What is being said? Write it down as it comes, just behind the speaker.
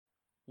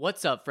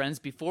What's up, friends?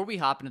 Before we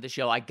hop into the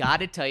show, I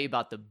gotta tell you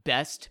about the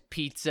best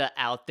pizza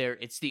out there.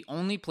 It's the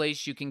only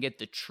place you can get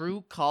the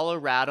true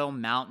Colorado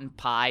mountain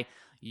pie.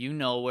 You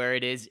know where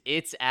it is.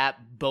 It's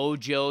at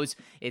Bojo's.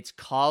 It's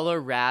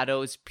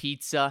Colorado's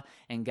pizza.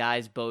 And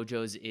guys,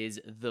 Bojo's is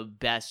the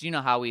best. You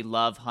know how we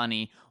love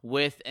honey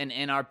with and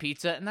in our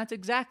pizza, and that's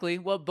exactly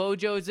what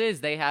Bojo's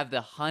is. They have the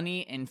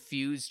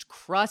honey-infused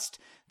crust,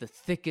 the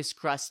thickest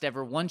crust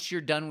ever. Once you're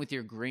done with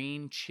your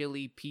green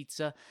chili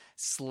pizza,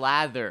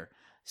 slather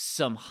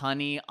some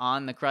honey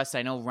on the crust.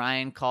 I know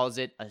Ryan calls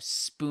it a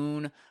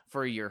spoon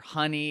for your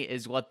honey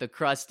is what the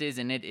crust is,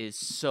 and it is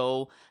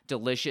so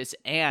delicious.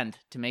 And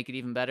to make it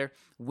even better,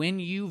 when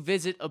you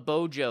visit a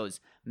Bojo's,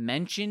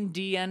 mention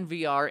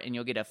DNVR and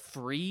you'll get a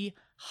free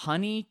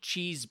honey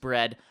cheese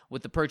bread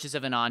with the purchase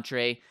of an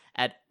entree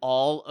at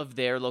all of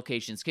their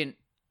locations. Can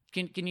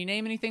you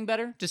name anything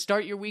better to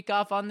start your week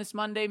off on this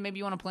Monday? Maybe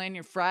you want to plan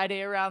your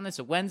Friday around this,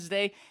 a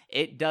Wednesday.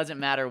 It doesn't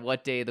matter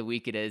what day of the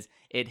week it is.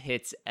 It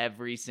hits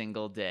every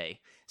single day.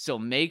 So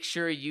make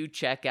sure you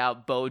check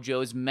out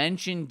Bojo's,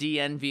 mention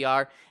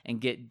DNVR, and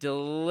get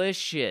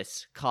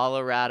delicious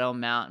Colorado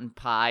mountain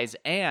pies.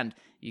 And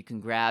you can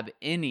grab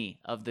any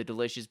of the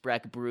delicious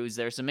Breck brews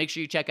there. So make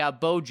sure you check out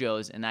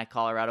Bojo's and that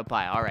Colorado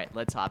pie. All right,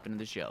 let's hop into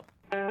the show.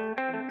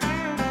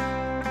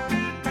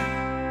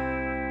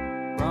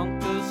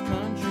 Broncos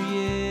Country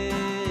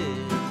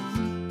is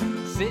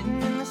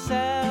sitting in the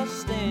south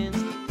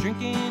stands,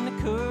 drinking the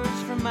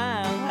Coors from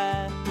Mile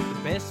High.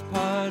 The best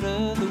part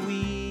of the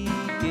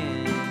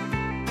weekend,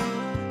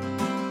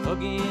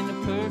 hugging a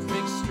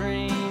perfect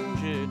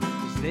stranger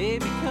as they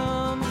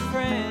become a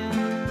friend,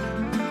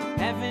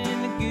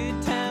 having a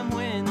good time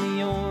when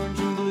the orange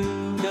and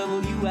blue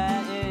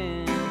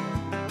WIN,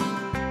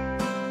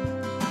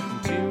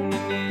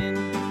 tuning in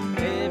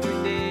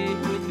every day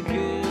with the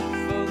good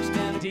folks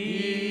down at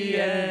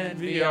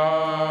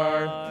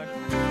DNVR.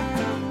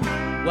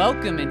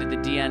 Welcome into the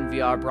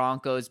DNVR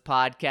Broncos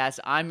Podcast.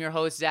 I'm your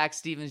host, Zach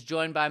Stevens,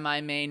 joined by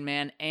my main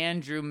man,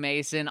 Andrew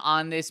Mason,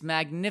 on this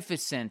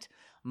magnificent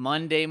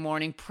Monday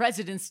morning,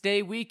 President's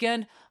Day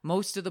weekend.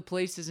 Most of the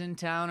places in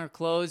town are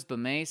closed, but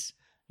Mace,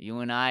 you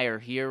and I are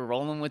here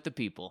rolling with the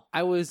people.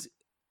 I was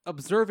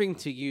observing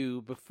to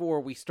you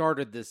before we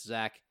started this,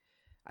 Zach.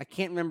 I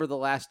can't remember the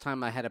last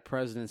time I had a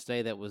President's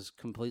Day that was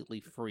completely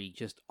free,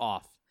 just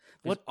off.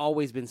 There's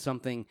always been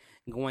something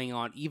going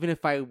on. Even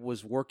if I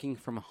was working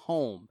from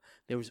home,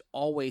 there was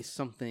always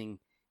something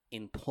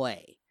in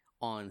play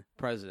on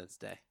President's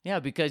Day. Yeah,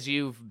 because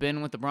you've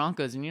been with the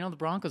Broncos, and you know the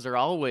Broncos are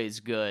always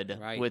good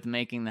with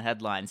making the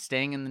headlines,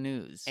 staying in the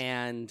news.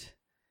 And,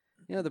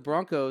 you know, the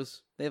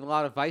Broncos, they have a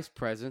lot of vice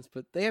presidents,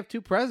 but they have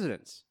two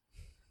presidents.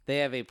 They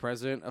have a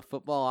president of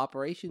football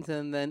operations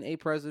and then a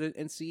president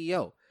and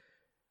CEO.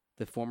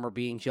 The former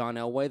being John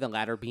Elway, the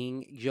latter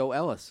being Joe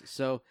Ellis.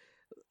 So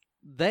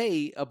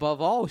they, above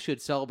all,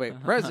 should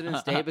celebrate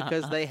President's Day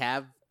because they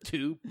have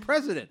two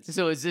presidents.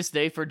 So is this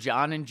day for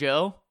John and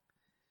Joe?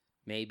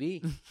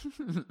 Maybe.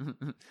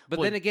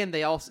 But then again,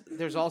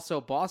 there's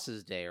also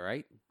Boss's Day,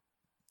 right?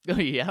 Oh,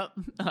 yep.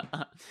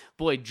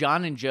 Boy,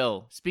 John and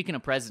Joe, speaking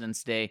of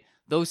President's Day,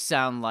 those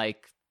sound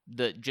like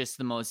just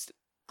the most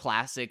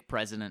classic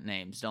president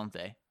names, don't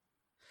they?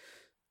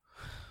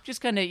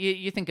 Just kind of,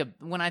 you think of,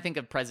 when I think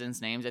of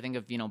presidents' names, I think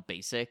of,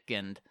 basic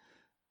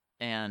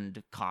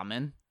and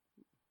common.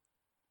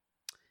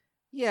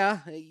 Yeah,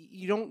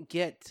 you don't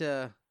get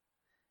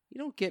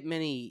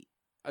many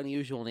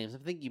unusual names. I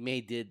think you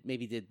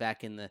maybe did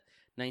back in the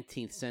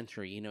 19th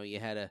century. You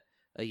had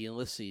a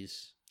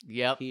Ulysses.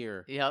 Yep.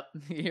 Here. Yep.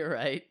 You're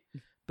right.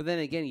 But then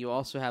again, you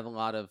also have a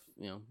lot of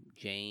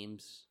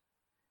James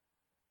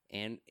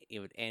and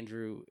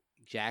Andrew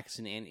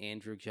Jackson and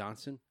Andrew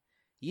Johnson.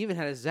 You even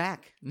had a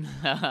Zach.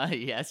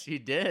 Yes, you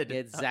did. You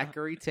had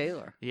Zachary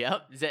Taylor.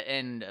 Yep.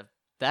 And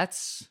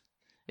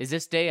is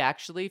this day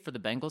actually for the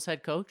Bengals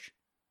head coach?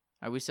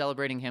 Are we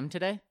celebrating him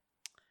today?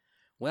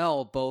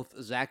 Well, both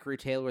Zachary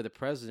Taylor, the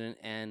president,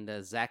 and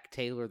Zach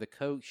Taylor, the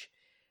coach,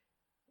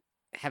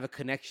 have a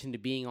connection to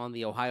being on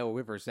the Ohio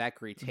River.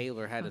 Zachary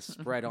Taylor had a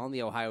spread on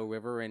the Ohio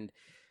River, and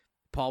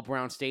Paul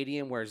Brown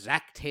Stadium, where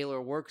Zach Taylor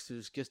works,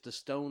 is just a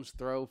stone's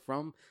throw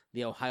from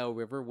the Ohio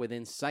River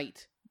within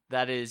sight.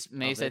 That is,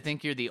 Mace, I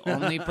think you're the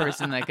only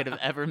person that could have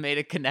ever made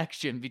a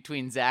connection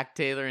between Zach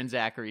Taylor and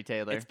Zachary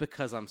Taylor. It's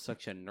because I'm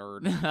such a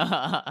nerd.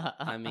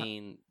 I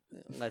mean,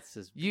 let's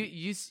just...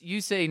 You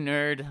say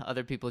nerd,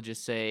 other people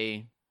just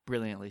say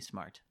brilliantly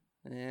smart.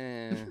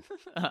 I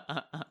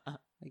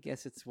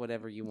guess it's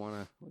whatever you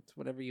want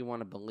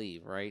to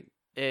believe, right?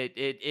 It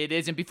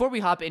is. And before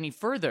we hop any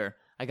further,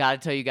 I got to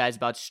tell you guys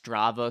about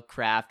Strava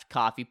Craft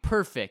Coffee.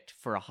 Perfect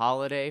for a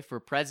holiday, for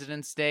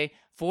President's Day,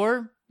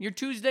 for your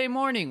Tuesday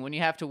morning when you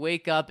have to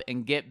wake up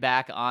and get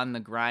back on the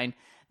grind.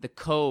 The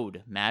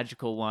code,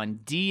 magical one,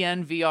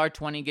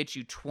 DNVR20, gets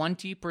you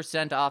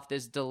 20% off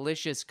this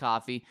delicious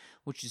coffee,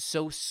 which is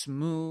so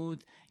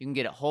smooth. You can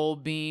get it whole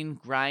bean,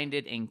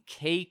 grinded in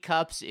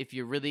K-cups if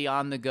you're really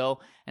on the go.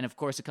 And of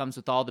course, it comes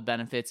with all the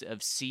benefits of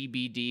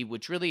CBD,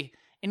 which really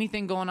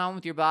anything going on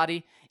with your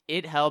body,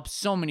 it helps.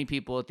 So many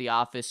people at the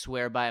office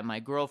swear by it. My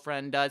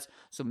girlfriend does.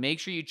 So make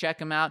sure you check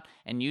them out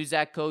and use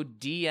that code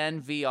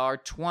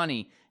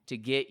DNVR20 to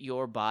get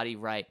your body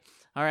right.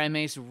 All right,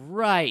 Mace,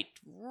 right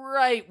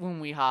when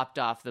we hopped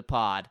off the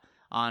pod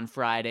on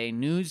Friday,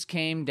 news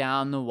came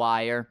down the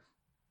wire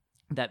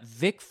that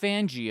Vic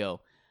Fangio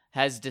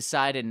has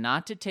decided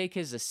not to take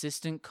his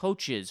assistant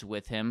coaches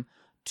with him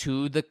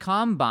to the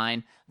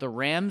Combine. The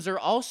Rams are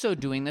also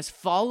doing this,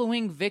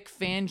 following Vic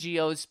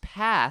Fangio's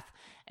path,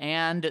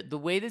 and the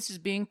way this is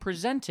being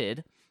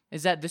presented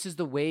is that this is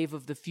the wave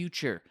of the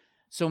future.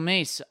 So,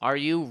 Mace, are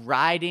you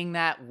riding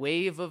that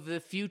wave of the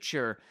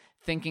future,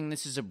 thinking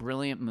this is a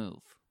brilliant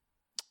move?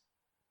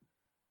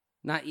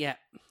 Not yet.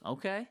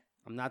 Okay.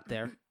 I'm not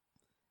there.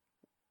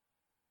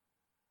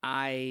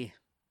 I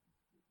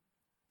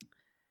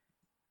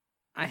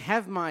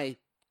have my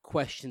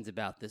questions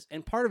about this,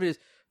 and part of it is,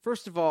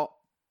 first of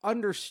all,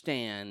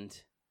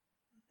 understand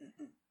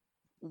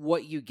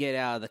what you get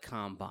out of the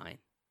Combine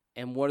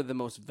and what are the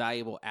most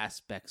valuable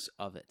aspects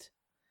of it.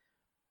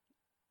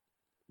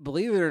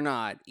 Believe it or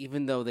not,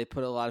 even though they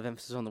put a lot of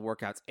emphasis on the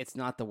workouts, it's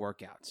not the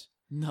workouts.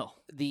 No.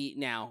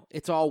 Now,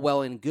 it's all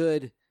well and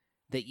good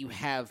that you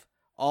have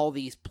all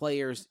these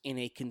players in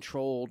a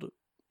controlled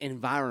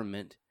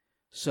environment,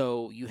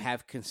 so you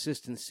have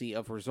consistency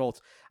of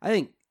results. I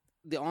think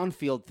the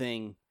on-field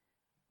thing,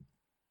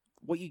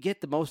 what you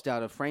get the most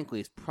out of, frankly,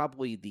 is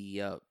probably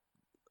the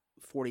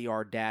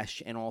 40-yard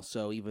dash and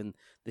also even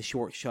the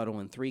short shuttle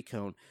and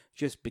three-cone,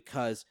 just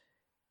because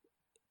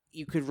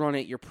you could run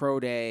it your pro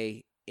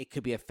day. It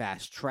could be a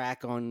fast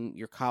track on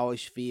your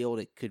college field.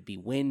 It could be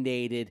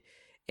wind-aided,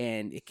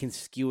 and it can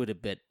skew it a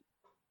bit.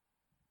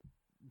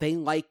 They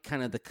like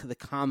kind of the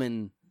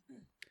common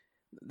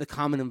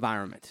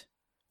environment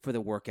for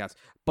the workouts.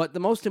 But the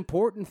most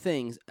important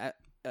things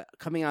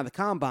coming out of the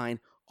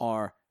Combine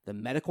are the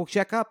medical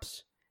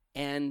checkups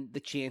and the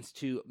chance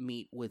to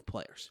meet with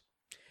players.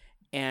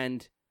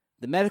 And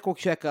the medical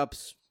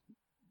checkups,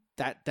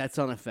 that's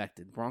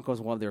unaffected.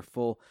 Broncos will have their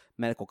full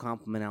medical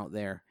complement out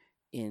there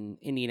in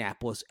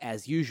Indianapolis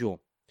as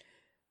usual.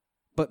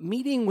 But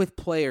meeting with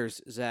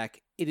players,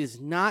 Zach, it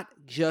is not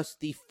just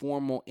the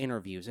formal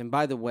interviews. And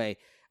by the way,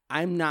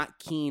 I'm not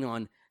keen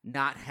on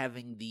not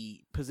having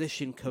the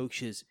position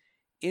coaches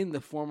in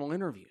the formal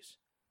interviews.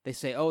 They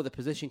say, oh, the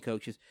position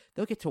coaches,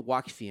 they'll get to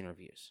watch the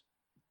interviews.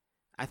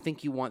 I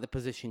think you want the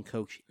position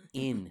coach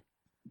in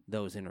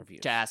those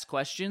interviews. To ask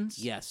questions?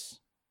 Yes.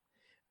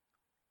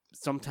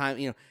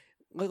 Sometimes,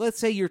 let's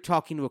say you're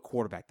talking to a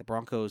quarterback. The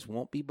Broncos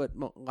won't be, but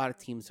a lot of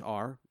teams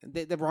are.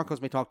 The Broncos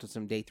may talk to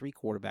some day 3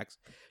 quarterbacks.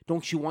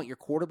 Don't you want your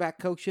quarterback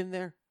coach in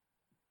there?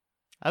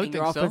 I would and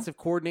think your so. offensive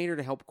coordinator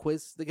to help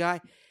quiz the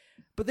guy?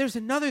 But there's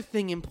another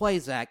thing in play,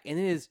 Zach, and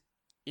it is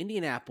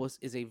Indianapolis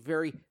is a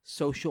very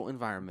social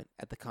environment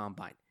at the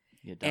Combine.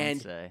 You don't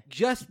say.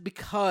 Just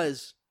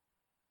because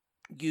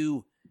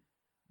you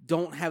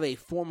don't have a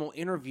formal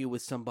interview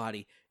with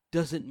somebody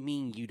doesn't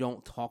mean you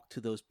don't talk to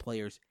those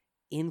players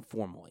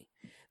informally.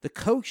 The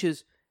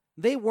coaches,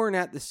 they weren't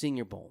at the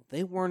Senior Bowl.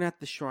 They weren't at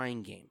the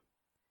Shrine Game.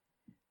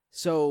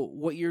 So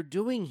what you're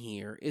doing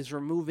here is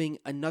removing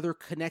another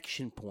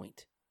connection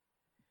point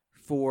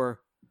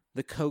for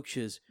the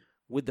coaches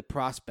with the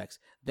prospects.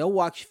 They'll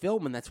watch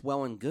film, and that's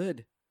well and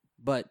good,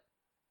 but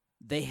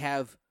they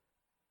have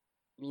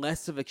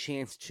less of a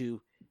chance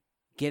to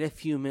get a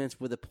few minutes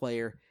with a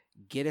player,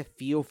 get a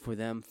feel for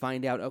them,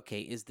 find out,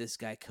 okay, is this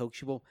guy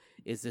coachable?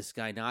 Is this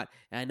guy not?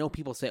 And I know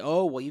people say,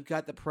 oh, well, you've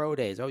got the pro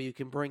days. Oh, you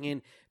can bring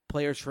in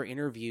players for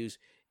interviews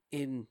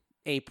in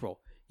April.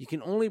 You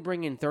can only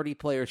bring in 30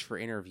 players for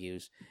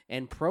interviews.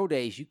 And pro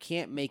days, you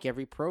can't make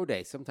every pro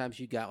day. Sometimes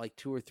you got like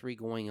 2 or 3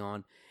 going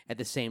on at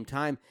the same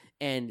time.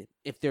 And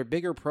if they're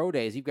bigger pro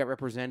days, you've got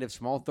representatives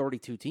from all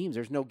 32 teams.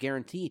 There's no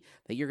guarantee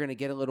that you're going to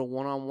get a little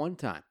one-on-one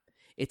time.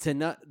 It's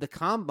the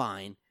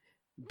Combine,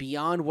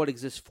 beyond what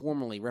exists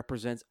formally,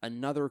 represents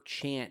another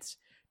chance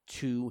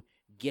to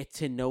get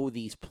to know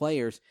these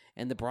players.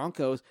 And the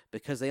Broncos,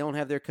 because they don't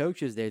have their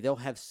coaches there, they'll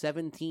have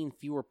 17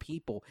 fewer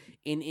people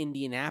in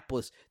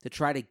Indianapolis to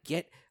try to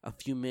get a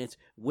few minutes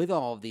with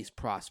all of these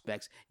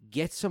prospects,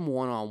 get some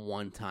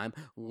one-on-one time,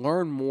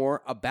 learn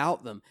more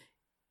about them.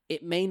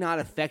 It may not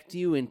affect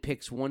you in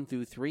picks 1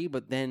 through 3,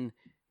 but then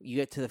you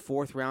get to the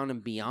 4th round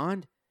and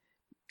beyond.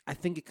 I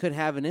think it could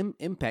have an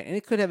impact, and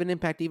it could have an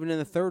impact even in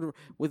the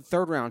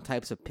third round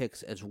types of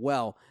picks as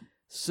well.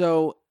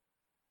 So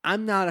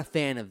I'm not a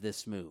fan of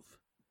this move.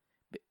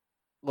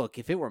 Look,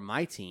 if it were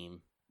my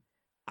team,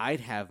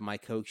 I'd have my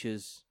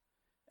coaches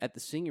at the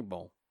Senior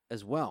Bowl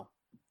as well.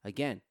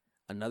 Again,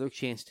 another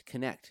chance to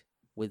connect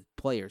with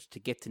players, to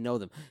get to know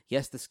them.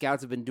 Yes, the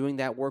scouts have been doing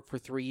that work for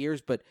 3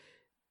 years, but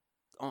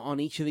on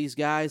each of these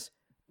guys,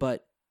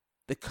 but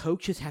the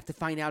coaches have to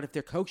find out if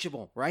they're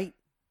coachable, right?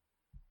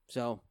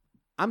 So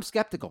I'm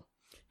skeptical.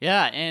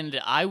 Yeah, and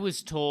I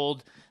was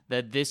told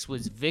that this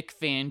was Vic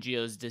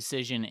Fangio's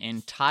decision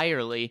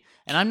entirely,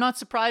 and I'm not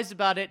surprised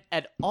about it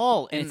at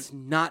all. And it's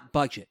not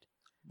budget.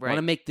 Right. I want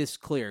to make this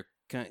clear.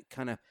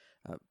 Kind of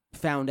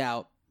found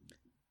out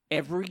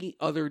every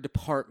other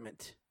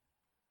department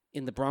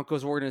in the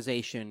Broncos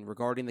organization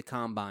regarding the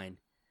combine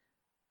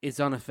is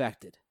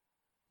unaffected.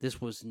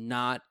 This was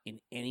not in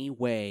any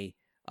way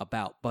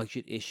about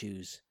budget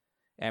issues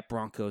at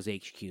Broncos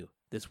HQ.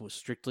 This was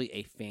strictly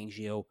a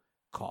Fangio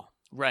call.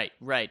 Right.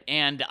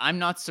 And I'm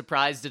not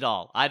surprised at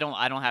all. I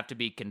don't have to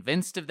be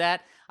convinced of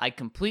that. I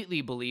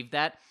completely believe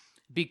that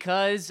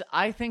because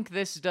I think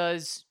this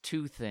does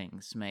two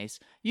things, Mace.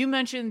 You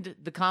mentioned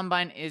the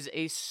combine is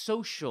a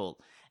social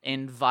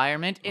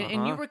environment,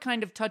 and you were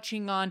kind of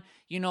touching on,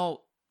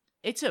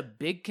 it's a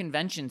big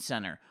convention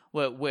center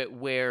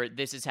where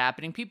this is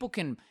happening.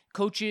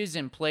 Coaches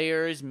and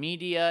players,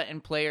 media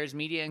and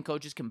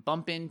coaches can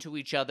bump into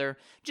each other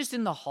just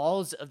in the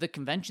halls of the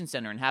convention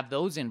center and have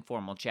those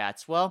informal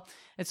chats. Well,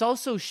 it's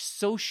also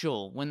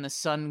social when the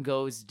sun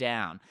goes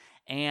down.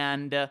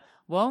 And,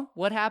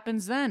 what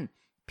happens then?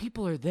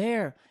 People are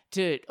there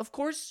to, of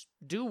course,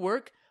 do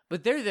work,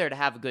 but they're there to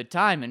have a good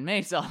time. And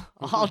Mace,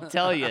 I'll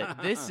tell you,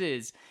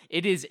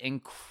 it is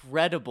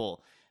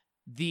incredible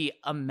the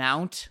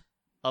amount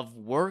of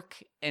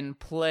work and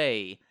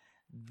play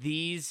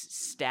these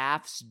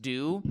staffs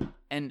do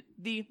and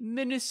the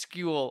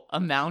minuscule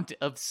amount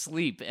of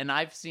sleep. And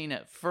I've seen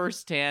it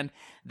firsthand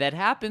that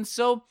happens.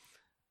 So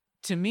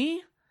to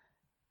me,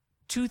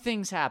 two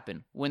things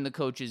happen when the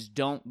coaches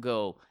don't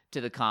go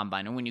to the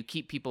combine and when you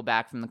keep people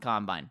back from the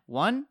combine.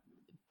 One,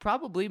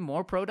 probably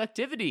more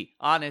productivity,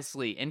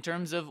 honestly, in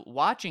terms of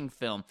watching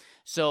film.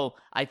 So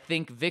I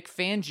think Vic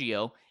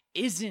Fangio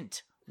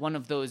isn't one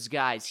of those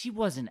guys. He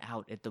wasn't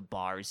out at the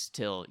bars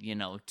till,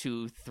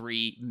 2,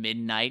 3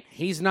 midnight.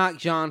 He's not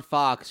John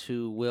Fox,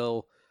 who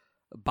will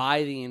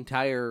buy the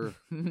entire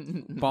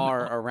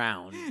bar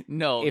around.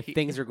 No. If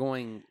things are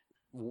going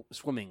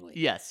swimmingly.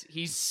 Yes,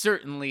 he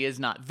certainly is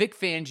not. Vic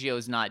Fangio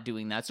is not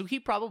doing that. So he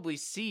probably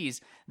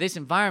sees this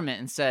environment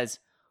and says,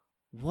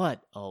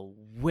 what a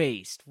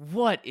waste.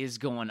 What is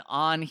going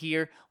on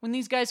here when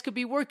these guys could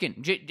be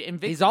working?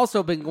 He's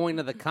also been going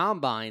to the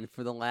combine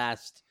for the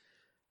last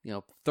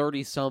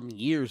 30-some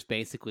years,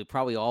 basically,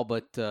 probably all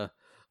but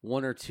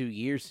 1 or 2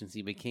 years since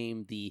he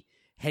became the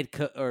head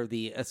or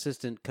the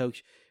assistant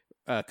coach,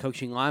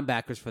 coaching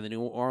linebackers for the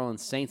New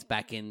Orleans Saints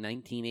back in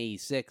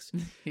 1986.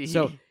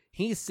 So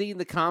he's seen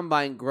the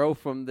combine grow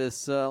from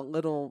this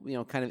little,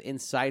 kind of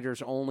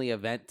insiders-only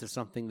event to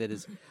something that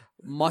is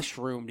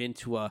mushroomed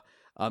into a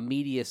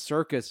media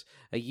circus.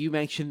 You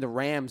mentioned the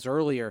Rams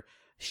earlier.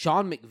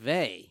 Sean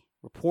McVay,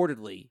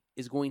 reportedly,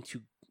 is going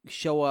to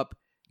show up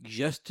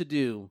just to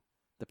do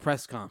the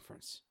press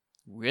conference.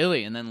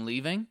 Really? And then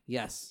leaving?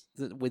 Yes,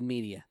 with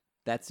media.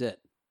 That's it.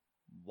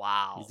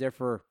 Wow. He's there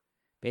for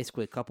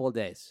basically a couple of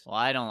days. Well,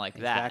 I don't like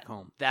that. Back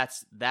home.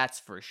 That's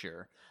for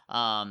sure.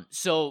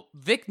 So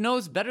Vic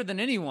knows better than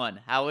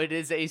anyone how it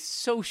is a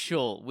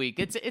social week.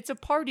 It's a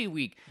party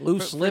week.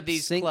 Loose lips,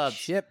 these sink clubs.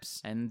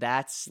 ships. And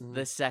that's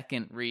the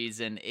second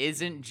reason.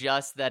 Isn't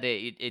just that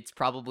it's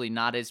probably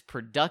not as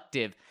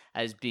productive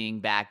as being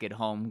back at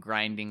home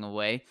grinding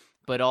away,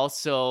 but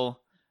also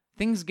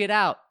things get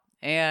out.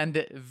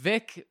 And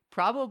Vic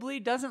probably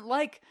doesn't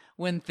like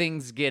when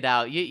things get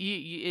out.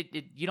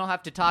 You don't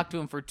have to talk to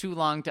him for too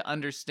long to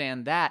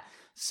understand that.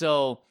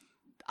 So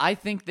I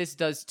think this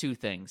does two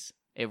things.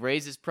 It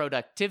raises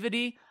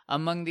productivity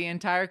among the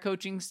entire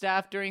coaching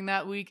staff during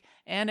that week,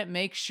 and it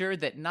makes sure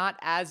that not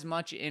as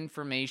much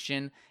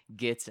information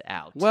gets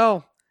out.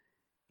 Well,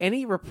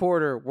 any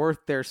reporter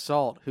worth their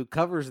salt who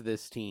covers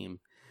this team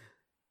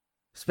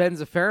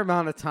spends a fair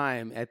amount of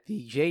time at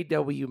the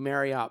JW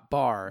Marriott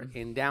bar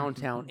in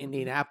downtown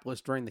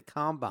Indianapolis during the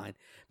combine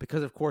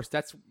because, of course,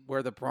 that's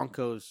where the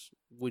Broncos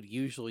would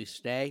usually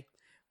stay.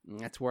 And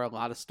that's where a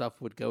lot of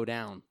stuff would go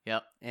down.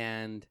 Yep.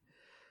 And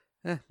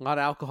a lot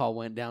of alcohol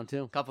went down,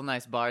 too. Couple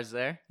nice bars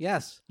there.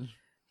 Yes.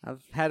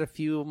 I've had a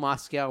few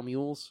Moscow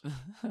mules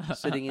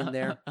sitting in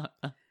there.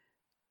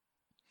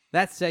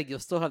 That said, you'll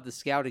still have the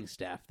scouting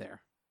staff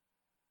there.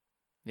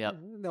 Yep.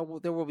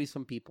 There will be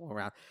some people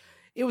around.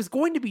 It was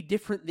going to be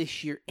different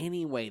this year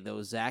anyway,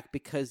 though, Zach,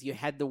 because you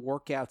had the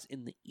workouts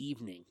in the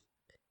evening.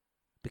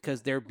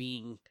 Because they're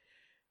being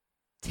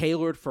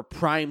tailored for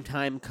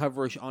primetime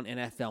coverage on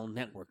NFL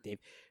Network. They've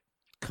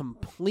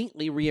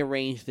completely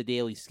rearranged the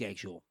daily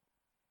schedule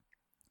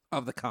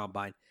of the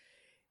combine.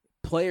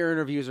 Player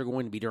interviews are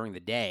going to be during the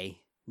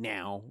day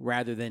now,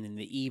 rather than in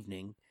the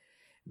evening.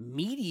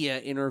 Media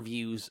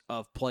interviews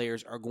of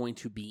players are going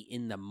to be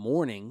in the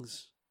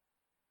mornings.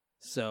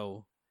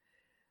 So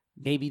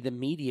maybe the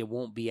media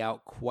won't be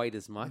out quite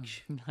as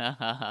much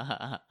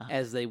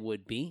as they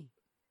would be,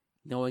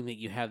 knowing that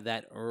you have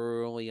that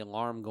early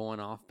alarm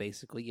going off,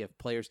 basically. You have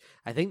players.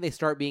 I think they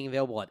start being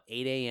available at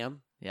 8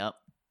 a.m. Yep.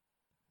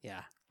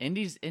 Yeah.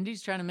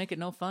 Indy's trying to make it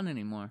no fun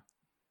anymore.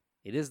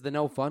 It is the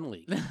no fun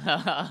league.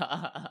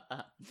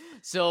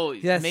 So,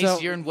 yeah,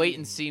 Mace, you're in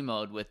wait-and-see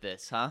mode with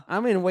this, huh?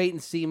 I'm in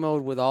wait-and-see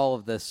mode with all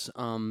of this.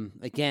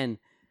 Again,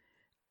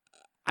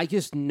 I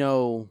just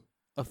know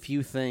a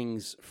few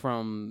things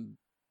from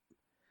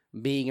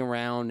being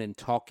around and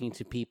talking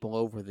to people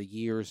over the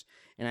years,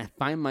 and I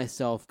find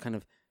myself kind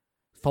of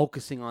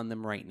focusing on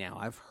them right now.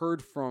 I've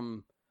heard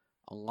from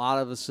a lot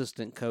of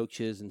assistant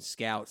coaches and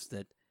scouts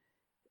that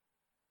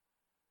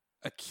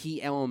a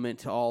key element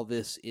to all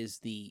this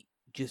is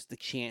just the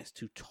chance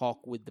to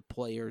talk with the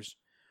players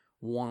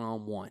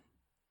one-on-one,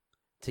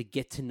 to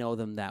get to know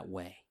them that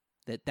way.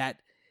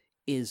 That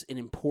is an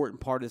important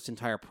part of this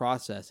entire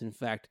process. In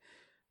fact,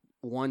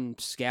 one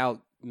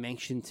scout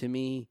mentioned to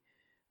me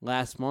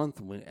last month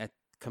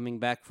coming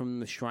back from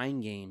the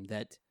Shrine game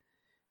that,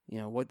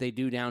 what they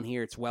do down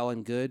here, it's well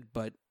and good,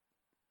 but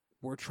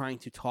we're trying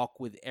to talk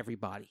with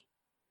everybody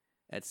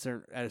at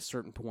a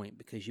certain point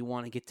because you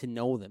want to get to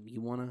know them.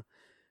 You want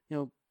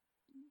to,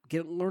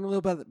 learn a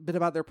little bit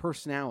about their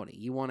personality.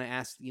 You want to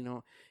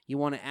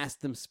ask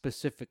them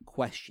specific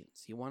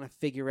questions. You want to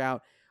figure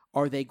out,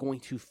 are they going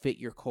to fit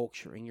your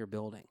culture in your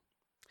building?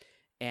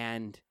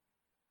 And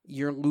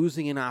you're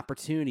losing an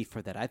opportunity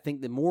for that. I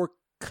think the more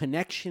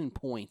connection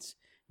points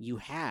you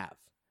have,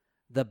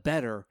 the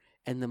better,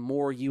 and the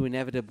more you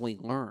inevitably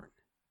learn.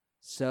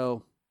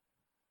 So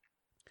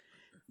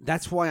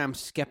that's why I'm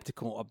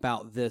skeptical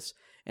about this.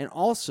 And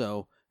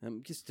also,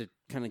 just to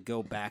kind of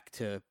go back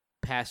to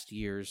past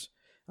years,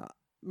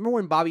 remember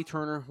when Bobby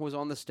Turner was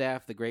on the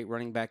staff, the great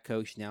running back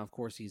coach? Now, of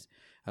course, he's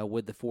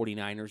with the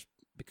 49ers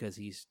because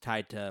he's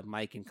tied to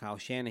Mike and Kyle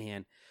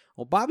Shanahan.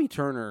 Well, Bobby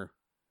Turner,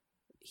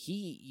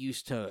 he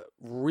used to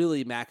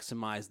really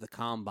maximize the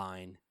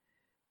combine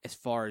as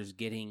far as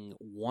getting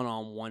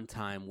one-on-one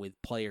time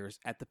with players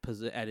at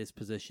his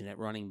position at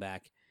running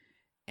back.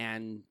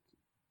 And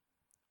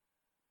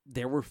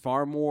there were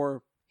far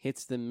more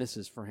hits than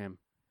misses for him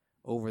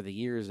over the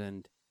years.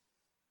 And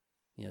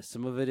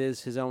some of it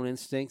is his own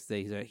instincts.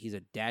 He's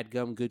a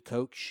dadgum good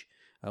coach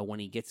when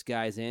he gets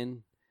guys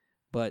in.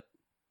 But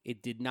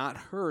it did not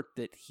hurt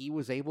that he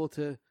was able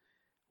to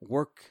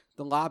work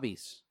the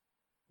lobbies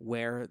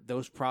where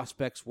those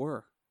prospects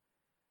were.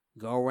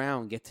 Go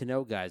around, get to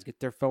know guys, get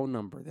their phone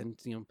number, then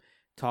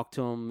talk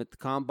to them at the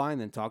combine,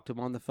 then talk to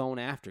them on the phone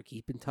after.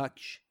 Keep in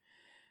touch.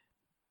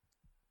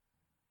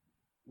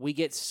 We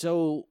get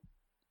so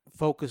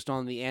focused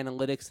on the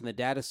analytics and the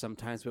data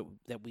sometimes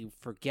that we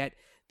forget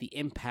the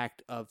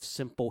impact of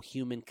simple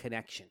human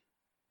connection.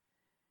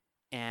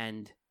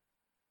 And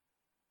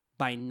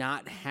by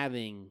not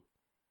having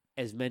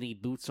as many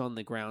boots on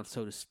the ground,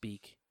 so to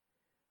speak,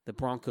 the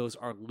Broncos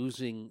are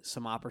losing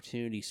some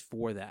opportunities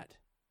for that.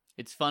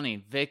 It's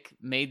funny. Vic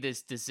made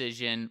this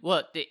decision.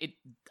 Well,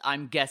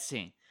 I'm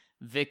guessing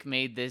Vic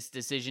made this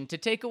decision to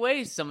take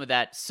away some of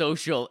that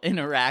social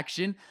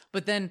interaction,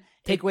 but then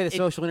take away the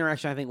social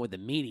interaction, I think, with the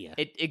media.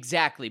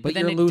 Exactly. But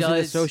then you're losing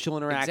the social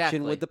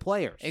interaction with the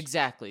players.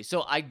 Exactly.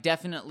 So I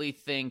definitely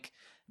think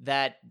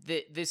that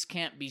this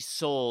can't be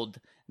sold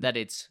that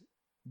it's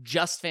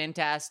just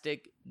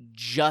fantastic,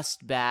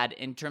 just bad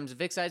in terms of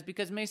Vic's eyes,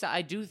 because Mesa,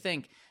 I do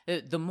think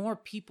the more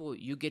people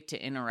you get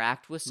to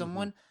interact with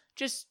someone,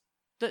 just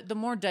the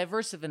more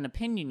diverse of an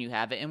opinion you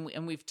have.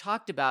 And we've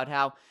talked about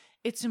how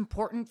it's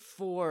important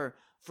for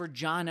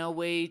John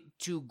Elway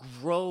to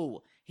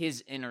grow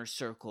his inner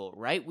circle,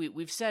 right?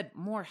 We've said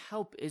more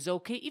help is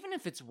okay, even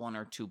if it's one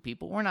or two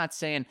people. We're not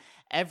saying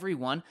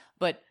everyone,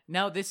 but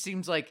now this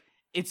seems like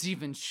it's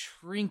even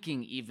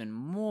shrinking even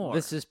more.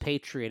 This is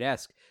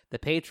Patriot-esque. The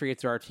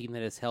Patriots are a team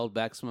that has held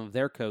back some of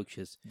their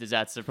coaches. Does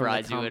that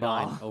surprise you at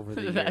all? Over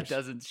the years. That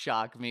doesn't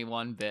shock me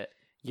one bit.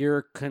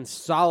 You're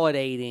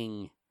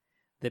consolidating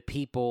the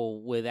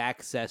people with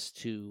access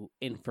to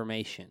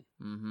information.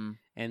 Mm-hmm.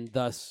 And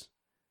thus,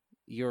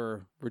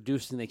 you're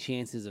reducing the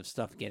chances of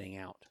stuff getting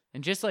out.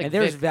 And just like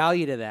there's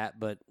value to that,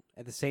 but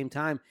at the same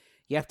time,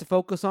 you have to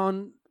focus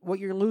on what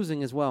you're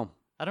losing as well.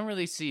 I don't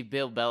really see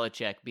Bill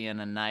Belichick being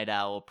a night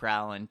owl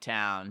prowling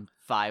town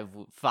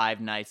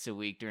five nights a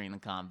week during the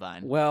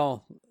combine.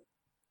 Well,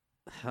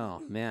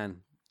 oh man,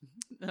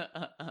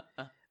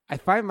 I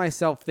find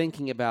myself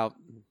thinking about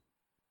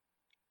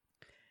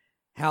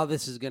how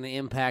this is going to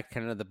impact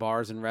kind of the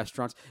bars and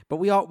restaurants, but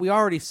we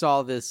already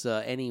saw this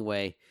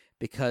anyway,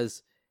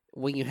 because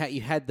when you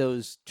had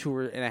those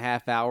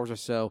 2.5 hours or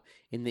so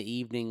in the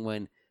evening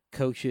when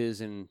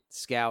coaches and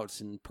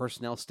scouts and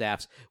personnel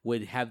staffs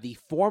would have the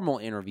formal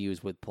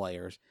interviews with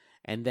players,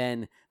 and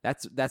then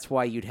that's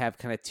why you'd have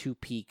kind of two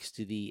peaks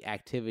to the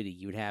activity.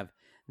 You'd have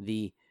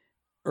the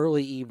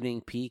early evening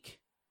peak,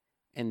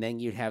 and then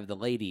you'd have the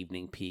late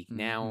evening peak. Mm-hmm.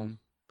 Now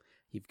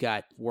you've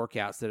got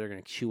workouts that are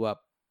going to chew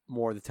up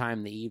more of the time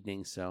in the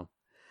evening, so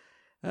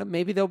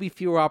maybe there'll be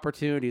fewer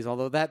opportunities.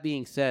 Although that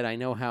being said, I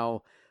know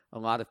how a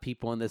lot of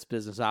people in this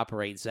business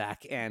operate,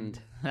 Zach, and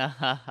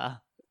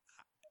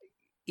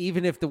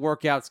even if the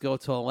workouts go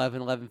till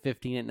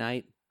 11:15 at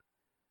night,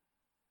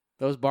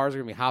 those bars are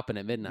going to be hopping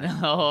at midnight.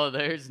 No,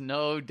 there's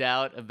no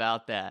doubt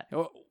about that.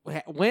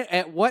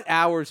 At what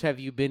hours have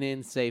you been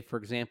in, say, for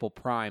example,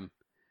 Prime?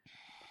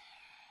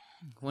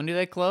 When do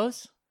they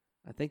close?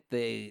 I think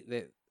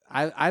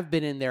I've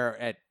been in there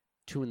at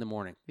 2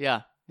 a.m.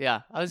 Yeah.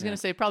 I was going to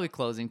say probably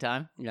closing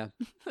time. Yeah.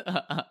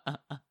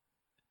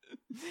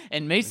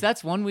 And Mace,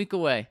 that's 1 week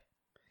away.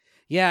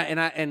 Yeah,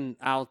 and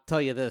I'll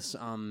tell you this.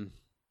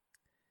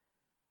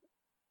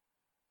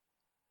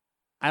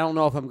 I don't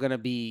know if I'm going to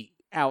be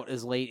out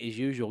as late as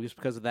usual just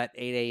because of that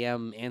 8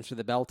 a.m. answer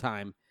the bell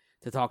time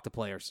to talk to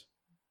players.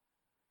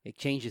 It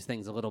changes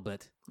things a little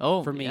bit.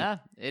 Oh, for me. Yeah,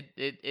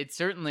 it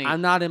certainly.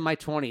 I'm not in my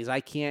 20s.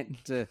 I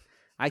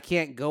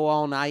can't go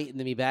all night and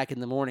then be back in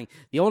the morning.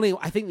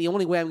 I think the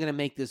only way I'm going to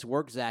make this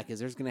work, Zach, is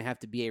there's going to have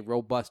to be a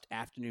robust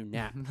afternoon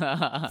nap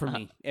for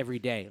me every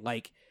day.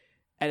 Like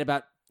at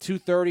about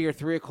 2:30 or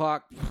 3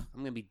 o'clock, I'm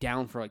going to be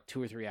down for like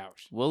 2 or 3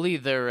 hours. We'll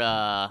either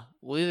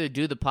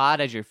do the pod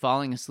as you're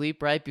falling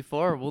asleep right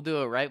before, or we'll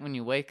do it right when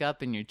you wake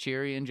up and you're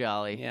cheery and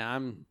jolly. Yeah,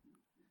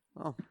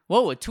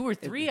 Whoa, a 2 or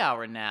 3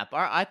 hour nap.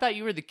 I thought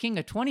you were the king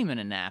of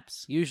 20-minute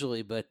naps.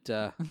 usually, but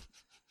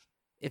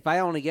if I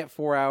only get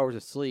 4 hours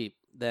of sleep,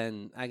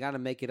 then I got to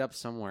make it up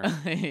somewhere.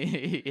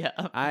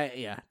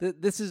 Yeah.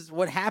 This is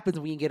what happens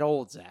when you get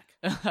old, Zach.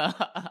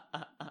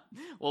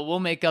 Well, we'll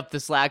make up the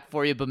slack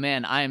for you, but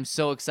man, I am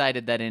so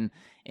excited that in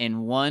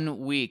 1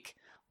 week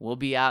we'll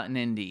be out in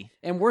Indy.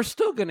 And we're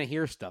still going to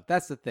hear stuff.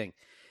 That's the thing.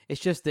 It's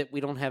just that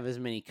we don't have as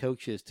many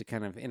coaches to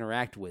kind of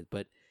interact with,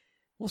 but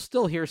we'll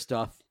still hear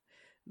stuff.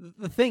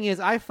 The thing is,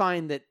 I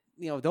find that,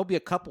 there'll be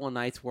a couple of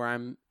nights where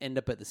end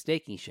up at the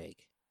Steak and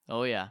Shake.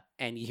 Oh, yeah.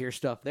 And you hear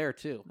stuff there,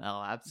 too.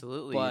 Oh,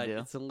 absolutely but you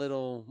do. It's a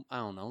little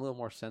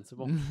more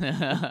sensible.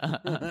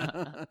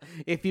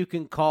 If you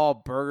can call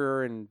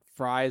burger and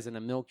fries and a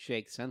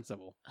milkshake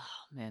sensible.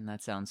 Oh, man,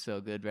 that sounds so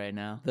good right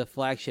now. The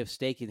flagship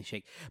Steak and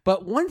Shake.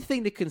 But one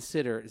thing to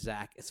consider,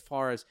 Zach, as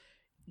far as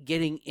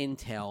getting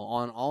intel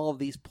on all of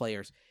these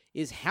players,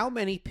 is how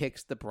many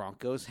picks the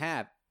Broncos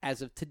have.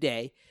 As of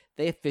today,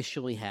 they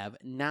officially have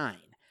 9.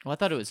 Well, I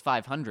thought it was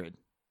 500.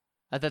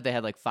 I thought they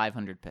had like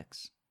 500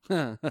 picks.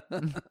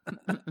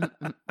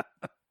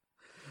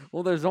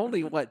 Well, there's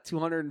only,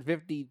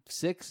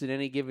 256 in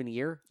any given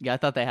year? Yeah, I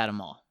thought they had them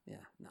all.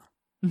 Yeah,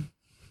 no.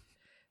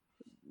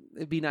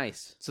 It'd be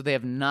nice. So they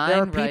have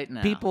 9 right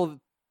now.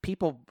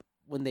 People,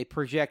 when they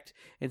project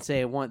and say,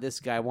 I want this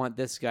guy, I want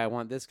this guy, I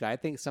want this guy, I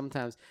think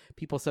sometimes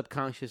people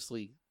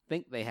subconsciously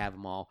think they have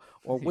them all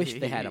or wish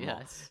they had them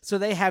all. So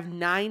they have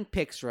 9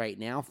 picks right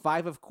now,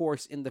 5, of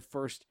course, in the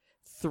first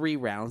 3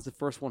 rounds, the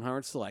first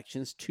 100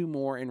 selections, 2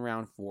 more in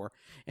round 4,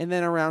 and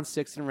then a round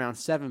 6 and round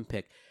 7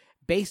 pick.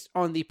 Based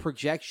on the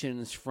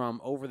projections from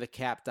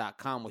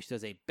overthecap.com, which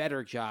does a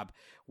better job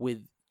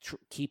with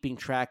keeping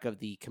track of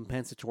the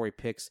compensatory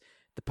picks,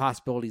 the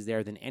possibilities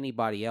there than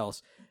anybody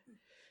else,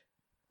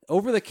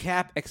 Over the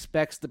Cap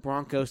expects the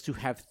Broncos to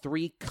have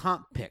 3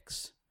 comp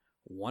picks,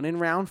 1 in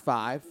round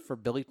 5 for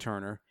Billy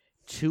Turner,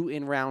 2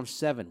 in round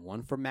 7,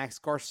 1 for Max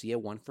Garcia,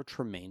 1 for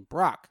Tremaine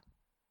Brock.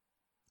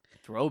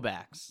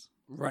 Throwbacks.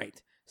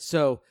 Right.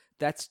 So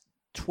that's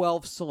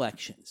 12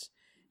 selections.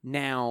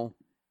 Now,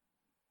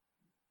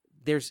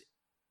 there's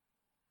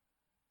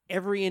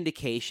every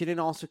indication, and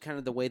also kind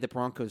of the way the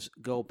Broncos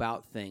go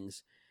about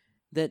things,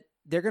 that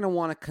they're going to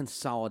want to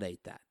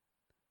consolidate that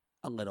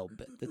a little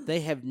bit. That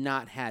they have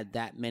not had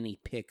that many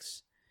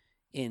picks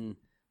in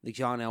the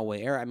John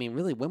Elway era. I mean,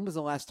 really, when was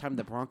the last time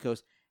the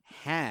Broncos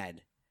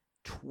had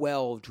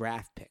 12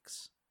 draft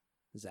picks,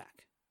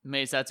 Zach?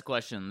 Mace, that's a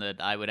question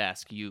that I would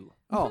ask you.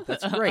 Oh,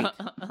 that's great.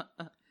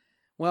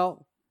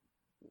 Well,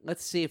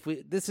 let's see if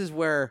this is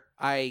where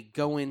I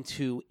go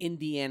into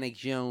Indiana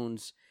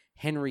Jones,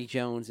 Henry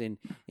Jones, and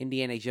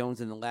Indiana Jones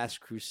and the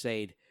Last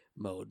Crusade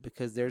mode,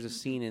 because there's a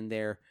scene in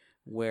there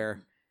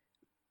where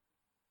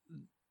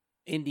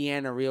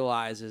Indiana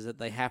realizes that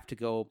they have to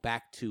go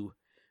back to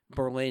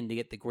Berlin to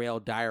get the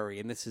Grail Diary,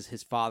 and this is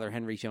his father,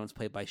 Henry Jones,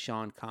 played by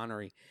Sean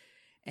Connery,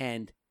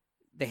 and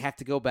they have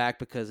to go back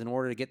because in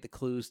order to get the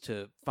clues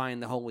to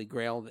find the Holy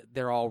Grail,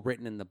 they're all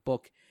written in the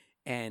book,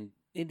 and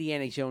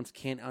Indiana Jones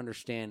can't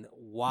understand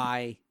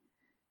why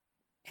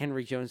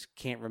Henry Jones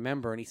can't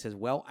remember, and he says,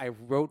 well, I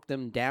wrote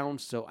them down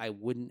so I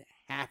wouldn't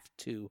have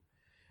to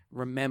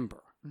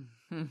remember.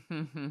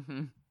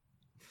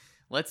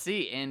 Let's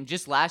see. And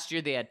just last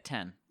year, they had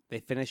 10. They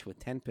finished with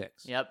 10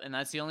 picks. Yep, and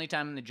that's the only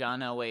time in the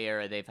John Elway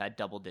era they've had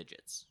double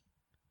digits.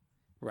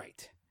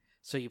 Right.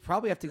 So you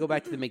probably have to go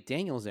back to the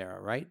McDaniels era,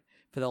 right?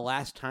 For the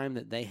last time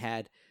that they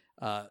had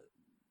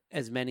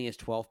as many as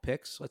 12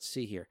 picks. Let's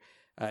see here.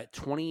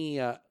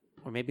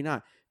 or maybe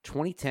not.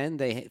 2010,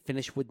 they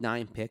finished with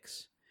 9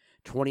 picks.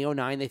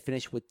 2009, they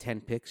finished with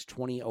 10 picks.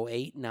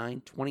 2008,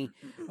 9.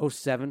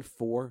 2007,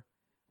 4.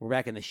 We're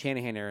back in the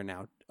Shanahan era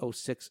now.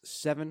 06,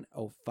 7.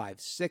 05,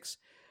 6.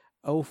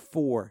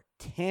 04,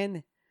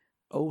 10.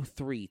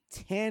 03,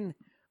 10.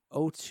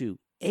 02,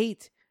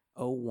 8.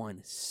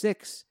 01,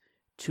 6.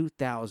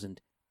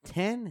 2000,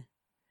 10.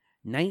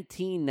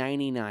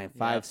 1999,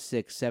 5,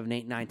 6, 7,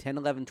 8, 9, 10,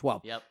 11,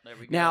 12. Yep, there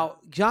we go. Now,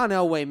 John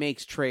Elway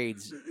makes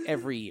trades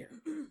every year.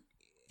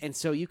 And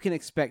so you can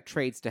expect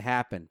trades to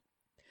happen.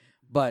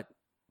 But,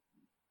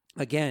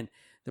 again,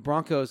 the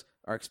Broncos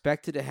are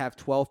expected to have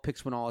 12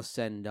 picks when all is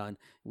said and done.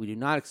 We do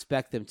not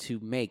expect them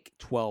to make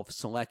 12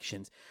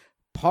 selections.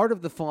 Part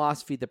of the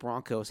philosophy the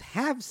Broncos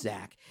have,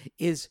 Zach,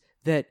 is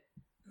that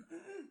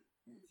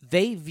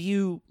they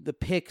view the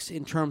picks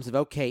in terms of,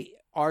 okay,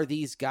 are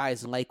these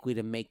guys likely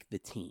to make the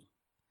team,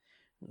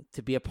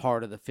 to be a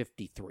part of the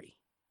 53?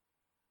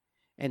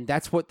 And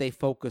that's what they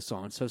focus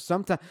on.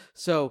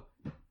 So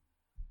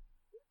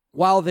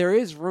while there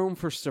is room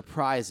for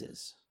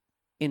surprises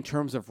in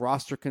terms of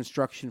roster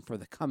construction for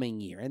the coming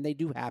year, and they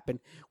do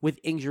happen with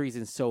injuries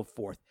and so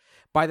forth,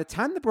 by the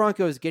time the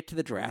Broncos get to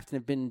the draft and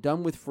have been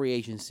done with free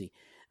agency,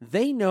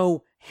 they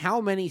know how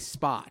many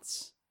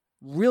spots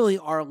really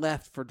are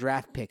left for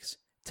draft picks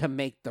to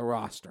make the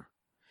roster.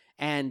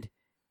 And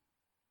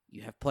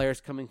you have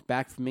players coming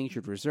back from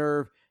injured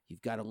reserve.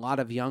 You've got a lot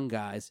of young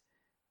guys.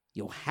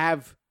 You'll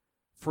have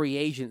free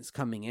agents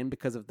coming in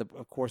because of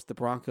course, the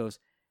Broncos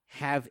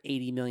have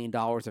 $80 million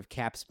of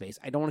cap space.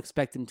 I don't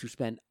expect them to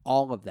spend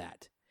all of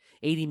that.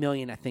 $80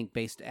 million, I think,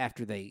 based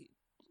after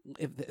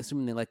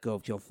assuming they let go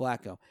of Joe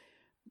Flacco.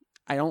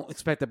 I don't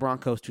expect the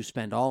Broncos to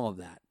spend all of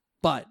that,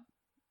 but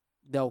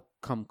they'll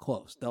come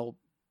close. They'll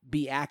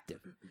be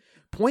active.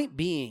 Point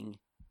being,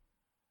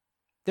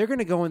 they're going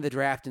to go in the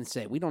draft and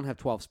say, we don't have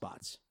 12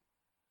 spots.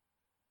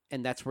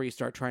 And that's where you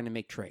start trying to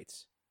make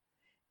trades.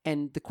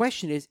 And the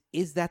question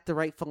is that the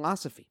right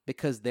philosophy?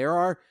 Because there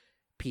are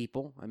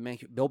people, I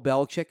mentioned Bill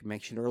Belichick,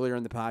 mentioned earlier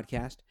in the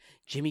podcast,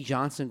 Jimmy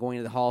Johnson going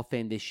to the Hall of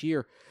Fame this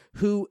year,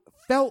 who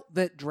felt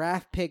that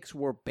draft picks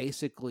were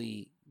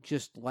basically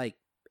just like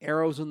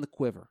arrows in the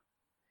quiver.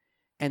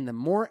 And the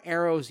more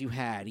arrows you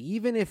had,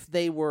 even if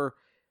they were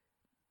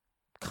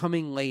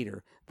coming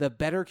later, the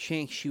better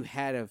chance you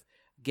had of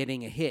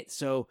getting a hit.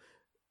 So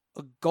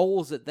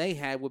goals that they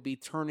had would be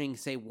turning,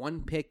 say,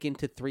 1 pick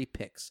into 3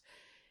 picks.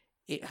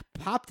 It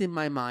popped in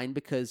my mind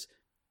because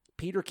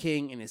Peter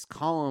King, in his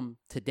column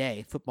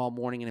today, Football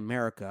Morning in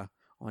America,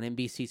 on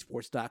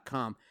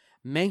NBCSports.com,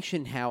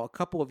 mentioned how a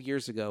couple of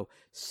years ago,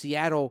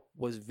 Seattle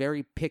was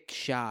very pick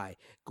shy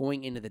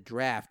going into the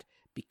draft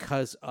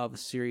because of a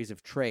series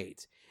of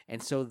trades.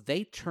 And so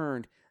they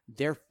turned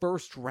their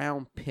first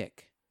round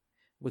pick,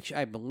 which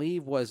I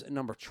believe was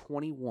number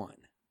 21,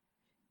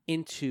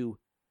 into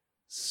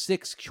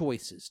 6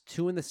 choices,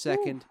 2 in the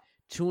second,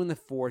 2 in the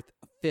fourth,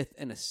 a 5th,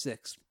 and a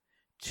 6th,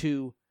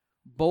 to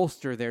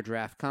bolster their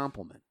draft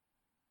complement.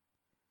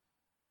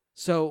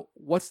 So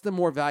what's the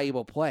more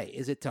valuable play?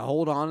 Is it to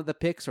hold on to the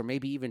picks or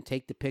maybe even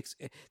take the picks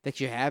that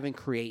you have and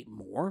create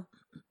more?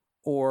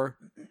 Or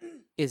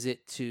is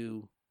it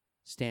to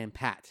stand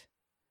pat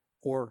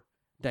or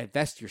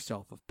divest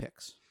yourself of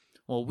picks?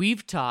 Well,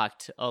 we've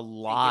talked a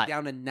lot. Get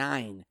down to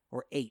 9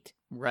 or 8.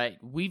 Right.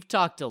 We've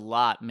talked a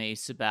lot,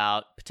 Mace,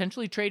 about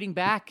potentially trading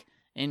back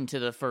into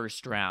the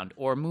first round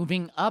or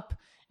moving up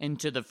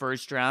into the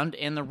first round.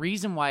 And the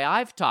reason why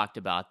I've talked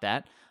about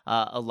that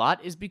a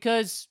lot is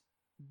because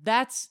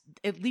that's,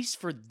 at least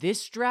for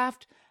this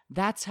draft,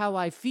 that's how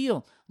I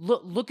feel.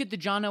 Look at the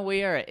John Elway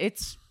era.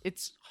 It's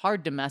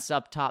hard to mess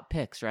up top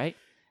picks, right?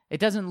 It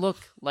doesn't look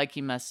like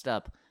he messed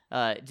up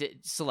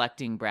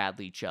selecting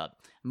Bradley Chubb,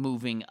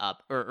 moving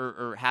up,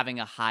 or having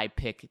a high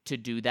pick to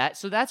do that.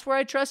 So that's where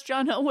I trust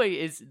John Elway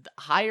is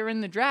higher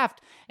in the draft.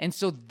 And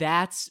so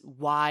that's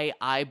why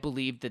I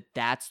believe that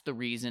that's the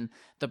reason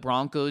the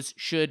Broncos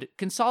should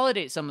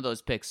consolidate some of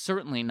those picks.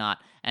 Certainly not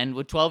end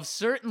with 12,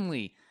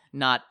 certainly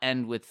not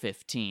end with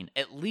 15,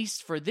 at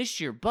least for this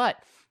year. But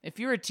if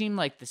you're a team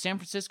like the San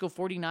Francisco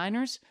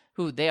 49ers,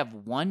 who they have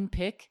 1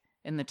 pick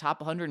in the top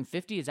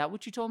 150, is that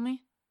what you told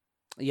me?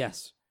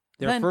 Yes.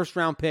 Their first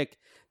round pick,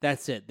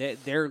 that's it.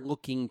 They're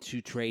looking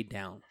to trade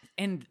down.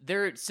 And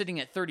they're sitting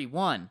at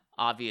 31,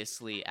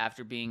 obviously,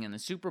 after being in the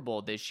Super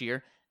Bowl this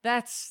year.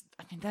 That's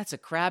a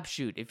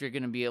crapshoot if you're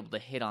going to be able to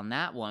hit on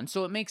that one.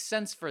 So it makes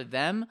sense for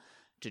them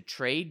to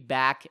trade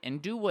back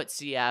and do what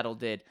Seattle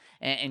did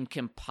and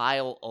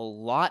compile a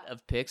lot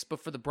of picks.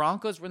 But for the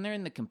Broncos, when they're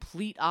in the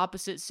complete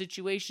opposite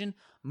situation,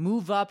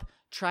 move up,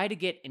 try to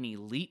get an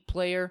elite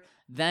player.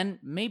 Then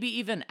maybe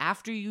even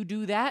after you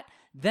do that,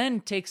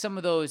 then take some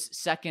of those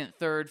 2nd,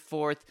 3rd,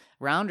 4th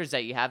rounders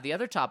that you have, the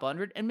other top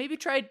 100, and maybe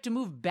try to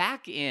move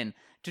back in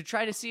to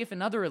try to see if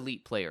another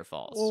elite player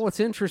falls. Well, what's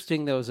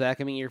interesting, though,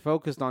 Zach, I mean, you're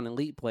focused on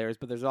elite players,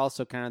 but there's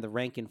also kind of the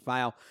rank and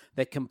file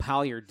that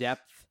compile your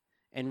depth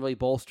and really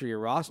bolster your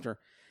roster.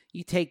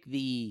 You take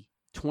the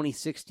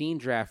 2016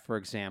 draft, for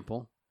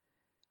example,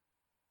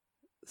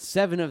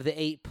 7 of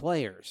the 8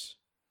 players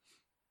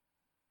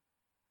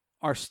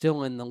are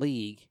still in the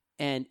league,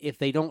 and if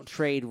they don't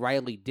trade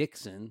Riley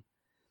Dixon,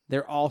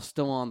 they're all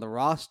still on the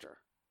roster.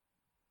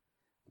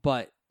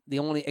 But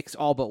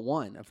all but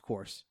one, of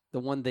course, the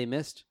one they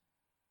missed,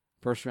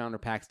 first rounder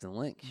Paxton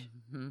Lynch.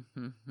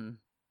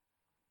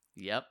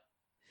 Yep.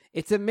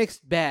 It's a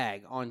mixed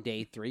bag on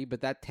day 3,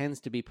 but that tends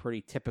to be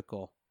pretty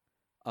typical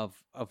of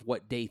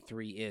what day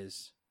 3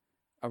 is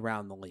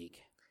around the league.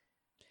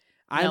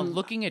 Now,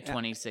 looking at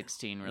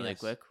 2016 really yes.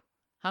 quick,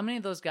 how many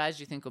of those guys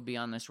do you think will be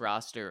on this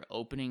roster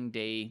opening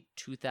day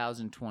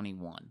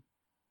 2021?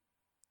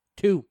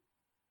 2.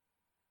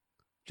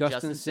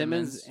 Justin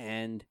Simmons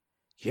and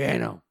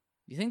Jano.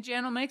 You think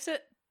Jano makes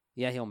it?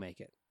 Yeah, he'll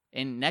make it.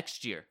 In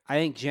next year? I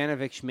think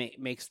Janovich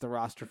makes the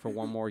roster for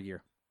one more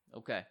year.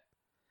 Okay.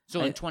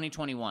 So in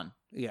 2021?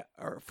 Yeah,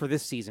 or for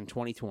this season,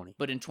 2020.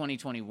 But in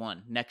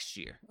 2021, next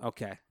year?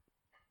 Okay.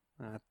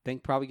 I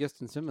think probably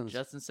Justin Simmons.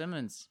 Justin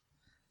Simmons.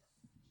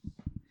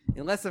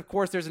 Unless, of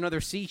course, there's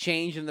another sea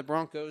change and the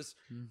Broncos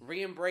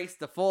re-embrace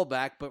the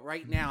fullback. But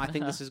right now, I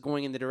think this is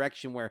going in the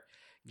direction where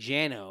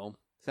Jano,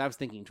 so I was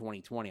thinking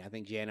 2020, I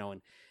think Jano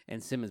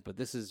and Simmons, but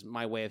this is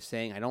my way of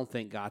saying I don't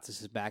think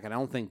Gotsis is back. I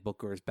don't think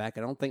Booker is back.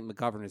 I don't think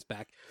McGovern is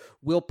back.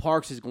 Will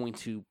Parks is going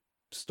to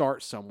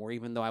start somewhere,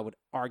 even though I would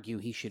argue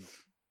he should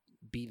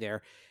be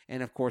there.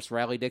 And, of course,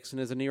 Riley Dixon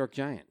is a New York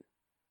Giant.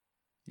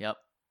 Yep.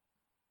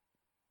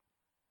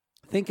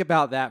 Think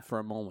about that for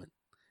a moment.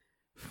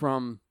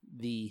 From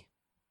the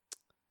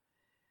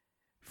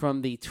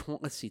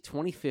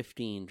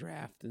 2015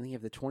 draft, and then you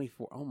have the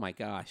 24. Oh my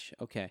gosh.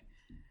 Okay.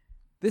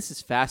 This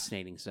is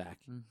fascinating, Zach.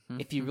 Mm-hmm.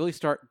 If you really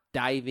start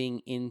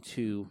diving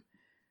into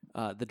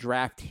the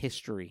draft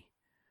history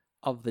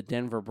of the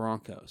Denver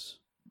Broncos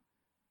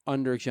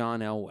under John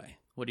Elway.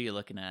 What are you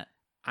looking at?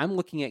 I'm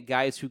looking at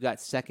guys who got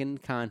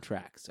second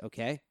contracts,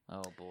 okay?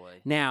 Oh,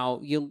 boy.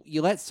 Now,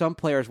 you let some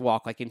players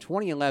walk. Like in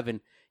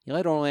 2011, you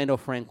let Orlando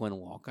Franklin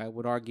walk. I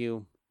would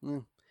argue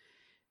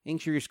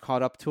injuries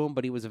caught up to him,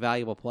 but he was a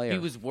valuable player. He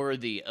was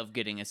worthy of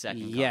getting a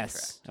second contract.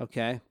 Yes,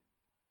 okay.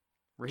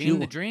 Raheem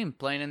the Dream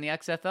playing in the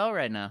XFL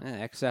right now.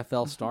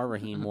 XFL star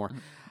Raheem Moore.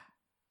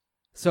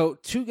 So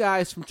 2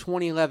 guys from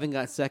 2011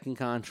 got second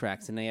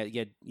contracts, and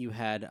you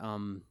had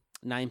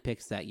 9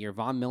 picks that year,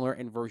 Von Miller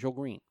and Virgil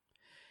Green.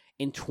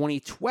 In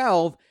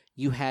 2012,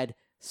 you had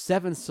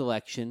 7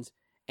 selections,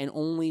 and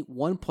only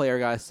 1 player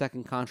got a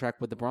second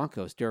contract with the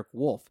Broncos, Derek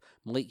Wolfe.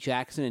 Malik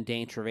Jackson and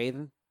Dane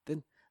Trevathan,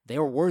 they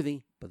were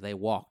worthy, but they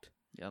walked.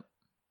 Yep.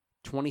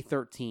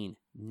 2013,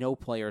 no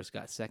players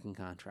got second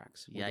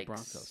contracts with the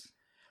Broncos.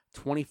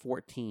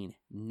 2014,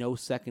 no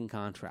second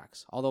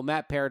contracts. Although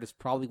Matt Paradis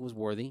probably was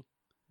worthy.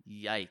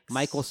 Yikes.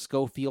 Michael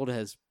Schofield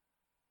has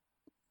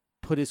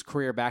put his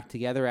career back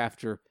together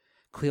after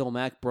Khalil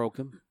Mack broke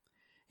him.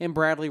 And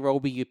Bradley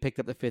Roby, you picked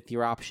up the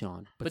 5th-year option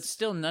on. But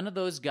still, none of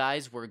those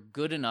guys were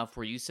good enough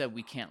where you said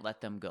we can't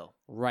let them go.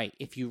 Right.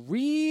 If you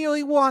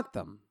really want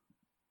them,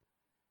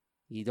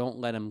 you don't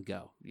let them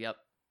go. Yep.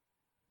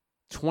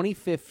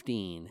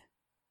 2015,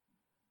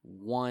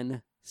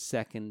 1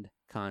 second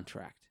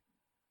contract.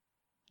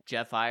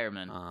 Jeff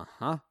Ireman.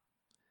 Uh-huh.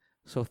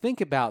 So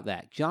think about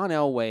that. John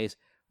Elway's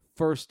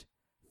first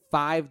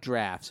 5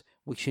 drafts,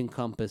 which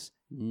encompass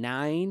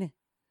 9,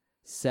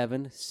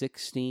 7,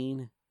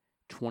 16,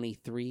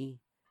 23,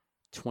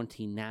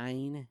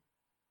 29,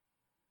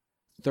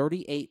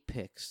 38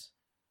 picks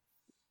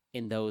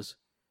in those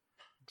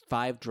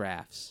 5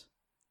 drafts,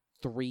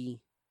 4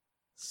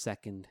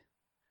 second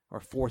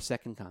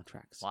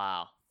contracts.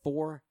 Wow.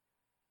 4.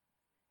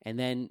 And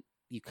then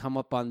you come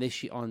up on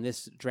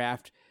this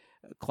draft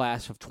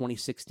class of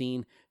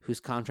 2016 whose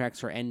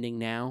contracts are ending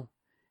now,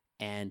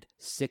 and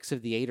 6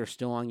 of the 8 are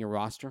still on your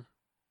roster,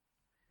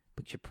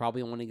 but you're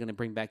probably only going to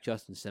bring back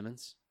Justin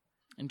Simmons.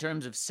 In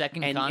terms of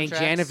second And contracts?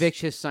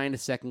 Janovich has signed a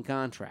second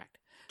contract.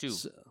 2.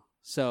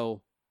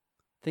 So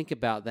think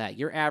about that.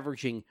 You're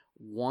averaging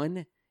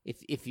 1.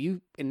 If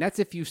you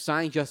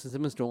sign Justin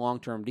Simmons to a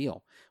long-term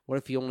deal. What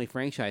if you only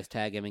franchise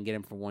tag him and get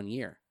him for 1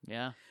 year?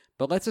 Yeah.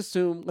 But let's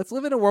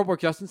live in a world where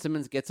Justin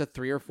Simmons gets a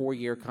 3 or 4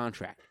 year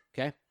contract,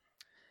 okay?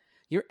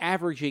 You're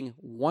averaging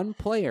 1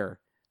 player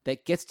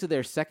that gets to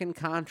their second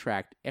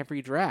contract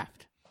every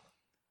draft.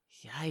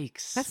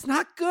 Yikes. That's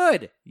not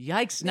good.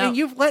 Yikes. Now,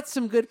 you've let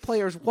some good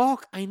players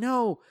walk, I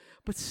know,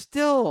 but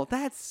still,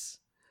 that's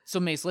so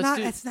Mace,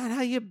 that's not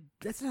how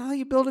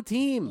you build a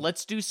team.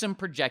 Let's do some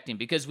projecting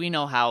because we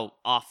know how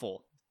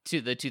awful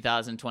the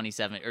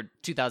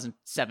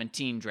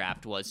 2017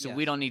 draft was. So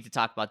we don't need to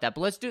talk about that.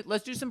 But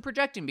let's do some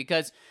projecting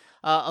because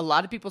a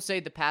lot of people say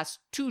the past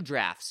 2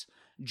 drafts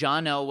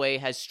John Elway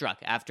has struck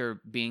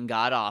after being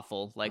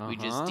god-awful, like we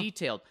just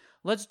detailed.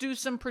 Let's do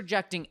some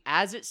projecting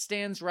as it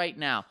stands right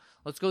now.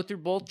 Let's go through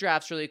both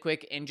drafts really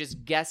quick and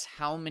just guess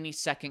how many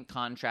second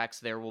contracts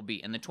there will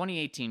be. In the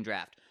 2018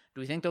 draft,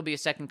 do we think there'll be a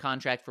second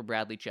contract for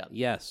Bradley Chubb?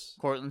 Yes.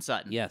 Cortland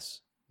Sutton?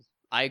 Yes.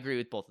 I agree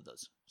with both of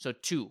those. So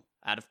 2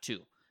 out of 2.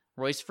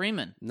 Royce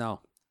Freeman? No.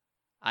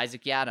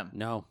 Isaac Yiadom?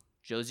 No.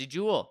 Josie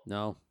Jewell?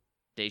 No.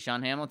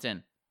 Deshaun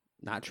Hamilton?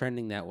 Not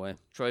trending that way.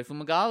 Troy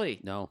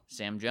Fumagalli? No.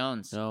 Sam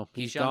Jones? No.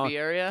 He's Keyshawn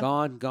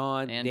Bierria?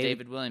 Gone. And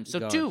David Williams. So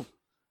gone. 2.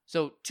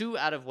 So 2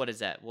 out of what is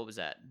that? What was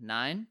that?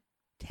 9?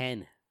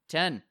 10.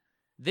 10.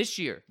 This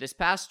year, this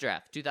past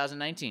draft,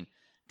 2019,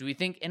 do we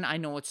think, and I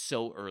know it's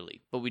so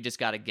early, but we just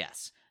got to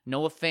guess.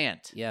 Noah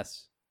Fant.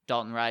 Yes.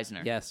 Dalton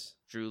Reisner. Yes.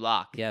 Drew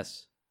Lock.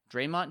 Yes.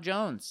 Draymond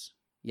Jones.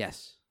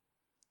 Yes.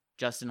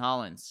 Justin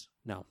Hollins.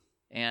 No.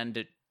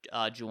 And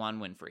Juwan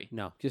Winfrey.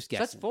 No. Just So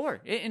guess. that's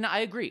 4. And I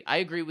agree. I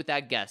agree with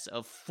that guess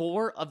of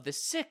 4 of the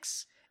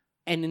 6.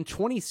 And in the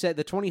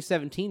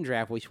 2017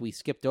 draft, which we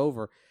skipped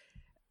over,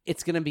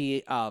 it's going to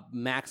be a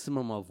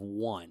maximum of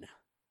 1,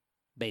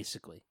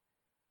 basically.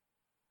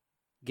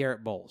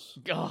 Garrett Bowles.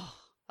 Oh,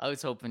 I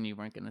was hoping you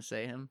weren't going to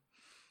say him.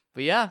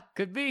 But yeah,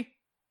 could be.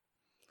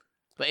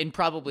 And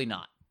probably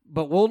not.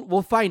 But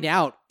we'll find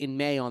out in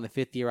May on the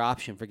 5th-year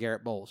option for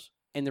Garrett Bowles.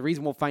 And the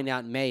reason we'll find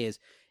out in May is,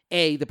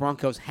 A, the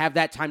Broncos have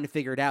that time to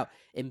figure it out,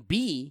 and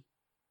B,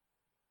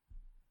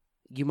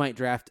 you might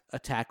draft a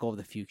tackle of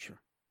the future.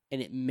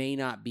 and it may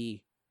not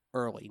be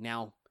early.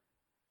 Now,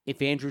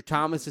 if Andrew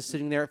Thomas is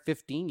sitting there at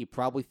 15, you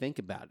probably think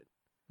about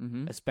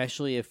it,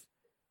 especially if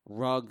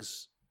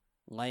Ruggs,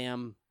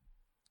 Lamb,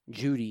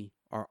 Judy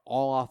are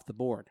all off the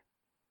board.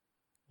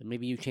 And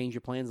maybe you change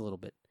your plans a little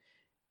bit.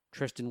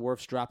 Tristan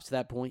Wirfs drops to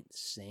that point,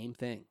 same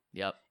thing.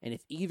 Yep. And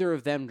if either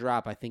of them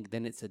drop, I think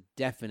then it's a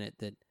definite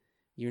that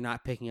you're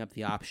not picking up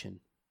the option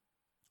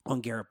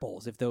on Garrett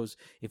Bowles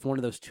if one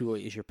of those two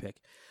is your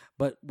pick.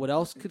 But what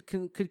else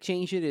could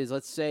change it is,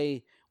 let's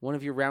say one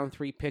of your round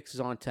 3 picks is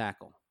on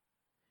tackle.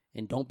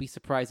 And don't be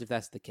surprised if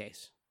that's the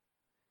case.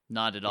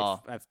 Not at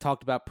all. I've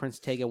talked about Prince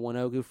Tega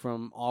Wanogu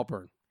from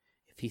Auburn.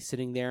 If he's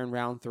sitting there in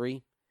round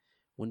 3,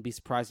 wouldn't be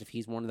surprised if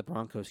he's one of the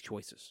Broncos'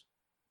 choices.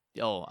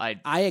 Oh,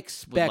 I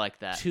expect like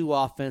that. 2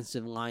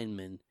 offensive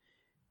linemen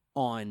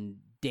on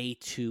day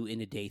 2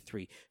 into day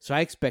 3. So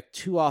I expect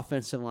 2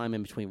 offensive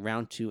linemen between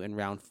round 2 and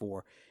round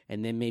 4,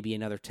 and then maybe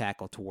another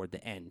tackle toward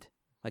the end,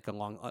 like a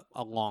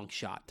long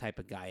shot type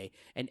of guy,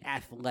 an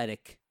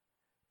athletic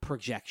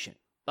projection.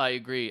 I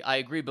agree.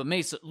 But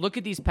Mace, look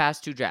at these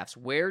past 2 drafts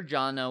where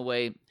John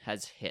Elway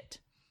has hit.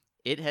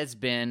 It has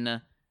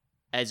been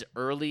as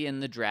early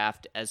in the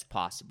draft as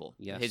possible.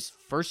 Yes. His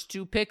first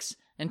 2 picks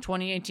in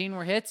 2018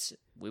 were hits.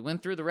 We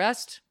went through the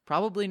rest,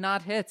 probably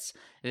not hits.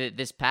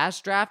 This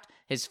past draft,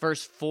 his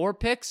first 4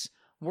 picks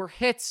were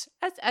hits,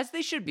 as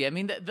they should be. I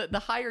mean, the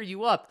higher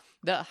you up,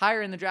 the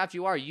higher in the draft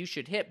you are, you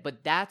should hit.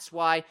 But that's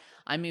why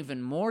I'm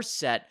even more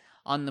set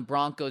on the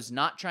Broncos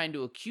not trying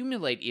to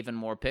accumulate even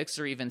more picks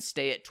or even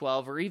stay at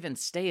 12 or even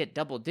stay at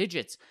double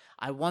digits.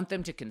 I want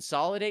them to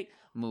consolidate,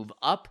 move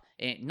up,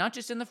 not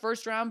just in the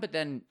first round, but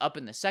then up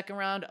in the second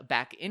round,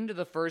 back into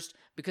the first,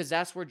 because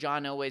that's where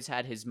John Elway's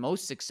had his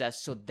most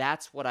success, so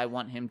that's what I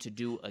want him to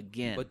do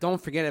again. But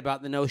don't forget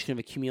about the notion of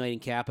accumulating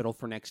capital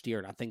for next year,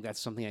 and I think that's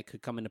something that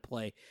could come into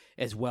play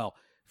as well.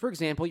 For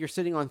example, you're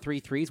sitting on 3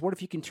 threes. What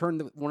if you can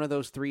turn one of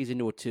those 3s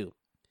into a 2?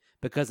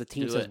 Because the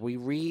team says, we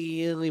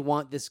really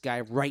want this guy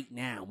right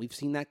now. We've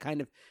seen that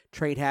kind of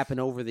trade happen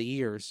over the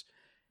years.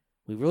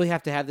 We really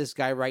have to have this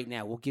guy right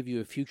now. We'll give you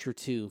a future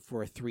 2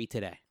 for a 3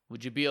 today.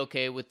 Would you be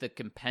okay with the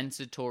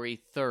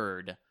compensatory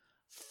 3rd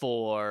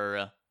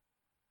for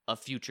a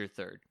future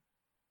 3rd?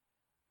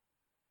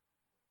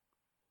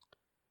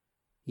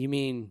 You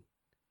mean,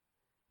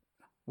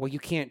 well, you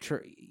can't,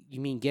 you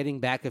mean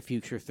getting back a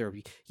future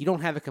 3rd. You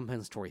don't have a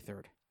compensatory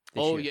 3rd.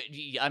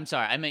 I'm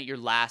sorry. I meant your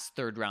last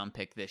 3rd round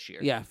pick this year.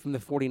 Yeah, from the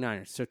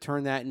 49ers. So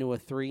turn that into a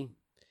 3.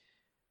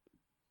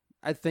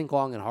 I'd think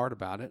long and hard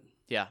about it.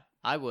 Yeah,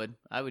 I would.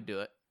 I would do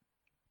it.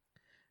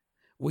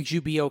 Would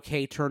you be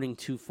okay turning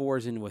 2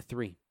 4s into a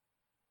 3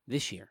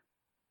 this year?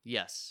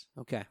 Yes.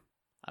 Okay.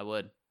 I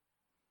would.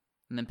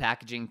 And then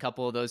packaging a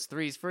couple of those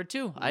 3s for a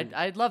 2.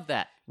 I'd love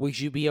that. Would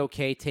you be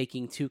okay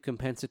taking 2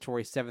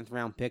 compensatory 7th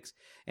round picks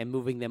and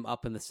moving them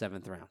up in the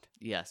 7th round?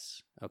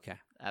 Yes. Okay.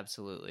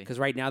 Absolutely. Because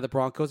right now the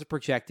Broncos are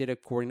projected,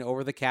 according to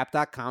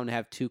overthecap.com, to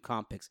have 2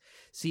 comp picks.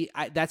 See,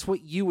 that's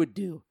what you would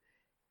do.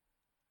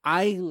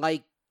 I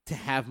like to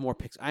have more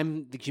picks.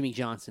 I'm the Jimmy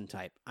Johnson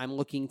type. I'm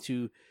looking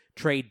to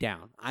trade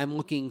down. I'm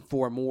looking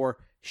for more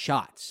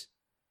shots.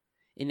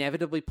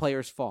 Inevitably,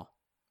 players fall.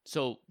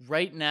 So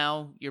right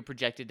now, you're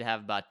projected to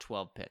have about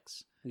 12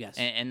 picks. Yes.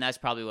 And that's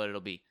probably what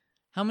it'll be.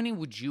 How many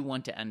would you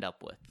want to end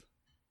up with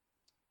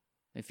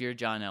if you're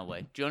John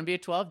Elway? Do you want to be a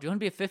 12? Do you want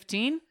to be a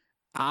 15?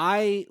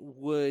 I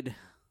would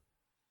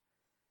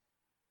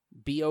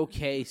be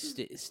okay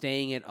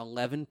staying at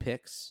 11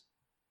 picks.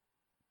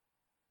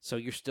 So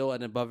you're still at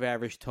an above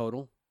average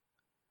total.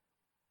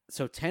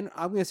 So 10,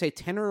 I'm going to say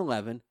 10 or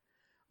 11.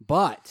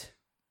 But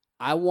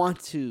I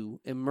want to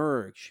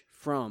emerge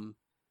from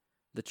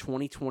the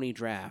 2020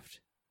 draft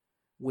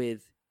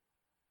with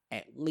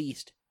at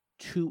least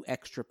 2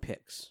 extra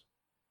picks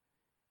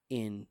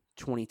in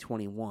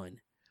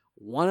 2021.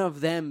 One of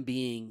them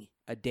being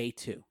a day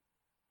 2.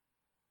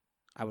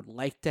 I would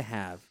like to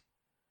have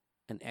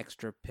an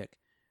extra pick.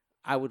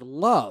 I would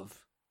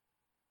love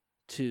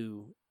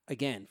to,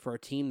 again, for a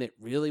team that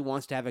really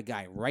wants to have a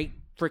guy right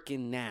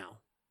freaking now,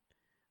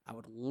 I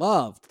would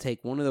love to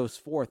take one of those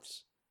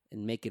 4ths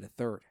and make it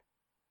a 3rd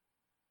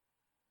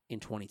in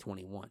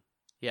 2021.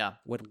 Yeah.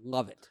 Would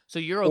love it. So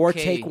you're okay. Or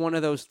take one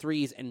of those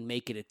 3s and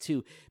make it a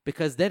 2,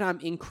 because then I'm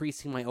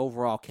increasing my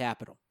overall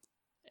capital.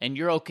 And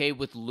you're okay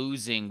with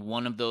losing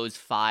one of those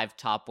 5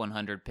 top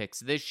 100 picks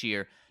this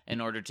year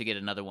in order to get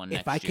another one next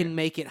year? If I can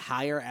make it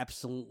higher,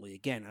 absolutely.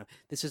 Again,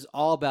 this is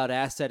all about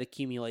asset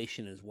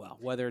accumulation as well,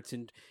 whether it's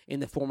in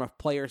the form of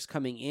players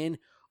coming in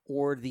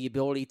or the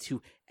ability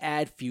to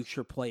add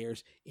future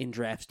players in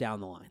drafts down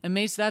the line. And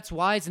Mace, that's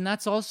wise, and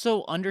that's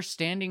also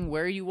understanding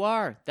where you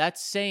are.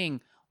 That's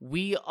saying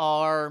we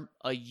are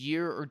a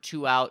year or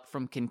 2 out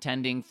from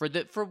contending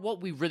for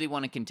what we really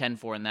want to contend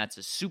for, and that's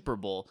a Super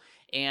Bowl.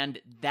 And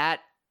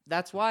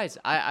that's wise.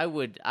 I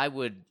would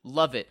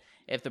love it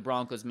if the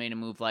Broncos made a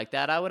move like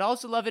that. I would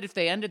also love it if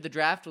they ended the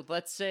draft with,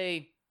 let's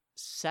say,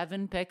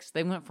 7 picks.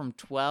 They went from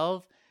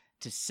 12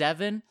 to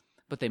 7.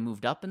 but they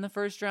moved up in the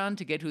first round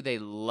to get who they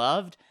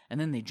loved, and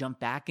then they jumped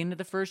back into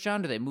the first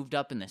round, or they moved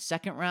up in the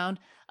second round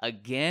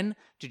again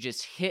to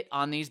just hit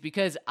on these,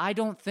 because I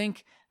don't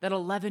think that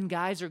 11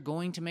 guys are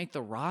going to make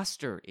the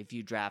roster if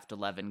you draft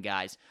 11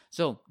 guys.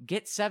 So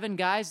get 7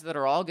 guys that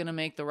are all going to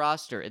make the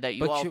roster, that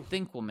you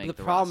think will make the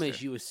roster. The problem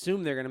is you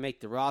assume they're going to make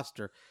the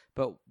roster,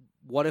 but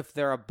what if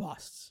they're a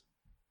busts?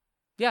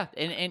 Yeah,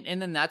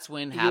 and then that's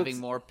when having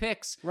more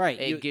picks,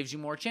 it gives you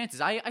more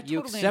chances. I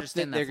totally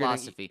understand that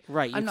philosophy.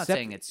 I'm not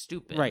saying it's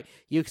stupid. Right.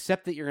 You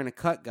accept that you're going to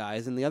cut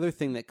guys, and the other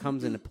thing that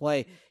comes into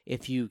play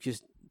if you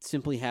just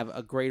simply have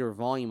a greater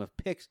volume of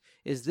picks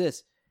is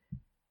this.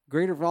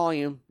 Greater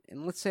volume,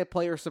 and let's say a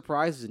player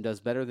surprises and does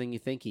better than you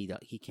think he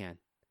can.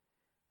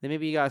 Then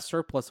maybe you got a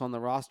surplus on the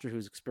roster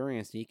who's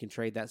experienced, and you can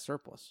trade that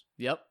surplus.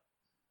 Yep.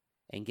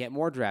 And get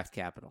more draft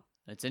capital.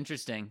 It's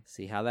interesting.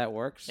 See how that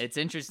works? It's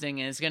interesting,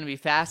 and it's going to be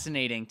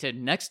fascinating to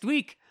next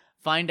week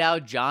find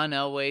out John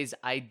Elway's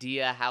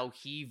idea, how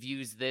he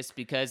views this,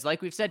 because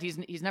like we've said,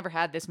 he's never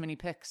had this many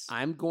picks.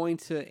 I'm going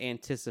to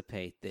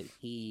anticipate that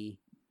he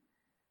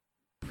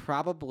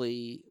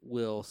probably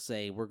will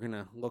say we're going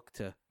to look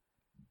to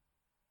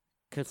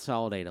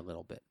consolidate a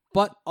little bit,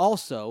 but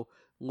also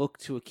look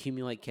to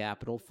accumulate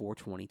capital for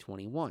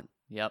 2021.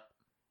 Yep.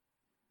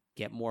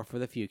 Get more for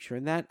the future,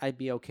 and that I'd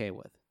be okay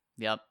with.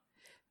 Yep.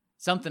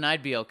 Something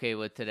I'd be okay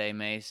with today,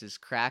 Mace, is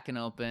cracking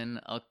open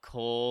a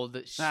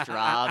cold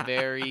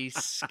strawberry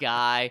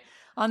sky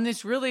on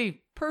this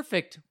really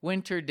perfect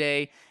winter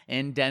day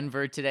in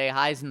Denver today.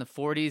 Highs in the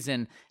 40s,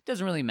 and it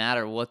doesn't really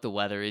matter what the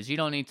weather is. You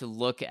don't need to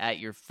look at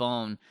your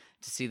phone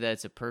to see that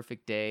it's a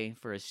perfect day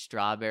for a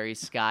strawberry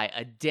sky.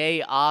 A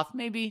day off.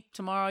 Maybe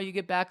tomorrow you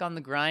get back on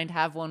the grind.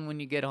 Have one when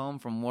you get home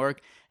from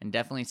work, and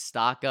definitely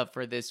stock up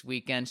for this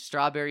weekend.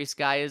 Strawberry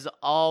sky is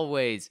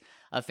always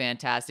a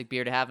fantastic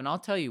beer to have, and I'll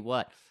tell you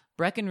what,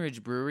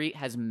 Breckenridge Brewery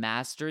has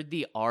mastered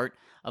the art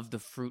of the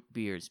fruit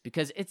beers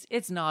because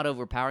it's not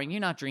overpowering.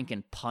 You're not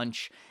drinking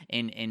punch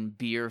in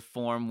beer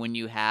form when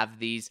you have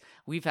these.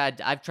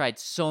 I've tried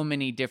so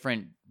many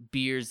different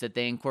beers that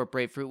they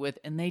incorporate fruit with,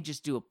 and they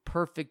just do a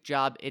perfect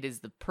job. It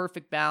is the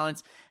perfect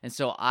balance, and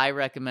so I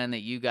recommend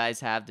that you guys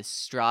have the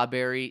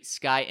Strawberry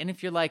Sky. And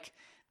if you're like,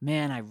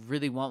 man, I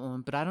really want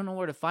one, but I don't know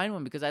where to find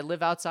one because I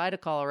live outside of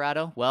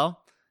Colorado,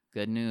 well,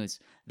 good news.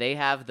 They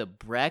have the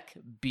Breck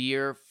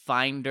Beer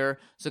Finder.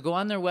 So go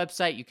on their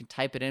website. You can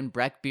type it in,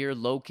 Breck Beer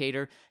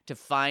Locator, to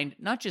find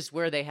not just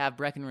where they have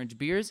Breckenridge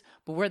beers,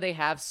 but where they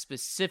have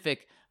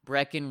specific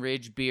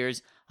Breckenridge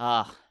beers.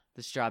 The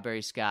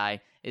Strawberry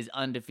Sky is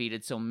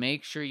undefeated. So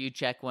make sure you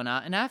check one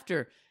out. And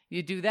after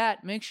you do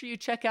that, make sure you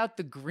check out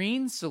the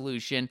Green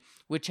Solution,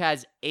 which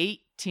has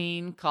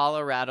 18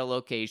 Colorado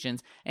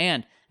locations,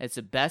 and it's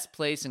the best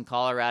place in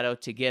Colorado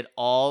to get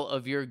all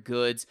of your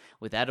goods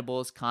with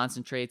edibles,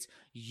 concentrates,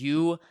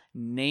 you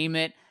name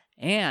it.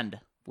 And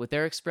with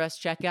their express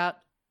checkout,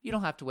 you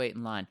don't have to wait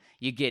in line.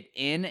 You get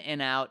in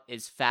and out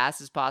as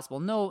fast as possible.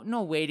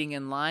 No waiting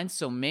in line.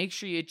 So make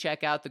sure you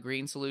check out the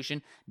Green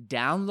Solution.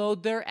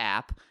 Download their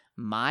app,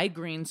 My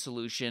Green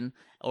Solution,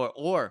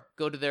 or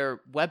go to their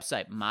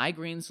website,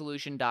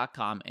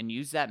 mygreensolution.com, and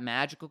use that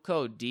magical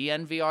code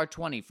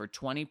DNVR20 for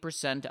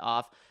 20%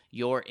 off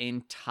your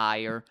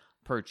entire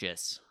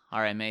purchase.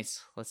 All right,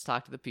 Mace, let's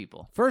talk to the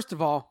people. First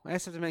of all, I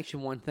just have to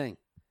mention one thing.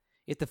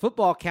 If the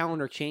football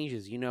calendar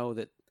changes, you know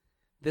that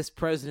this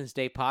President's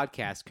Day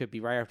podcast could be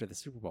right after the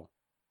Super Bowl.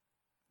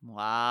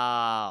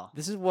 Wow.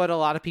 This is what a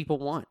lot of people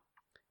want.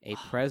 A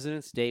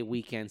President's Day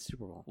weekend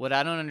Super Bowl. What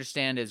I don't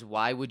understand is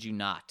why would you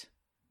not?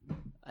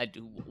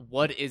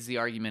 What is the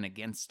argument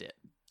against it?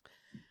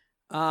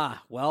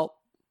 Well,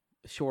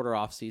 shorter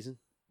off season.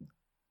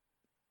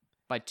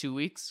 By 2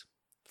 weeks?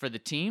 For the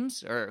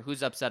teams? Or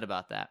who's upset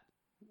about that?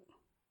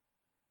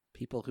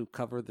 People who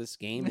cover this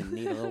game and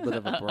need a little bit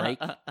of a break.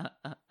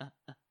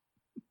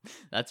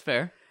 That's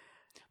fair.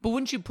 But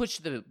wouldn't you push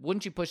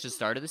the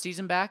start of the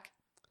season back?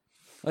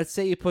 Let's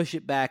say you push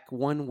it back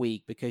 1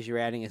 week because you're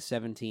adding a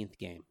 17th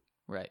game.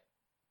 Right.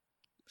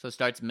 So it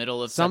starts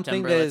middle of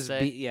something September, that let's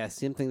say?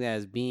 Something that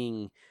is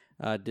being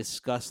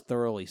discussed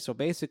thoroughly. So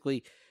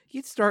basically,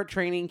 you'd start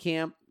training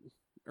camp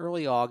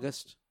early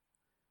August.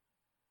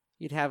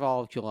 You'd have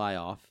all of July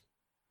off.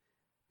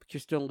 But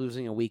you're still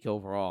losing a week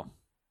overall.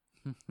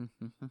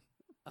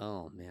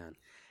 Oh, man.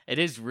 It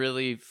is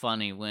really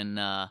funny when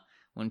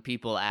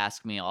people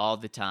ask me all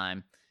the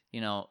time,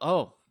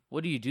 oh,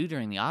 what do you do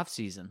during the off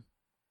season?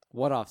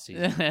 What off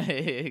season?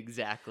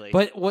 Exactly.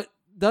 But what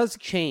does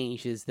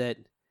change is that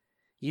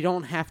you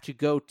don't have to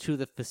go to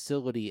the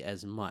facility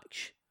as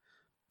much.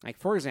 Like,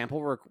 for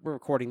example, we're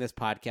recording this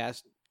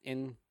podcast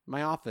in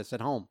my office at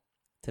home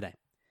today.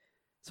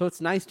 So it's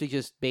nice to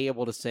just be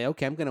able to say,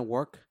 okay, I'm going to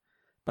work,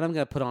 but I'm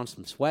going to put on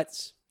some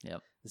sweats.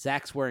 Yep.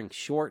 Zach's wearing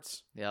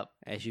shorts. Yep.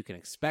 As you can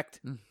expect.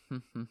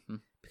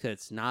 Because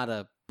it's not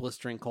a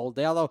blistering cold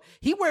day. Although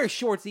he wears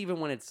shorts even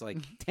when it's like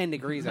 10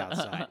 degrees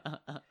outside.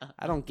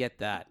 I don't get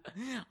that.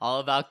 All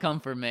about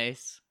comfort,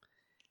 Mace.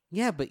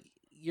 Yeah, but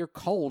you're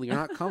cold. You're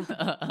not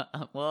comfortable.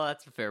 Well,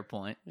 that's a fair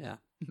point. Yeah.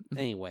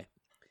 Anyway.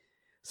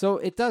 So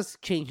it does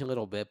change a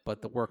little bit,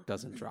 but the work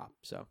doesn't drop.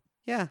 So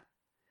yeah,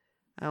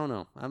 I don't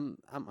know.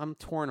 I'm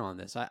torn on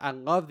this. I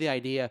love the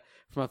idea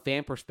from a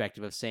fan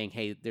perspective of saying,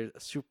 hey, there's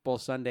Super Bowl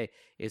Sunday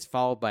is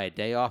followed by a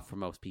day off for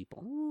most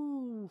people.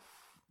 Ooh.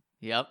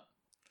 Yep.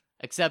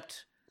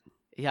 Except,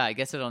 yeah, I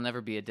guess it'll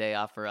never be a day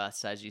off for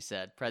us, as you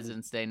said.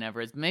 President's Day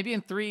never is. Maybe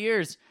in 3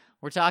 years,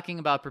 we're talking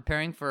about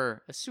preparing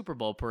for a Super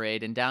Bowl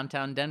parade in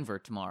downtown Denver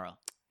tomorrow.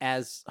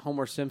 As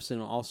Homer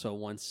Simpson also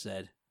once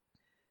said,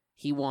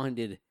 he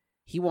wanted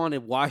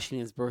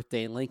Washington's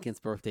birthday and Lincoln's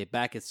birthday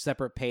back as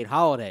separate paid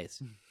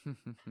holidays.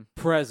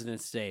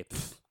 President's Day.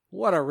 Pfft,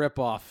 what a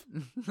ripoff.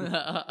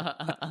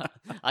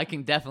 I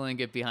can definitely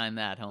get behind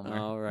that, Homer.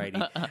 All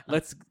righty.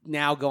 Let's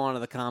now go on to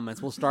the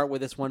comments. We'll start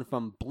with this one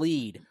from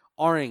Bleed,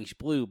 Orange,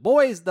 Blue.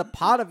 Boys, the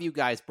pot of you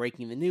guys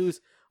breaking the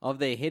news of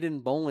the hidden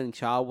bowling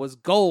child was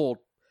gold.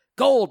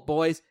 Gold,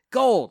 boys.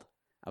 Gold.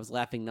 I was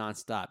laughing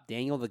nonstop.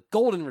 Daniel, the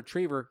golden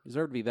retriever,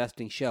 deserved to be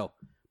besting show.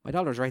 My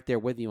daughter's right there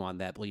with you on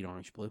that, Bleed,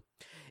 Orange, Blue.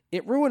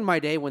 It ruined my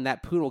day when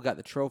that poodle got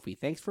the trophy.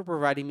 Thanks for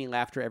providing me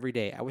laughter every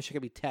day. I wish I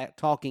could be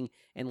talking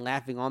and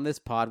laughing on this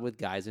pod with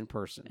guys in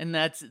person. And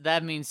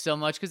that means so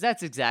much because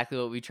that's exactly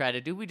what we try to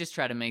do. We just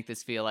try to make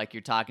this feel like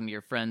you're talking to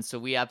your friends. So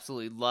we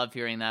absolutely love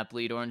hearing that,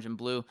 Bleed Orange and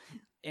Blue.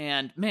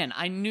 And man,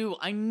 I knew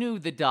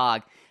the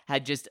dog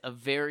had just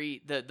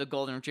the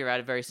golden retriever had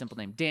a very simple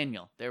name.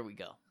 Daniel. There we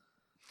go.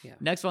 Yeah.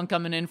 Next one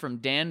coming in from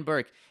Dan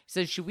Burke. He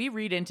says, should we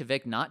read into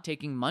Vic not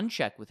taking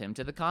Munchak with him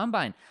to the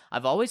Combine?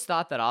 I've always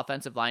thought that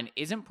offensive line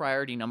isn't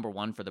priority number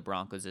one for the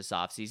Broncos this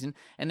offseason,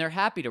 and they're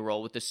happy to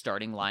roll with the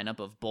starting lineup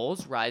of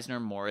Bowles,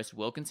 Reisner, Morris,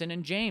 Wilkinson,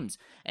 and James.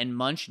 And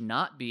Munch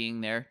not being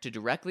there to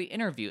directly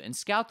interview and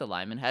scout the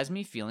lineman has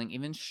me feeling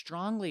even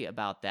strongly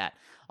about that.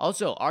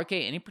 Also, RK,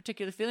 any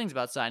particular feelings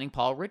about signing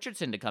Paul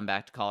Richardson to come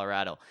back to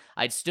Colorado?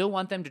 I'd still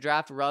want them to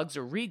draft Ruggs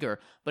or Rieger,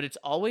 but it's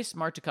always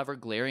smart to cover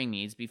glaring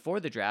needs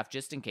before the draft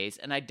just in case,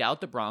 and I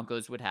doubt the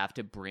Broncos would have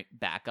to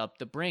back up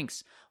the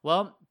Brinks.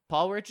 Well,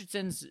 Paul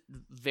Richardson's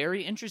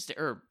very interesting,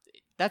 or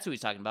that's who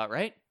he's talking about,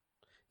 right?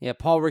 Yeah,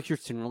 Paul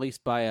Richardson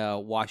released by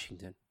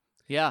Washington.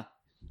 Yeah.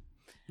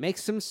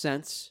 Makes some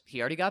sense. He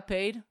already got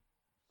paid.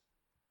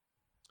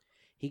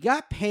 He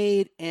got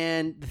paid,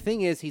 and the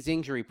thing is, he's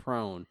injury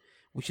prone,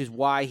 which is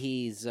why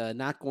he's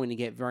not going to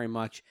get very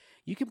much.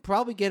 You can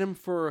probably get him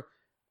for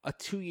a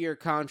 2-year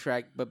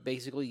contract, but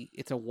basically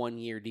it's a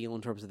 1-year deal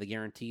in terms of the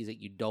guarantees that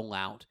you dole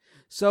out.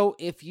 So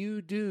if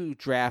you do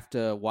draft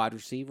a wide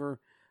receiver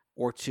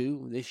or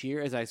two this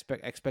year, as I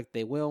expect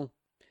they will,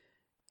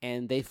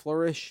 and they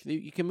flourish,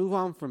 you can move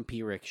on from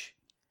P. Rich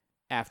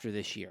after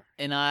this year.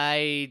 And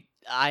I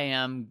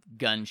am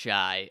gun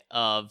shy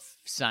of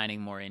signing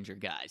more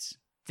injured guys.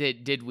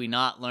 Did we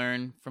not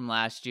learn from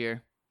last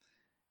year?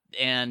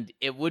 And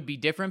it would be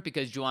different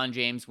because Juwan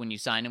James, when you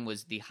signed him,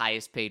 was the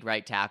highest paid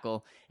right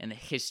tackle in the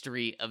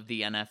history of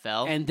the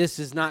NFL. And this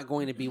is not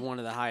going to be one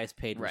of the highest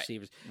paid Right,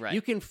 receivers. right.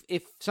 You can,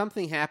 if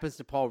something happens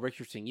to Paul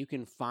Richardson, you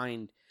can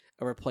find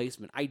a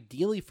replacement,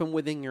 ideally from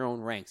within your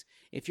own ranks.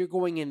 If you're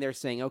going in there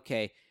saying,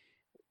 okay,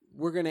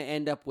 we're going to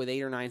end up with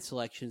 8 or 9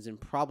 selections, and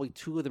probably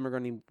 2 of them are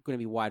going to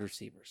be wide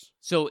receivers.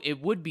 So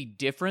it would be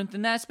different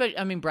than that.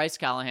 I mean, Bryce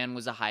Callahan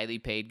was a highly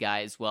paid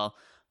guy as well.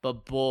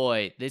 But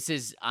boy,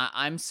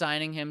 I'm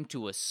signing him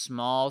to a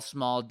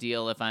small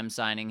deal if I'm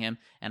signing him,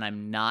 and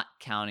I'm not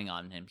counting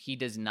on him. He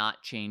does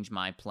not change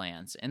my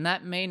plans. And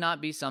that may not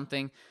be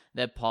something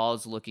that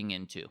Paul's looking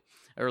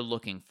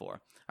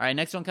for. All right,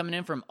 next one coming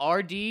in from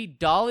RD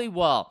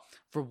Dollywall.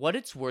 For what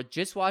it's worth,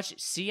 just watch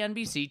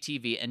CNBC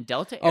TV and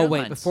Delta Airlines. Oh,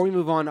 wait, before we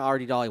move on to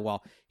RD Dollywall,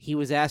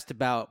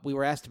 we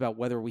were asked about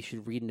whether we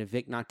should read into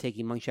Vic not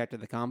taking Munchak to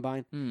the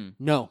Combine.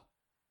 No.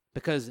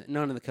 Because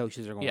none of the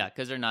coaches are going. Yeah,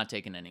 because they're not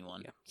taking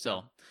anyone. Yeah.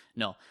 So,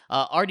 no.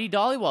 RD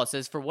Dollywall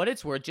says, for what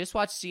it's worth, just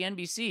watch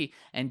CNBC,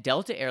 and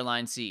Delta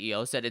Airlines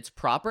CEO said it's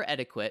proper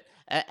etiquette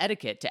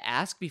to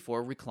ask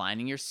before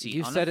reclining your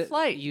seat on a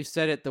flight. You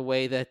said it the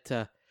way that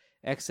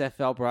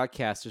XFL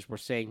broadcasters were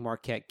saying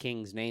Marquette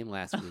King's name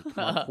last week.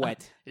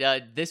 Marquette.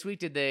 This week,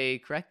 did they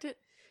correct it?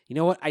 You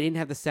know what? I didn't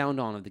have the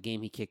sound on of the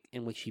game he kicked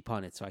in which he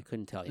punted, so I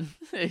couldn't tell you.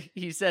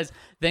 He says,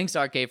 thanks,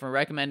 RK, for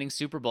recommending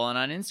Super Bowl and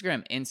on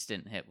Instagram.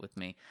 Instant hit with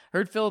me.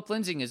 Heard Philip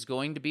Lindsay is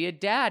going to be a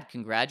dad.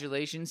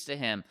 Congratulations to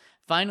him.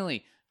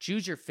 Finally,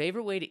 choose your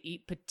favorite way to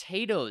eat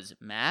potatoes.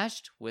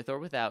 Mashed, with or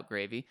without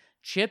gravy,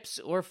 chips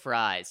or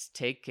fries.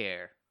 Take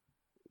care.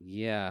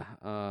 Yeah.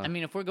 I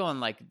mean, if we're going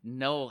like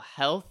no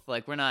health,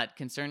 like we're not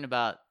concerned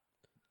about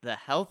the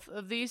health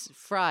of these,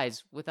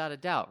 fries without a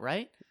doubt,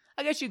 right?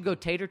 I guess you could go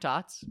tater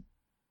tots.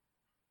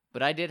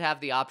 But I did have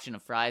the option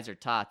of fries or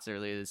tots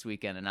earlier this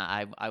weekend, and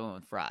I went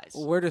with fries.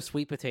 Where do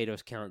sweet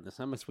potatoes count in this?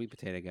 I'm a sweet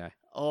potato guy.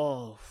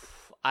 Oh,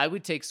 I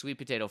would take sweet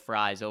potato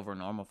fries over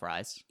normal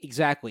fries.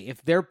 Exactly.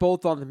 If they're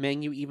both on the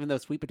menu, even though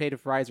sweet potato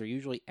fries are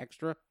usually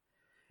extra.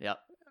 Yep.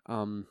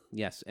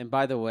 Yes. And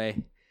by the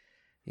way,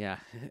 yeah,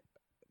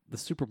 the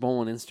Super Bowl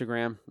on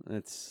Instagram,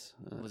 it's...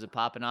 Was it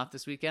popping off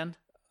this weekend?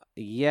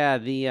 Yeah,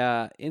 the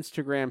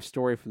Instagram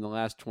story from the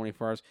last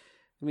 24 hours.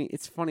 I mean,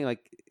 it's funny,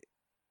 like...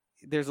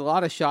 there's a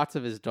lot of shots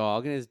of his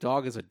dog, and his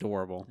dog is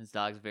adorable. His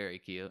dog's very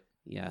cute.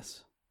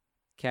 Yes.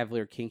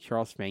 Cavalier King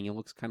Charles Spaniel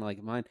looks kind of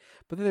like mine.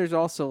 But then there's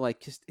also like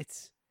just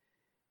it's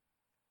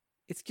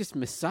just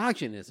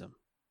misogynism.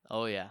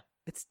 Oh, yeah.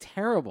 It's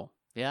terrible.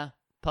 Yeah.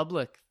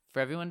 Public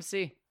for everyone to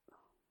see.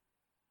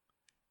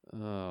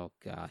 Oh,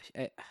 gosh.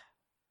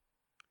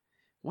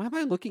 Why am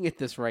I looking at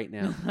this right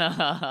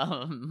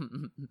now?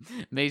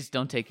 Mace,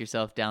 don't take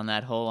yourself down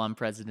that hole on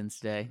President's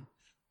Day.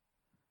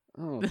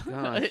 Oh,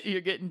 gosh.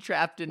 You're getting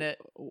trapped in it.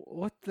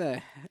 What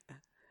the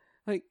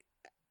like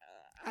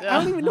I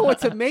don't even know what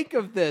to make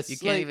of this. You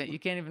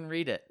can't even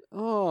read it.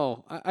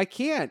 Oh, I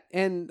can't.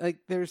 And like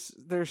there's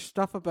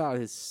stuff about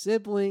his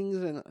siblings,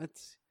 and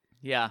it's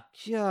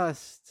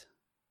just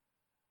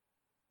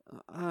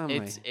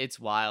it's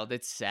wild.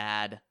 It's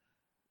sad.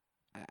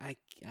 I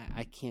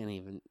can't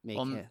even make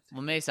it.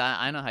 Well, Mace,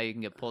 I know how you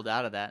can get pulled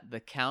out of that. The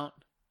Count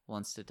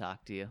wants to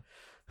talk to you.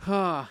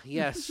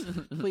 Yes.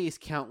 Please,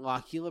 Count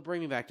Lockula,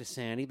 bring me back to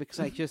sanity, because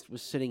I just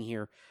was sitting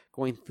here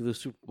going through the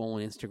Super Bowl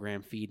and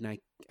Instagram feed, and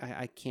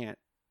I can't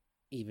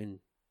even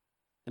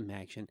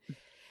imagine.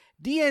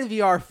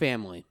 DNVR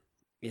family,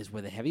 it is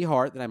with a heavy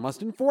heart that I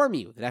must inform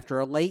you that after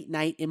a late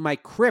night in my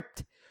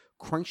crypt,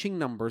 crunching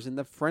numbers in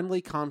the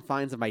friendly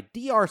confines of my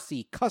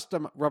DRC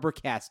custom rubber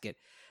casket,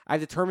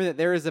 I've determined that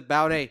there is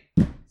about a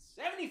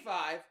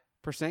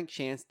 75%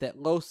 chance that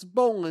Los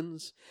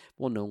Bolins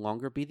will no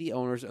longer be the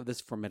owners of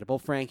this formidable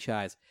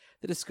franchise.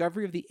 The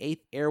discovery of the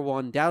 8th heir will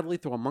undoubtedly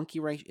throw a monkey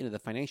wrench into the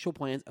financial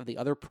plans of the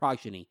other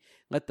progeny.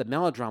 Let the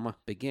melodrama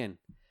begin.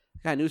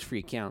 I got news for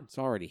you, Count. It's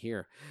already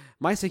here.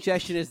 My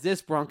suggestion is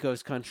this,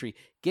 Broncos Country.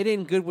 Get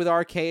in good with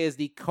RK, as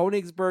the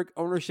Königsberg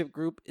ownership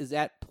group is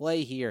at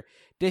play here.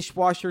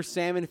 Dishwasher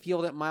Salmon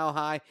Field at Mile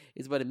High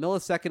is but a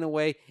millisecond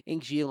away in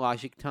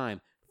geologic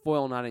time.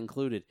 Foil not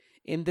included.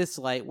 In this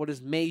light, what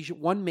is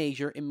one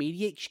major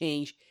immediate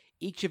change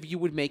each of you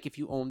would make if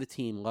you owned the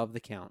team? Love the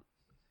Count.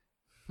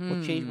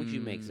 What change would you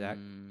make, Zach?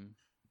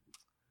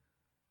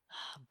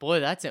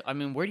 Boy, that's it. I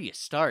mean, where do you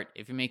start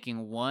if you're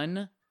making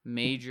one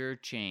major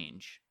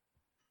change?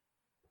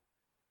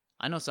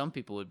 I know some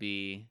people would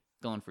be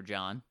going for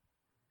John.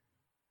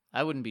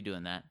 I wouldn't be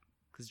doing that,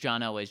 because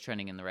John Elway's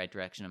trending in the right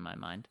direction in my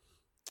mind.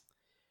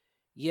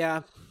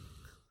 Yeah.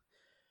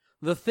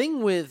 The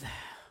thing with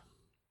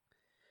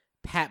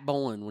Pat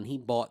Bowlen, when he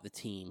bought the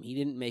team, he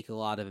didn't make a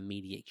lot of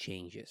immediate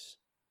changes.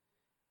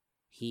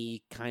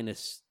 He kind of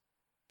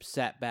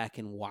sat back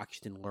and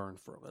watched and learned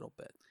for a little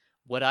bit.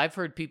 What I've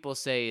heard people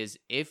say is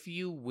if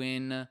you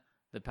win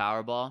the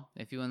Powerball,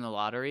 if you win the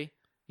lottery,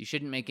 you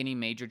shouldn't make any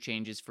major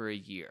changes for a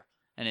year.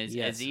 And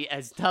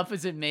as tough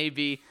as it may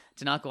be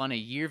to not go on a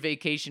year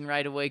vacation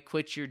right away,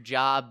 quit your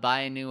job,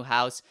 buy a new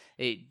house,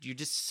 you're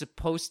just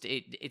supposed to.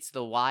 It's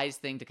the wise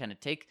thing to kind of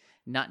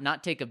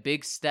not take a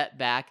big step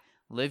back,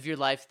 live your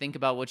life, think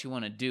about what you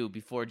want to do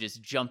before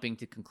just jumping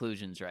to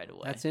conclusions right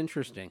away. That's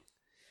interesting,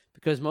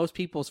 because most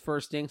people's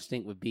first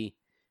instinct would be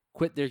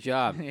quit their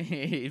job.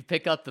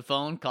 Pick up the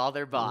phone, call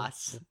their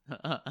boss.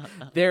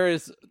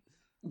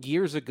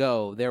 Years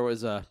ago, there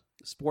was a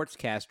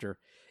sportscaster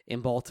in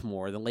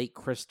Baltimore, the late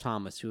Chris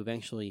Thomas, who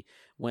eventually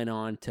went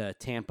on to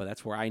Tampa.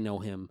 That's where I know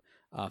him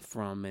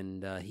from,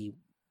 and he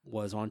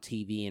was on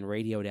TV and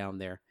radio down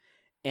there.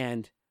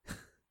 And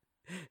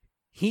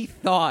he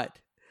thought,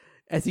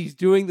 as he's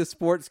doing the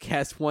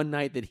sportscast one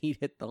night, that he'd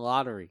hit the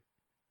lottery.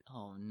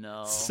 Oh,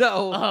 no.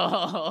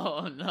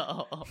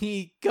 So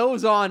he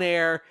goes on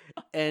air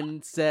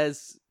and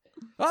says,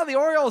 "Oh, the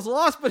Orioles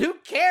lost, but who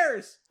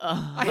cares?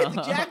 I hit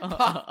the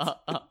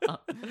jackpot."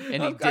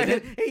 And he did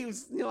it? He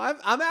was,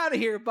 I'm out of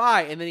here,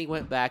 bye. And then he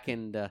went back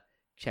and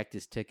checked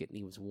his ticket, and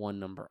he was one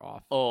number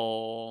off.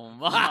 Oh,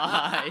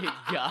 my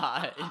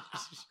gosh.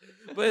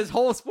 But his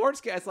whole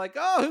sportscast like,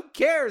 "Oh, who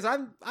cares?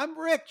 I'm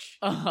rich."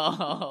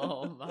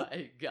 Oh,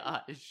 my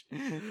gosh.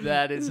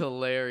 That is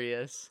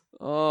hilarious.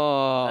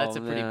 Oh, that's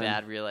a pretty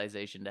bad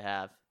realization to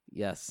have.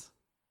 Yes.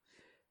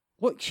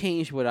 What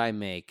change would I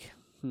make?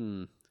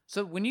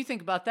 So when you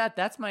think about that,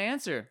 that's my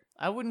answer.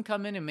 I wouldn't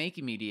come in and make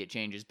immediate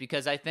changes,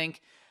 because I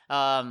think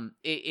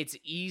it's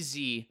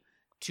easy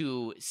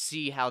to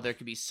see how there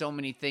could be so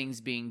many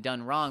things being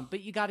done wrong,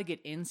 but you got to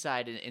get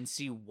inside and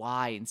see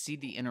why and see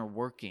the inner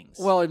workings.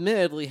 Well,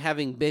 admittedly,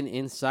 having been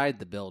inside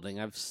the building,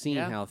 I've seen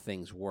how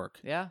things work.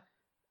 Yeah.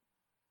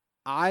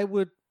 I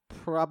would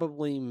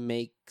probably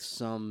make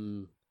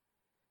some.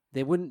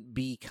 They wouldn't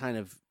be kind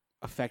of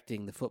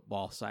affecting the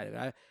football side of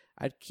it.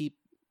 I'd keep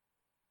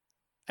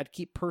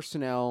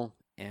personnel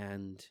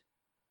and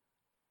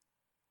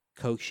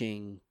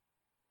coaching.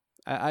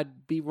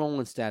 I'd be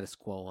rolling status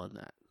quo on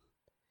that.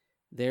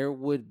 There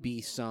would be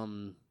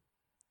some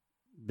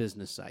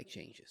business side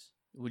changes.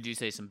 Would you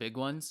say some big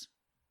ones?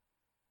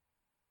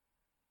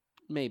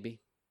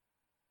 Maybe.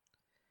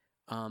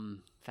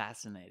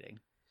 Fascinating.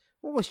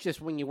 Well, it's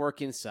just when you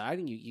work inside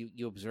and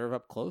you observe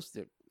up close.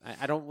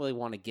 I don't really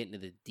want to get into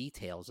the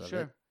details of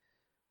it.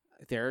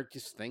 There are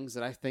just things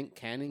that I think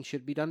can and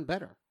should be done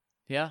better.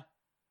 Yeah.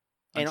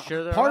 And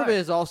part of it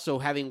is also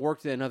having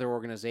worked in another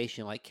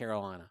organization like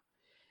Carolina.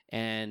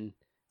 And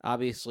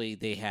obviously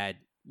they had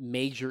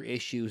major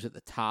issues at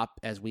the top,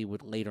 as we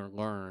would later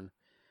learn.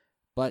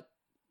 But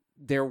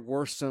there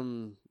were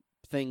some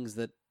things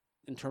that,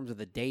 in terms of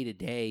the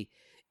day-to-day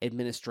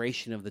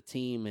administration of the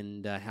team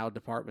and how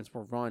departments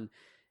were run,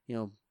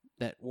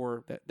 that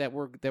were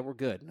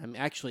good. I mean,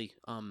 actually,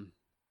 there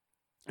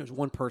was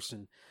one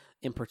person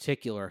in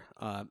particular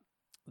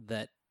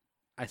that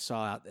I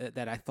saw out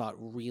that I thought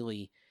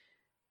really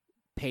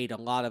paid a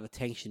lot of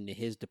attention to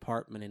his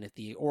department, and if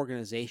the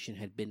organization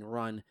had been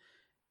run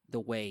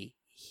the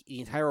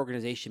entire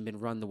organization been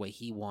run the way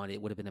he wanted,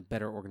 it would have been a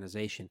better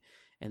organization.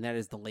 And that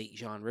is the late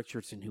John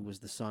Richardson, who was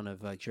the son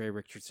of Jerry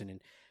Richardson. And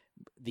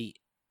the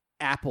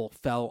apple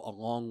fell a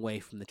long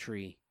way from the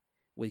tree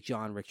with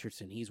John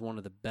Richardson. He's one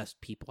of the best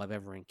people I've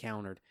ever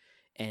encountered.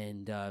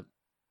 And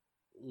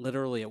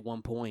literally at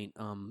one point,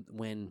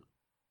 when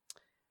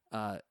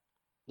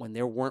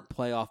there weren't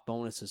playoff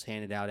bonuses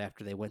handed out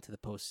after they went to the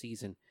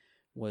postseason,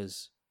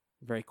 was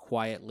very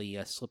quietly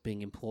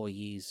slipping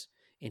employees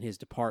in his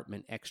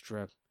department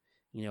extra,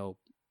 $100,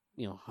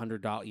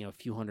 a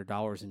few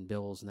 $100 in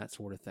bills and that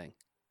sort of thing,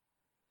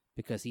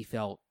 because he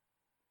felt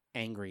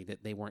angry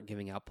that they weren't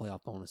giving out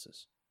playoff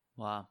bonuses.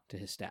 Wow. To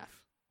his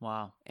staff.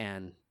 Wow.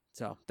 And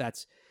so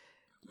that's,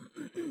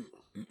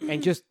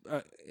 and just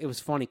it was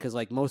funny because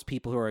like most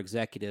people who are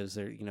executives,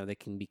 they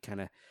can be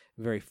kind of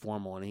very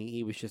formal, and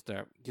he was just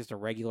a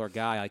regular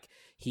guy. Like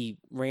he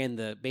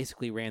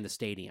basically ran the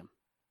stadium,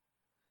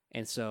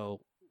 and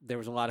so there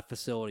was a lot of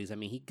facilities. I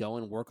mean, he'd go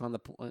and work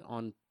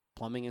on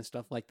plumbing and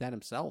stuff like that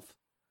himself.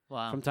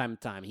 Wow. From time to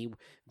time,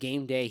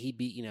 game day he'd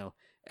be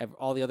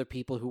all the other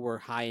people who were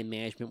high in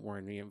management were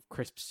in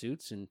crisp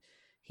suits, and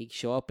he'd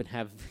show up and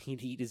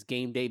he'd eat his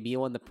game day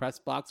meal in the press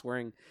box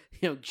wearing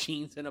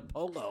jeans and a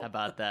polo. How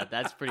about that?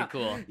 That's pretty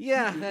cool.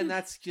 Yeah, and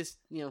that's just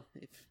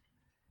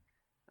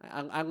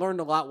I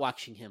learned a lot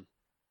watching him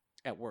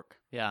at work.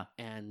 Yeah,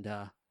 and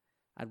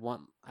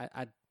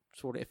I'd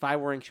sort of, if I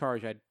were in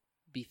charge, I'd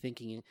be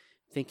thinking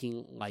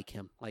like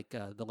him, like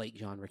the late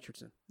John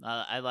Richardson.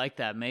 I like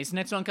that. Mace,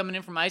 next one coming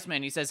in from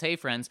Iceman. He says, hey,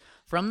 friends,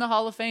 from the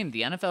Hall of Fame,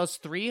 the NFL's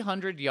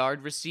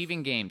 300-yard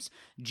receiving games.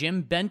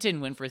 Jim Benton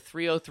went for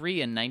 303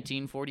 in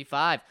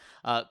 1945.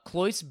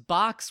 Cloyce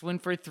Box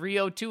went for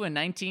 302 in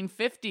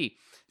 1950.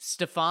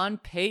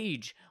 Stephon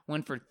Page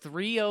went for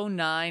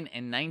 309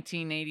 in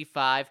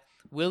 1985.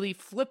 Willie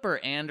Flipper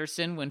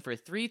Anderson went for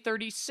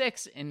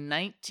 336 in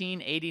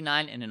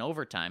 1989 in an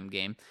overtime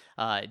game,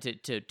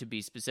 to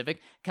be specific.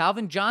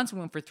 Calvin Johnson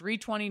went for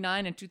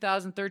 329 in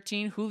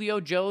 2013. Julio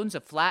Jones, a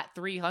flat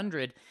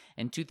 300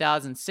 in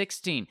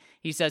 2016.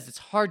 He says, it's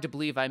hard to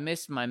believe I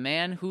missed my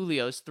man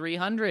Julio's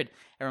 300.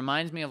 It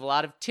reminds me of a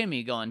lot of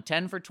Timmy going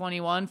 10 for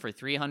 21 for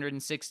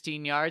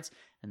 316 yards.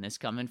 And this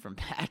coming from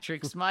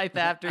Patrick Smythe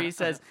after he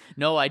says,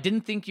 no, I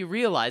didn't think you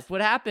realized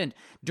what happened.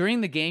 During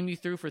the game, you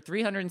threw for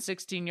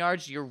 316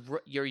 yards. Your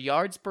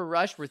yards per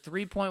rush were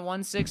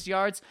 3.16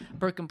 yards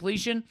per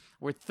completion,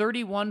 were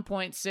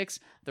 31.6.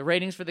 The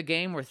ratings for the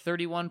game were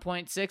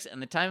 31.6, and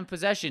the time of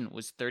possession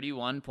was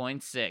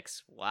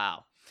 31.6.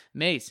 Wow.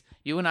 Mace,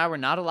 you and I were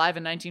not alive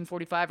in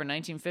 1945 or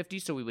 1950,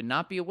 so we would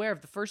not be aware of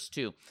the first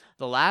two.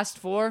 The last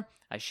four,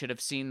 I should have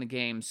seen the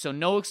game, so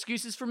no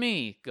excuses for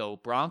me. Go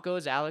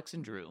Broncos, Alex,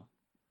 and Drew.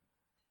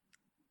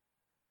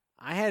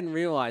 I hadn't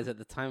realized that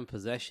the time of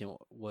possession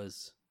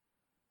was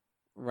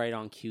right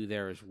on cue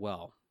there as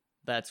well.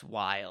 That's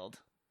wild.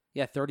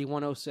 Yeah,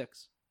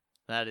 31:06.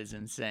 That is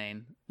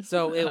insane.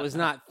 So it was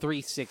not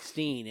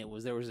 3:16.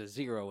 There was a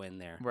zero in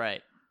there.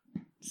 Right.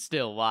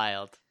 Still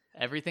wild.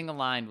 Everything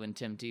aligned when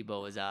Tim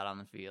Tebow was out on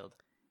the field.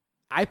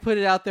 I put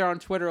it out there on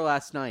Twitter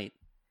last night.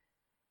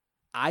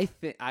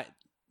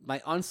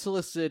 My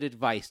unsolicited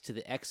advice to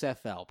the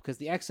XFL, because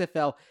the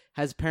XFL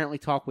has apparently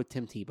talked with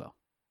Tim Tebow.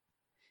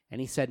 And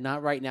he said,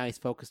 not right now, he's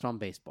focused on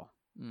baseball.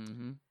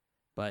 Mm-hmm.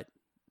 But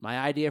my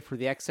idea for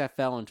the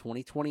XFL in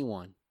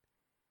 2021,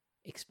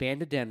 expand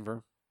to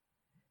Denver.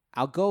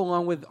 I'll go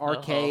along with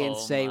RK and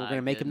say we're going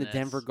to make him the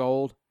Denver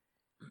Gold,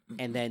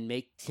 and then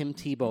make Tim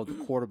Tebow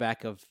the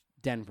quarterback of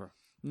Denver.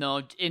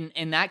 No,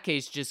 in that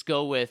case, just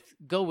go with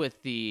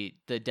the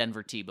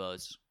Denver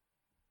Tebows.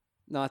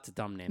 No, that's a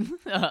dumb name.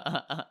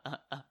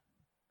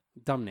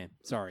 Dumb name,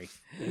 sorry.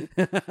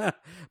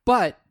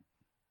 But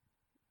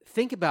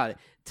think about it.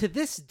 To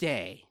this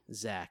day,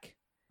 Zach,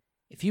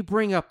 if you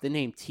bring up the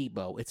name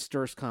Tebow, it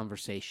stirs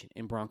conversation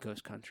in Broncos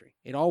country.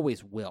 It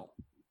always will.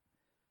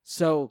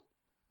 So,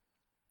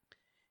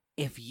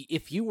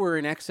 if you were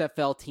an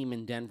XFL team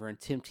in Denver and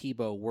Tim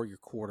Tebow were your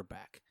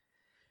quarterback,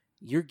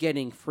 you're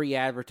getting free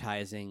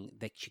advertising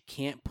that you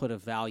can't put a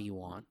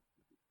value on,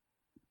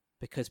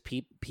 because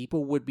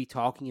people would be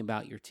talking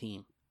about your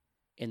team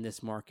in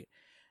this market.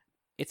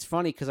 It's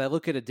funny because I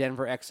look at a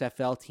Denver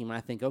XFL team and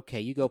I think, okay,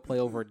 you go play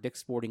over at Dick's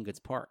Sporting Goods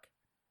Park.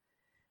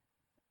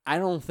 I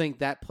don't think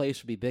that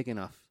place would be big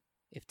enough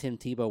if Tim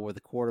Tebow were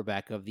the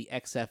quarterback of the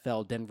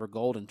XFL Denver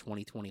Gold in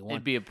 2021.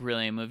 It'd be a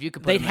brilliant move. You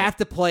could. They'd have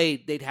to play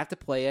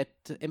at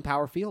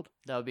Empower Field.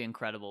 That would be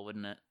incredible,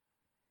 wouldn't it?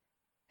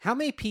 How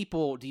many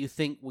people do you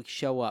think would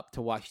show up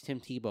to watch Tim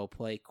Tebow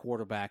play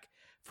quarterback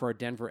for a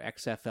Denver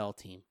XFL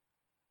team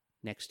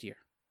next year?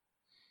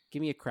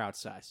 Give me a crowd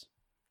size.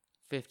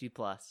 50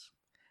 plus.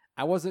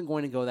 I wasn't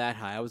going to go that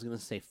high. I was going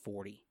to say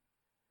 40.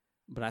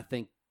 But I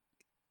think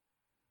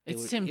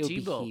It's it Tim would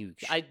be Tebow.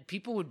 huge.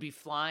 People would be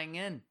flying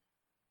in.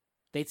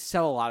 They'd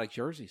sell a lot of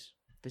jerseys.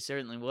 They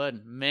certainly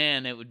would.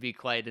 Man, it would be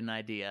quite an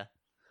idea.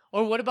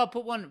 Or what about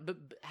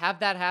have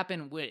that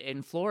happen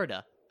in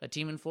Florida, a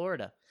team in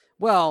Florida?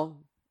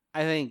 Well,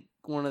 I think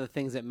one of the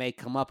things that may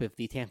come up if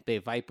the Tampa Bay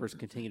Vipers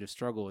continue to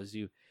struggle is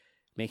you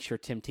make sure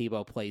Tim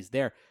Tebow plays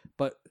there.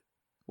 But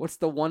what's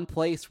the one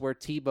place where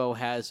Tebow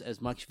has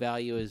as much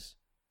value as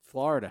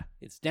Florida?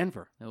 It's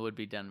Denver. It would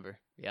be Denver.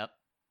 Yep.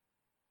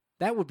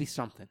 That would be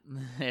something.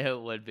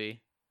 It would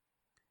be.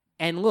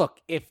 And look,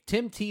 if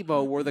Tim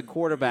Tebow were the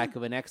quarterback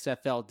of an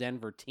XFL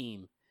Denver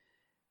team,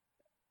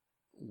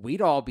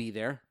 we'd all be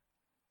there.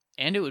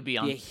 And it would be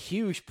a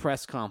huge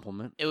press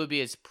compliment. It would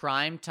be as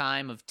prime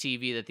time of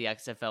TV that the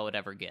XFL would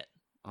ever get.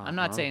 I'm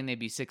not saying they'd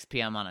be 6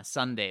 p.m. on a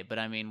Sunday, but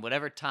I mean,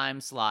 whatever time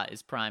slot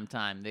is prime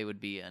time, they would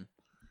be in.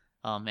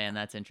 Oh, man,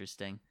 that's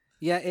interesting.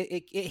 Yeah,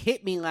 it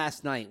hit me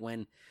last night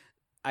when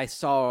I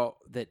saw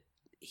that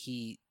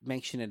he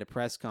mentioned at a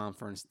press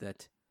conference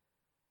that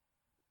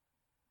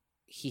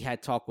he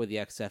had talked with the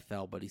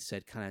XFL, but he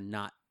said kind of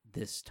not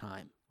this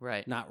time.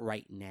 Right. Not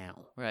right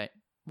now. Right.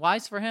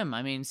 Wise for him.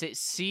 I mean,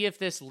 see if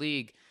this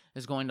league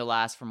is going to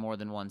last for more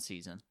than one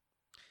season.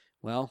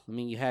 Well, I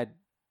mean, you had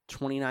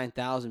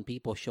 29,000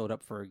 people showed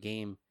up for a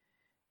game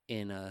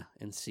in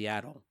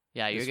Seattle.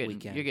 Yeah, you're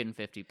getting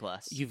 50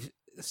 plus.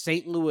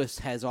 St. Louis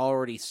has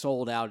already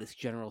sold out its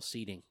general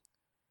seating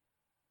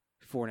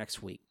for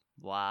next week.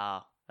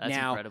 Wow, that's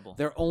incredible.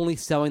 They're only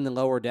selling the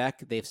lower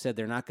deck. They've said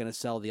they're not going to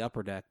sell the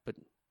upper deck, but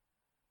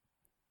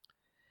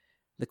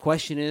the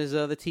question is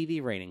the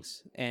TV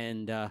ratings,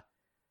 and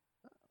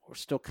we're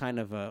still kind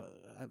of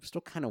I'm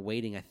still kind of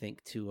waiting, I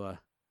think, to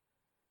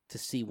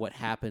see what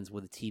happens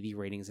with the TV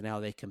ratings and how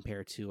they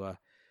compare to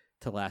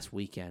last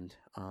weekend.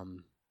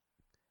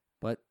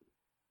 But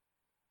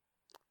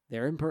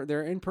their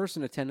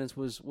in-person attendance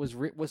was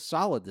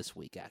solid this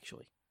week,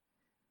 actually.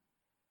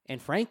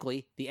 And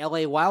frankly, the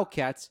LA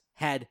Wildcats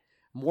had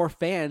more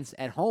fans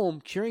at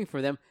home cheering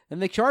for them than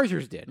the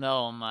Chargers did.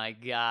 Oh my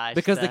gosh.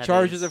 Because the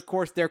Chargers, of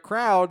course, their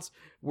crowds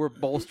were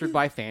bolstered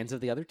by fans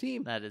of the other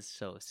team. That is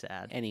so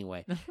sad.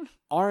 Anyway,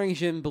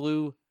 Orange and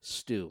Blue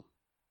Stew.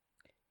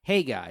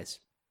 Hey guys.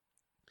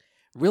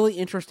 Really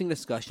interesting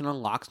discussion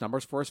on Locke's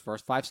numbers for his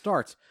first 5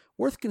 starts.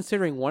 Worth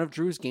considering one of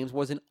Drew's games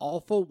was in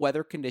awful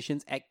weather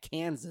conditions at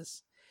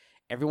Kansas.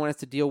 Everyone has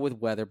to deal with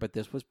weather, but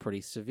this was pretty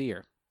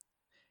severe.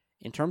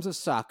 In terms of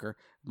soccer,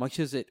 much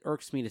as it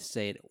irks me to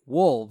say it,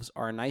 Wolves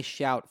are a nice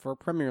shout for a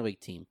Premier League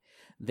team.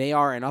 They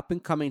are an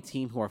up-and-coming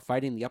team who are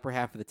fighting the upper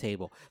half of the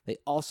table. They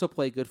also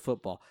play good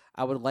football.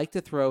 I would like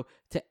to throw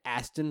to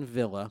Aston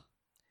Villa,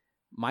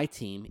 my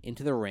team,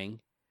 into the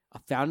ring, a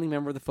founding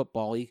member of the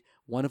Football League,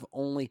 one of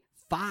only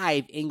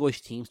 5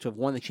 English teams to have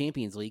won the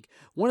Champions League,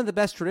 one of the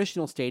best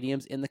traditional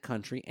stadiums in the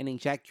country, and in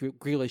Jack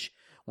Grealish,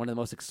 one of the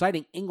most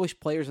exciting English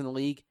players in the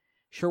league.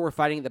 Sure, we're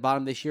fighting at the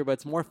bottom this year, but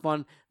it's more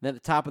fun than at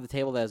the top of the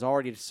table that is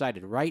already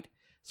decided, right?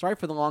 Sorry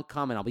for the long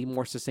comment. I'll be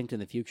more succinct in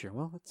the future.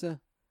 Well, it's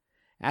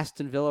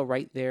Aston Villa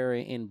right there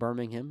in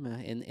Birmingham,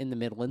 in the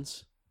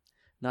Midlands,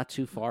 not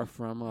too far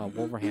from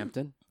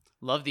Wolverhampton.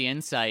 Love the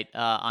insight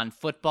on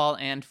football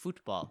and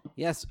football.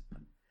 Yes.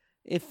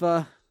 If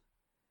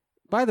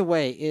by the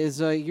way,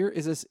 is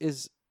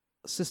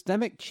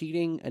systemic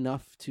cheating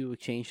enough to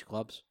change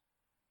clubs?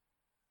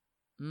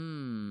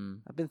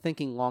 I've been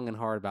thinking long and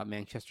hard about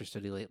Manchester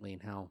City lately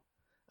and how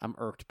I'm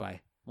irked by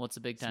what's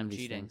the big time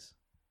cheating. Things.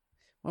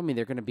 Well, I mean,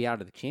 they're going to be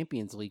out of the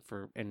Champions League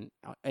for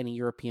any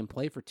European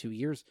play for 2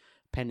 years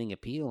pending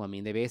appeal. I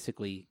mean, they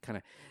basically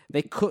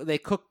they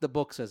cooked the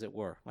books, as it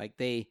were. Like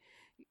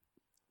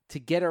to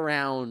get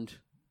around,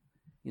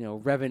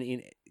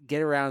 revenue,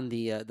 get around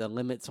the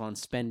limits on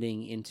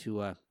spending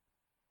into a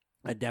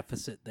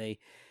deficit.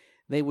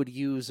 They would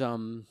use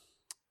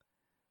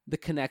the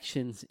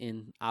connections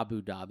in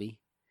Abu Dhabi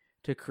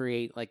to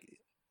create like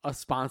a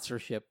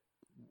sponsorship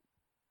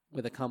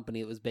with a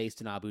company that was based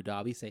in Abu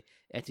Dhabi, say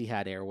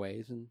Etihad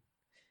Airways, and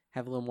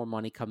have a little more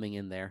money coming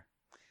in there.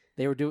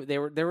 There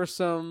were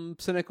some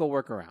cynical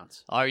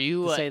workarounds. Are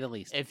you, to say the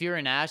least? If you're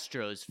an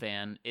Astros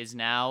fan, is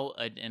now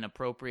an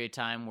appropriate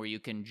time where you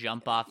can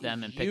jump off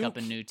them and pick up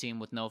a new team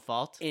with no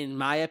fault? In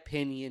my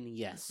opinion,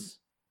 yes.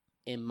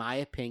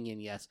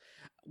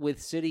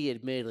 With City,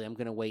 admittedly, I'm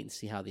going to wait and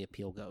see how the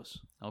appeal goes.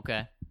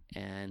 Okay.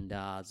 And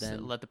then so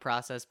let the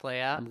process play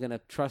out. I'm going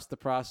to trust the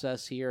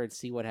process here and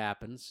see what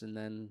happens, and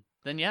then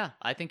yeah,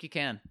 I think you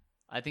can.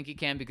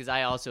 Because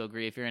I also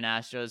agree. If you're an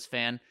Astros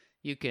fan,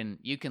 you can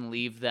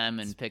leave them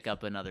and pick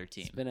up another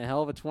team. It's been a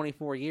hell of a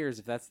 24 years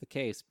if that's the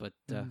case. But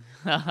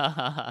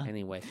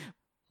anyway,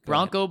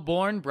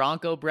 Bronco-born,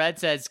 Bronco-bred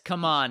says,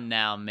 "Come on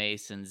now,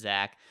 Mason,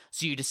 Zach.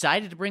 So you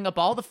decided to bring up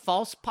all the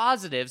false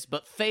positives,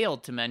 but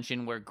failed to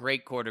mention where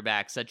great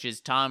quarterbacks such as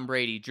Tom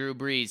Brady, Drew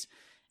Brees,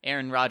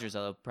 Aaron Rodgers,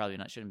 although probably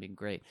not, shouldn't be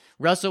great.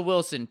 Russell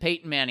Wilson,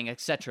 Peyton Manning,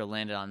 etc.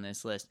 landed on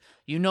this list.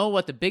 You know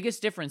what the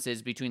biggest difference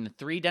is between the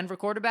 3 Denver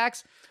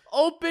quarterbacks?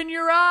 Open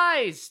your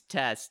eyes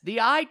test.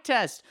 The eye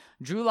test.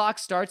 Drew Lock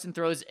starts and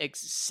throws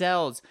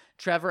excels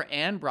Trevor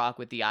and Brock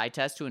with the eye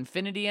test to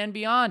infinity and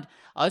beyond.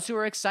 Us who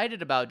are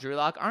excited about Drew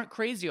Lock aren't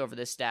crazy over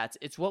the stats.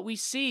 It's what we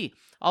see.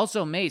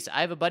 Also, Mace,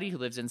 I have a buddy who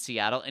lives in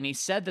Seattle, and he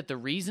said that the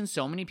reason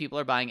so many people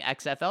are buying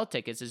XFL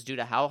tickets is due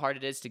to how hard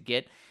it is to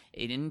get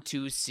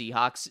into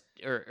Seahawks,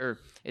 or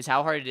is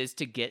how hard it is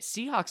to get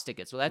Seahawks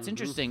tickets. Well, that's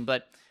interesting,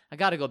 but I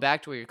got to go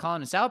back to where you're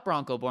calling us out,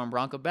 Bronco born,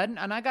 Bronco bred,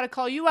 and I got to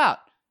call you out.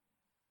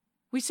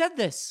 We said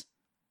this.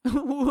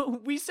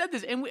 We said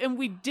this, and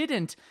we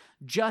didn't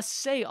just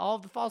say all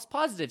of the false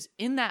positives.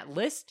 In that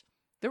list,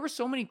 there were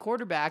so many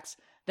quarterbacks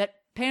that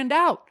panned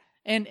out,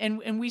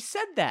 and we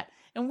said that.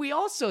 And we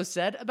also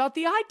said about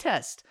the eye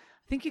test.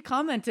 I think you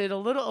commented a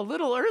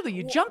little early.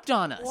 You jumped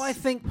on us. Well, I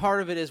think part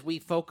of it is we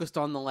focused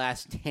on the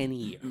last 10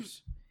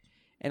 years.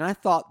 And I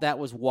thought that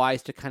was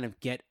wise to kind of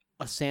get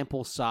a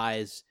sample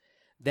size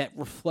that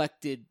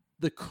reflected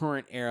the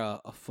current era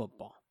of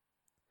football.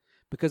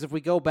 Because if we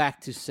go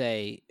back to,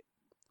 say,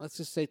 let's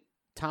just say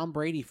Tom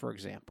Brady, for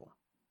example.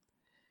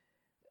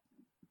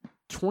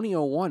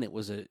 2001, it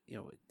was a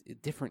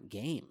different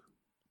game.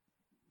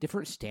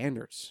 Different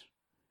standards.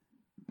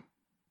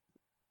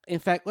 In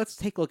fact, let's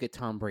take a look at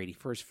Tom Brady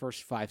for his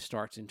first 5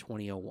 starts in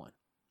 2001.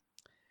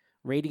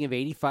 Rating of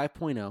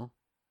 85.0.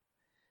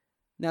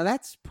 Now,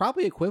 that's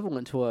probably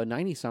equivalent to a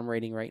 90-some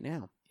rating right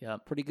now. Yeah,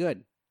 pretty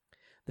good.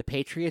 The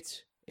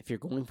Patriots, if you're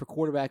going for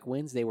quarterback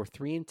wins, they were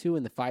 3-2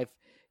 in the 5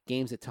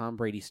 games that Tom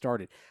Brady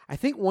started. I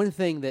think one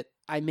thing that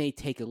I may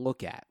take a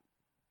look at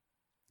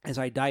as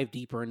I dive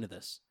deeper into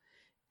this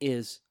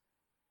is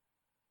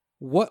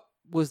what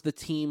was the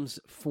team's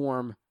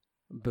form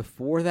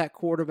before that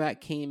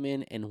quarterback came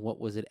in and what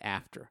was it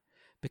after?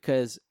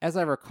 Because as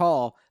I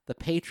recall, the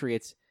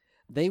Patriots,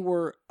 they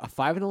were a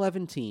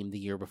 5-11 team the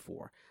year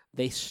before.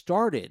 They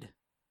started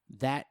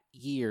that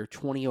year,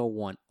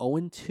 2001,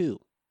 0-2.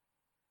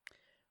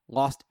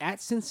 Lost at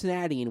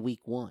Cincinnati in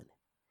week 1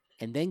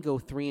 and then go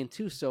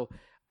 3-2. So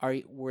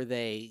were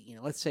they,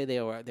 let's say they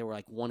were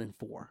like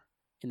 1-4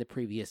 in the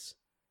previous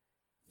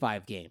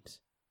 5 games.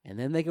 And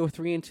then they go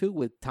 3-2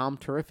 with Tom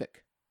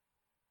Terrific.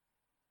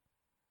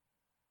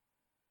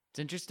 It's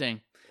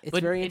interesting. It's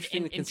very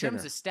interesting to consider. In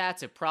terms of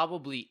stats, it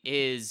probably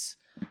is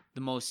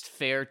the most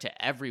fair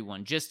to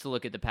everyone just to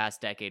look at the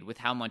past decade with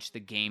how much the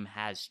game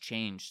has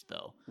changed,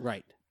 though.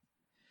 Right.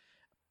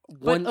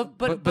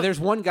 But there's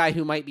one guy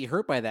who might be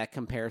hurt by that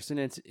comparison.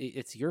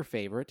 It's your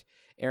favorite,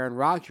 Aaron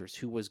Rodgers,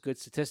 who was good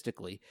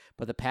statistically,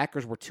 but the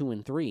Packers were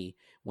 2-3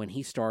 when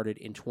he started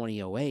in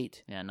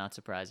 2008. Yeah, not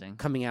surprising.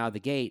 Coming out of the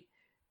gate,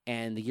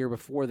 and the year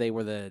before they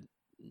were the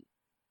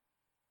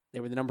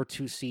number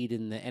 2 seed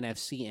in the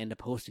NFC, end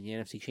up hosting the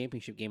NFC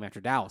Championship game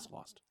after Dallas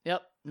lost.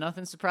 Yep,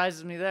 nothing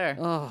surprises me there.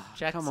 Oh,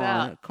 Checks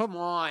out. Come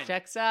on.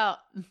 Checks out.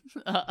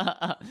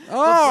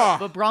 Oh!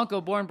 But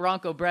Bronco born,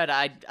 Bronco bred.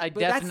 I definitely.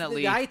 That's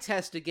the eye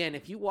test again.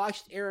 If you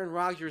watched Aaron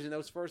Rodgers in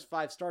those first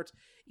 5 starts,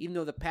 even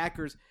though the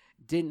Packers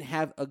didn't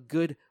have a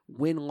good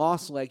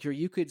win-loss ledger,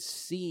 you could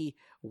see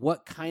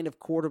what kind of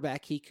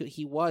quarterback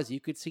he was. You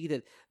could see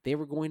that they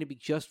were going to be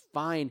just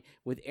fine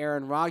with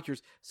Aaron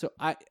Rodgers. So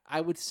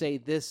I would say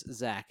this,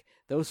 Zach.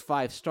 Those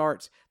 5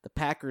 starts, the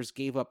Packers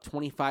gave up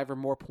 25 or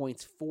more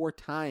points 4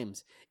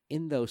 times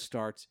in those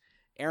starts.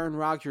 Aaron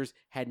Rodgers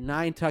had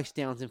 9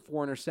 touchdowns and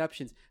 4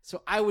 interceptions.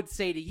 So I would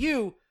say to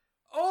you,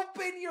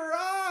 open your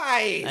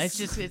eyes.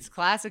 It's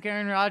classic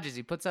Aaron Rodgers.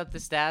 He puts up the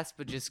stats,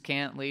 but just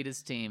can't lead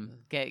his team.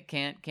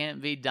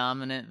 Can't be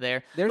dominant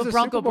there. There's a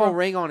Super Bowl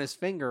ring on his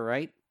finger,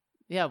 right?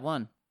 Yeah,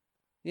 1.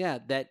 Yeah,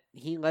 that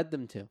he led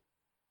them to.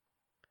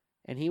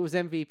 And he was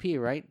MVP,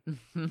 right?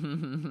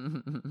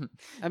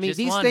 I mean,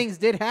 these things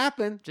did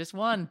happen. Just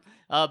 1.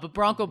 But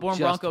Bronco born,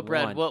 Bronco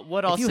bred.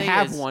 What I'll say is, if you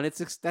have one,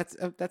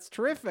 that's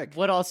terrific.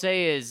 What I'll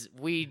say is,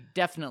 we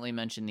definitely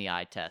mentioned the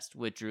eye test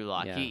with Drew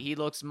Lock. Yeah. He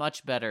looks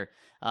much better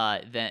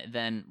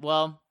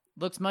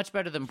looks much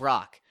better than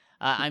Brock.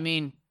 I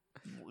mean,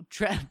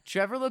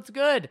 Trevor looks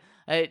good.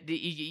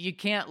 You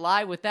can't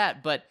lie with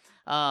that. But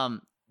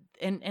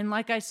and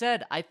like I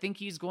said, I think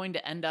he's going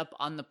to end up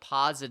on the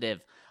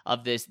positive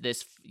of this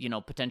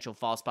potential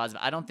false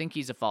positive. I don't think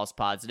he's a false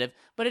positive,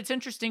 but it's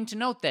interesting to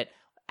note that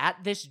at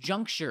this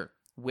juncture,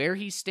 where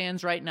he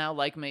stands right now,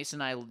 like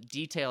Mason and I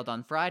detailed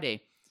on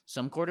Friday,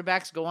 some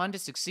quarterbacks go on to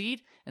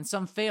succeed and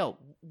some fail.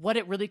 What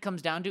it really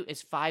comes down to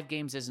is 5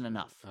 games isn't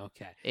enough.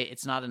 Okay.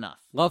 It's not enough.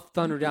 Love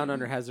Thunder Down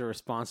Under has a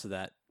response to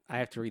that. I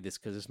have to read this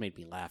because this made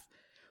me laugh.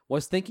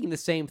 Was thinking the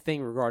same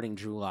thing regarding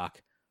Drew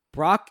Lock.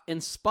 Brock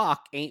and Spock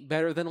ain't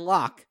better than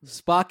Locke.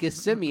 Spock is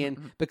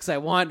Simeon because I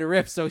wanted to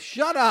riff, so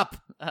shut up.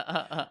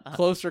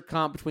 Closer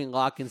comp between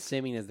Locke and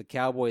Simeon as the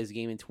Cowboys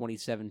game in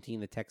 2017,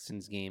 the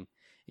Texans game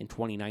in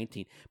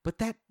 2019. But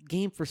that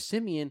game for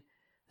Simeon,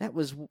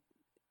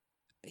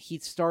 he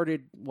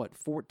started,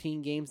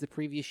 14 games the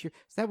previous year?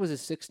 So that was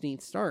his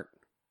 16th start.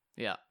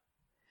 Yeah.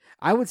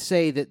 I would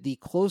say that the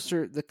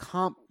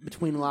comp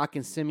between Locke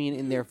and Simeon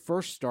in their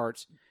first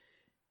starts,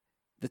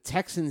 the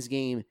Texans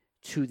game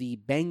to the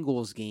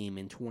Bengals game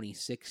in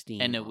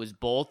 2016. And it was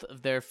both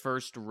of their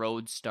first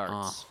road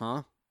starts.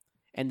 Uh-huh.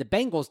 And the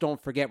Bengals,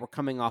 don't forget, were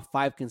coming off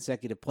 5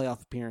 consecutive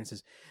playoff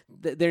appearances.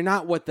 They're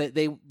not what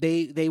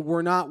they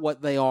were not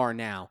what they are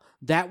now.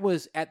 That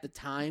was at the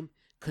time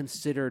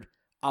considered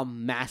a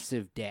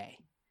massive day.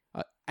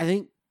 I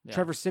think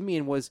Trevor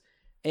Simeon was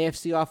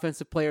AFC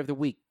Offensive Player of the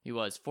Week. He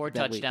was 4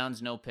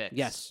 touchdowns, no picks.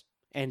 Yes,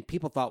 and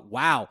people thought,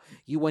 "Wow,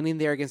 you went in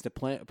there against a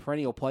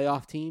perennial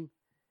playoff team,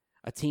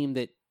 a team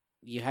that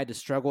you had to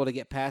struggle to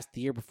get past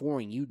the year before,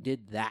 and you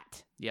did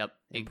that." Yep.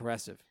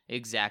 Impressive.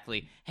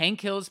 Exactly.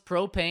 Hank Hill's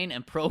Propane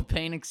and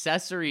Propane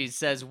Accessories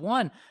says,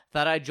 1,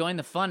 thought I'd join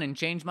the fun and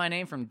change my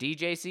name from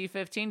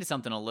DJC15 to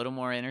something a little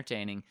more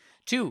entertaining.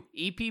 2,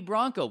 EP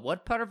Bronco,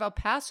 what part of El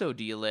Paso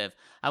do you live?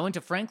 I went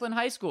to Franklin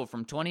High School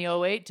from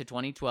 2008 to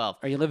 2012.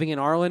 Are you living in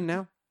Arlen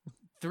now?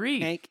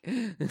 3, Hank.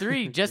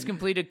 3, just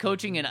completed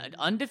coaching an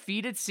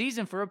undefeated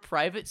season for a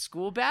private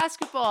school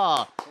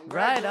basketball.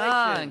 Right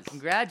on.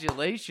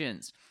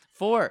 Congratulations.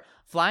 4,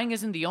 flying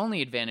isn't the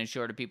only advantage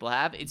shorter people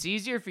have. It's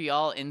easier for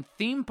y'all in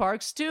theme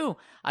parks, too.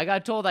 I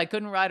got told I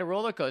couldn't ride a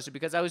roller coaster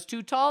because I was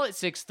too tall at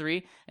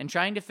 6'3", and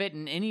trying to fit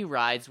in any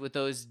rides with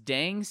those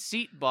dang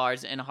seat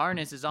bars and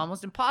harness is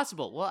almost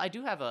impossible. Well, I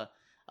do have a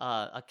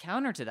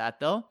counter to that,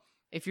 though.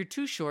 If you're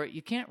too short,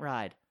 you can't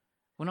ride.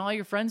 When all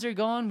your friends are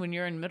going when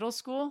you're in middle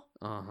school?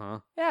 Uh-huh.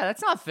 Yeah,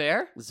 that's not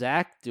fair.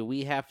 Zach, do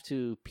we have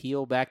to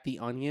peel back the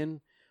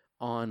onion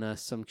on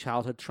some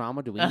childhood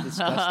trauma? Do we need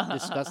to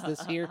discuss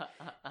this here?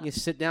 You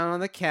sit down on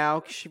the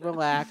couch,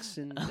 relax,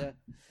 and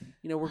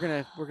we're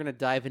gonna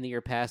dive into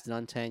your past and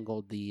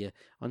untangle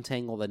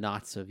the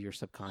knots of your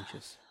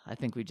subconscious. I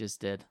think we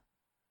just did.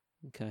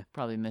 Okay,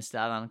 probably missed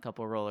out on a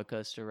couple roller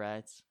coaster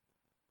rides.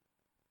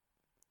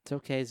 It's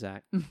okay,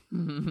 Zach.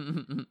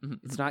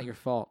 It's not your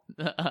fault.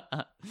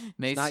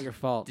 Mace, it's not your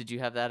fault. Did you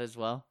have that as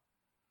well?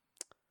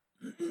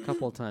 A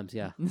couple of times,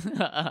 yeah.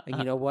 And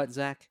you know what,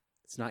 Zach?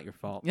 It's not your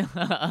fault.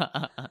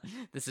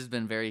 This has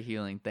been very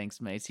healing. Thanks,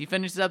 Mace. He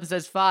finishes up and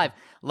says 5.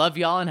 Love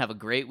y'all and have a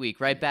great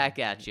week. Right back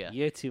at you.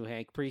 You too,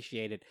 Hank.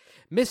 Appreciate it.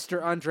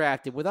 Mr.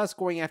 Undrafted, with us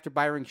going after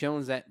Byron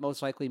Jones, that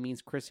most likely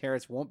means Chris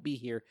Harris won't be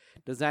here.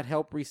 Does that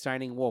help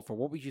re-signing Wolf? Or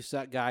what would you,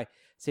 guy,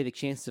 say the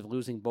chances of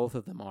losing both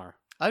of them are?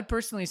 I'd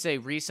personally say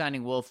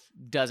re-signing Wolf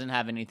doesn't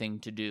have anything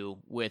to do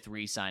with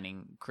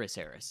re-signing Chris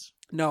Harris.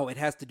 No, it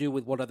has to do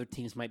with what other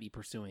teams might be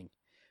pursuing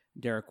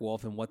Derek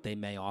Wolf and what they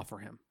may offer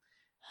him.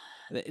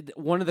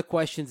 One of the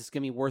questions that's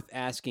going to be worth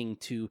asking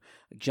to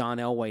John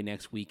Elway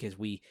next week as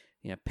we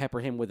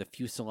pepper him with a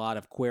fusillade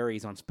of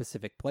queries on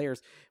specific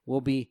players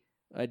will be,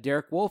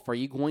 Derek Wolf, are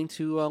you going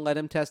to let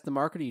him test the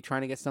market? Or are you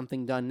trying to get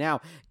something done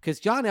now? Because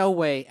John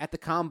Elway at the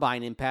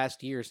Combine in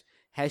past years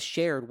has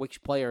shared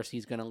which players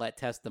he's going to let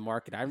test the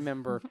market. I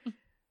remember,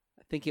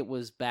 I think it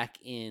was back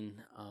in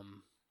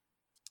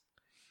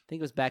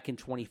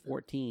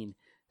 2014,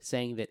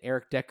 saying that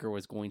Eric Decker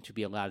was going to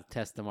be allowed to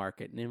test the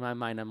market. And in my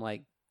mind, I'm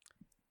like,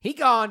 he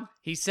gone.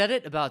 He said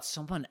it about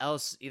someone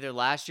else either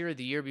last year or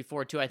the year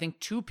before, too. I think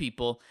 2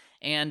 people.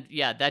 And,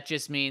 yeah, that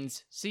just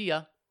means see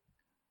ya.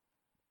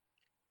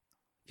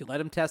 If you let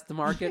him test the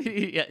market?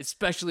 Yeah,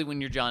 especially when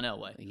you're John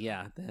Elway.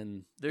 Yeah,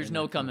 then... There's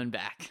no coming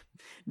back.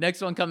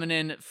 Next one coming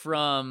in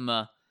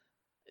from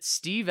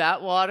Steve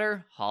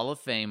Atwater, Hall of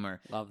Famer.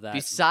 Love that.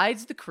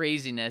 Besides the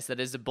craziness that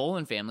is the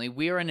Bolin family,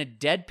 we are in a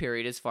dead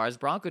period as far as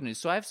Bronco news,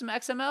 so I have some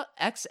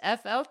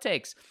XFL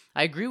takes.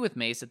 I agree with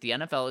Mace that the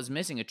NFL is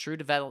missing a true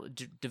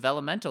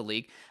developmental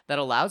league that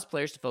allows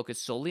players to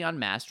focus solely on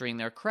mastering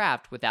their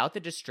craft without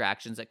the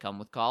distractions that come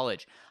with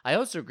college. I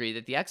also agree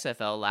that the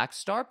XFL lacks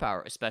star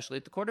power, especially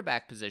at the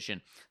quarterback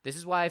position. This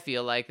is why I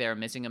feel like they are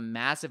missing a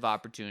massive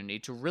opportunity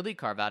to really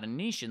carve out a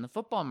niche in the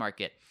football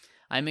market.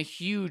 I'm a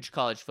huge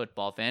college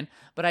football fan,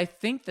 but I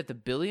think that the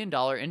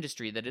billion-dollar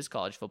industry that is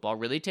college football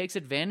really takes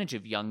advantage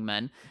of young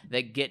men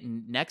that get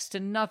next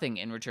to nothing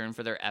in return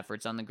for their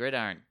efforts on the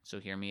gridiron. So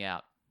hear me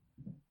out.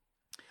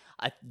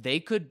 They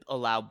could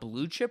allow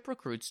blue-chip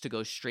recruits to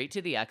go straight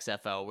to the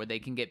XFL where they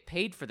can get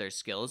paid for their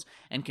skills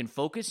and can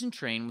focus and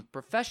train with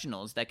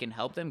professionals that can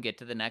help them get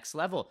to the next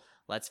level.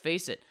 Let's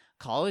face it,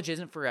 college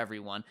isn't for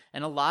everyone,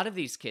 and a lot of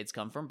these kids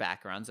come from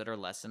backgrounds that are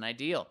less than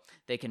ideal.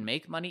 They can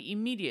make money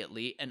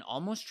immediately and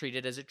almost treat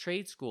it as a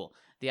trade school.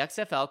 The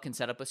XFL can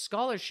set up a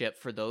scholarship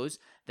for those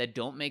that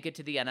don't make it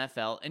to the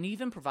NFL and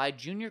even provide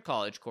junior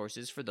college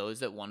courses for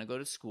those that want to go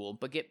to school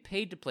but get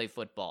paid to play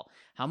football.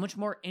 How much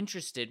more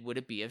interested would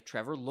it be if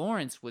Trevor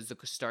Lawrence was the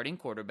starting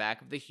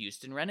quarterback of the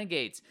Houston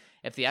Renegades?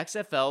 If the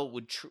XFL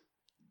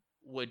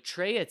would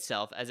tray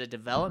itself as a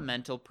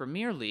developmental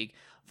Premier League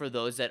for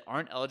those that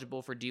aren't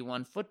eligible for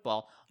D1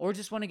 football or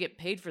just want to get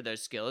paid for their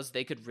skills,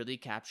 they could really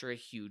capture a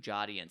huge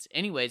audience.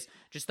 Anyways,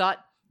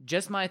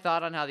 just my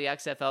thought on how the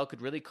XFL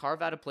could really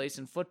carve out a place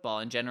in football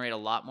and generate a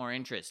lot more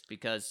interest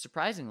because,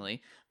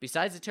 surprisingly,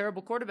 besides the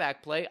terrible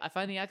quarterback play, I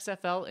find the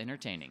XFL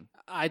entertaining.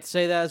 I'd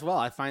say that as well.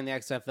 I find the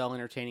XFL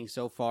entertaining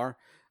so far.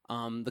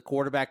 The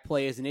quarterback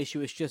play is an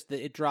issue. It's just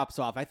that it drops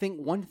off. I think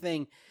one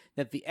thing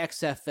that the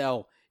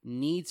XFL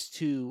needs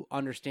to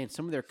understand,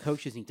 some of their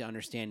coaches need to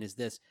understand, is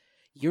this.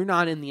 You're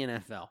not in the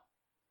NFL.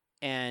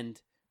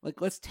 And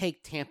let's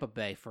take Tampa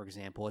Bay, for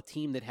example, a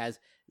team that has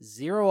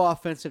 0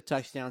 offensive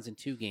touchdowns in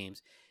 2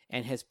 games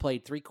and has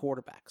played 3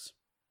 quarterbacks.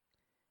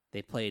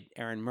 They played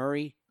Aaron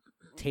Murray,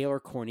 Taylor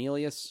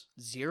Cornelius.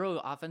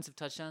 0 offensive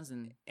touchdowns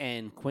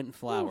and Quentin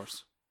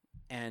Flowers.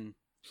 And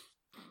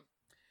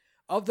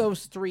of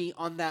those 3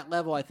 on that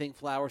level, I think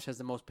Flowers has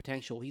the most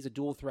potential. He's a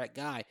dual threat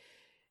guy.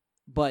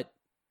 But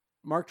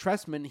Mark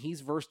Trestman,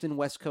 he's versed in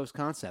West Coast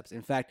concepts.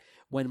 In fact,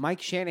 when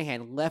Mike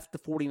Shanahan left the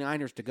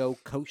 49ers to go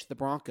coach the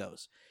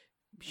Broncos,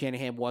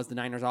 Shanahan was the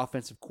Niners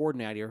offensive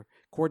coordinator,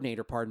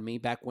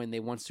 back when they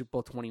won Super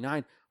Bowl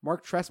 29.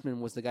 Mark Trestman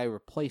was the guy who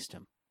replaced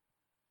him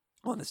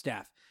on the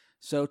staff.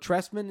 So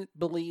Trestman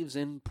believes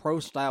in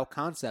pro-style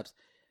concepts,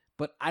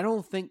 but I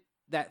don't think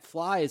that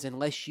flies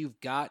unless you've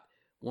got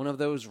one of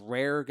those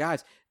rare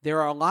guys. There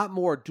are a lot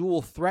more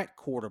dual threat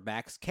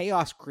quarterbacks,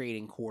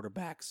 chaos-creating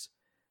quarterbacks,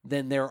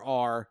 than there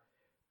are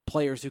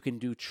players who can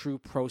do true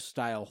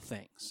pro-style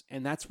things.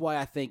 And that's why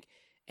I think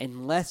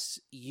unless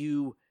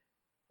you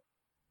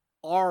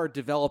are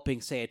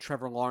developing, say, a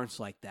Trevor Lawrence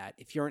like that,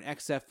 if you're an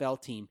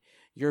XFL team,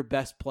 your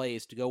best play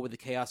is to go with the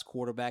chaos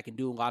quarterback and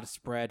do a lot of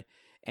spread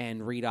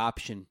and read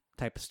option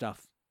type of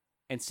stuff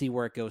and see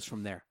where it goes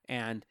from there.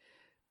 And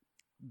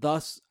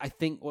thus, I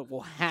think what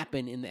will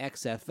happen in the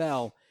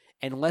XFL,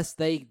 unless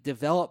they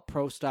develop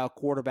pro-style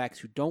quarterbacks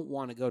who don't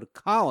want to go to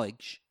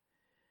college,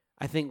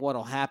 I think what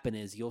will happen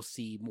is you'll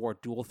see more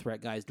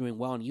dual-threat guys doing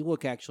well. And you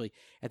look actually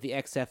at the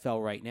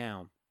XFL right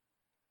now,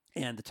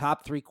 and the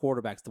top 3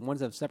 quarterbacks, the ones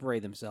that have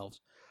separated themselves,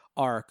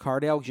 are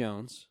Cardale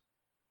Jones,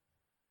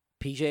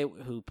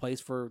 PJ, who plays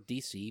for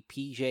DC,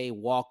 PJ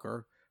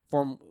Walker,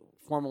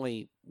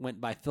 formerly went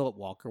by Philip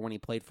Walker when he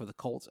played for the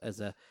Colts as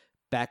a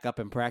backup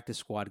and practice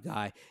squad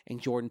guy,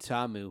 and Jordan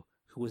Ta'amu,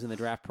 who was in the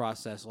draft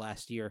process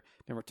last year.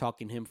 Remember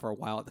talking to him for a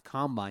while at the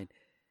Combine.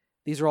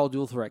 These are all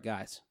dual-threat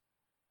guys.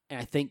 And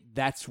I think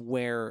that's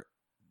where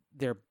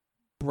their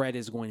bread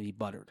is going to be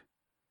buttered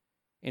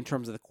in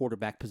terms of the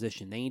quarterback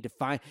position. They need to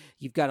find,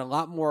 you've got a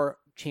lot more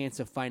chance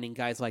of finding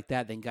guys like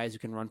that than guys who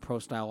can run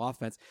pro-style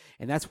offense.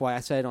 And that's why I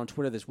said it on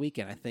Twitter this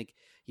weekend. I think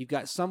you've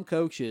got some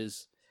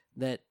coaches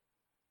that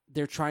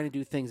they're trying to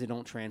do things that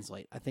don't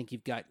translate. I think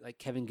you've got like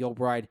Kevin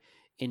Gilbride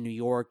in New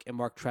York and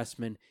Mark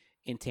Trestman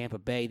in Tampa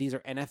Bay. These are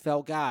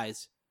NFL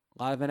guys,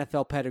 a lot of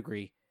NFL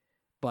pedigree,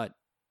 but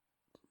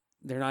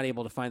they're not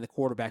able to find the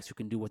quarterbacks who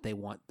can do what they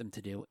want them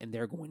to do, and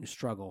they're going to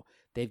struggle.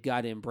 They've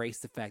got to embrace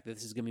the fact that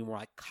this is going to be more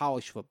like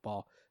college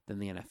football than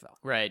the NFL.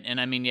 Right, and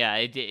I mean, yeah,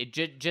 it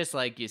just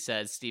like you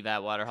said, Steve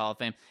Atwater, Hall of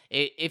Fame,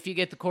 if you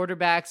get the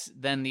quarterbacks,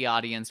 then the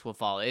audience will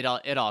follow. It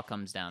all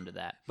comes down to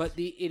that. But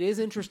it is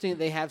interesting that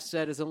they have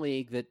said as a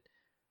league that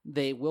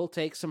they will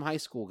take some high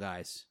school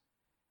guys,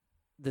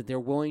 that they're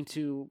willing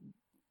to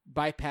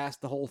bypass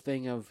the whole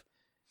thing of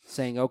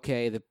saying,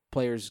 okay, the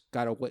players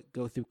got to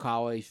go through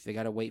college, they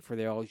got to wait for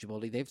their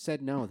eligibility. They've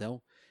said no,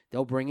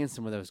 they'll bring in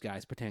some of those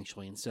guys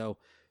potentially. And so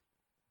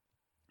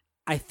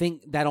I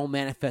think that'll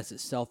manifest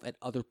itself at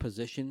other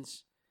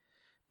positions.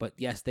 But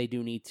yes, they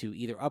do need to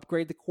either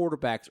upgrade the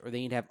quarterbacks or they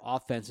need to have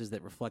offenses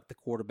that reflect the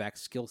quarterback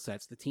skill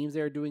sets. The teams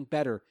that are doing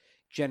better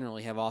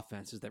generally have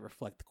offenses that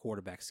reflect the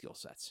quarterback skill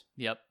sets.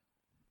 Yep.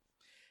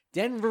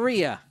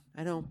 Denveria.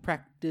 I don't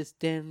practice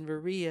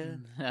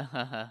Denveria.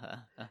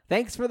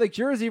 Thanks for the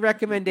jersey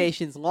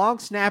recommendations. Long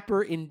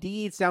snapper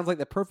indeed sounds like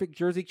the perfect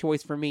jersey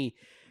choice for me.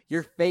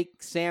 Your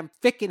fake Sam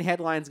Ficken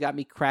headlines got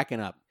me cracking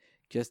up.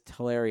 Just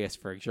hilarious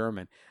for a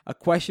German. A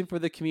question for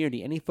the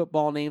community. Any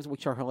football names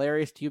which are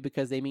hilarious to you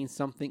because they mean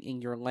something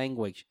in your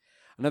language?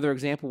 Another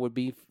example would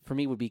be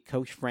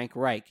Coach Frank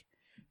Reich.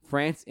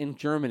 France in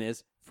German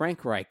is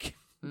Frank Reich.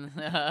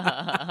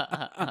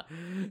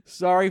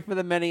 Sorry for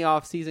the many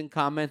off-season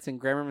comments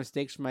and grammar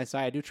mistakes from my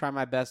side. I do try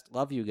my best.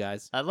 Love you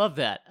guys. I love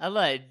that. I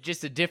like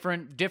just a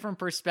different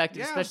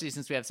perspective, Yeah. especially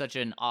since we have such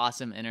an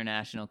awesome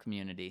international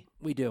community.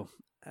 We do.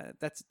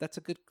 That's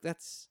a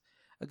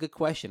good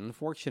question.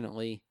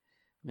 Unfortunately,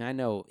 I mean, I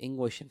know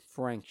English and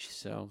French,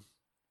 so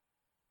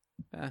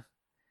I'm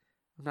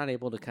not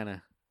able to kind of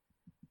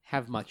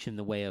have much in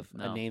the way of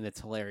a name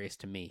that's hilarious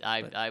to me.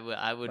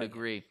 I would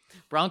agree.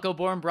 Bronco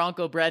born,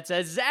 Bronco bred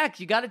says, Zach,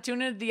 you got to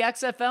tune into the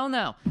XFL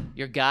now.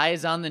 Your guy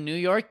is on the New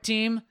York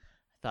team. I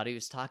thought he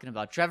was talking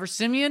about Trevor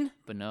Siemian,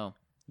 but no.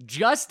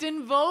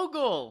 Justin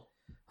Vogel.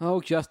 Oh,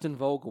 Justin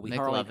Vogel. We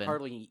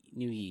hardly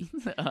knew ye.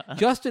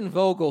 Justin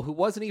Vogel, who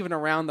wasn't even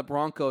around the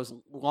Broncos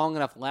long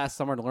enough last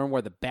summer to learn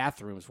where the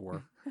bathrooms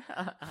were.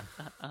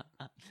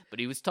 But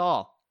he was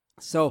tall.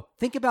 So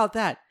think about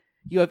that.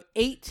 You have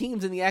 8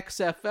 teams in the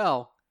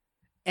XFL,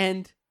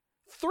 and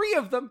 3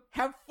 of them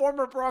have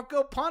former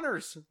Bronco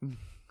punters.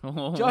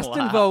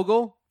 Justin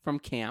Vogel from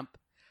camp,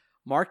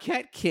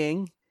 Marquette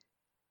King,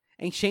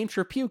 and Shane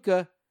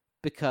Trapuka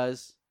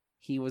because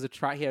he was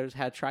he had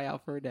a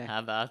tryout for a day. How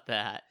about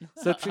that?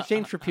 So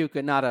Shane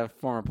Trapuka, not a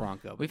former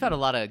Bronco. We've had a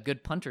lot of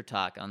good punter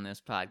talk on this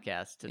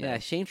podcast today. Yeah,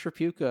 Shane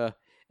Trapuka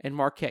and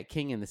Marquette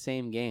King in the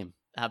same game.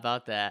 How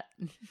about that?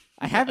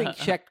 I haven't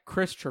checked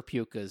Chris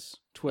Trapuka's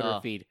Twitter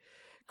feed.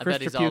 Chris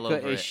bet he's all Trapuka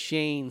over is it.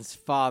 Shane's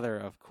father,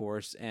 of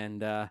course,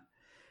 and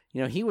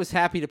he was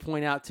happy to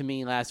point out to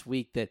me last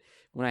week that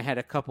when I had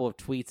a couple of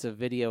tweets of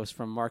videos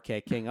from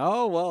Marquette King, it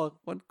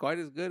wasn't quite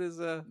as good as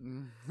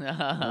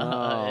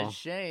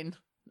Shane.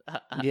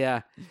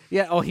 Yeah.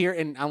 Oh, here,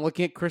 and I'm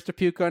looking at Chris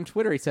Trapuka on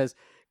Twitter. He says,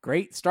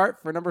 "Great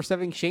start for number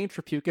 7 Shane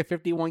Trapuka,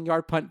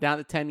 51-yard punt down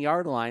the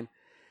 10-yard line."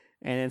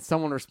 And then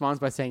someone responds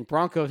by saying,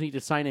 "Broncos need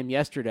to sign him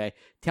yesterday.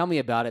 Tell me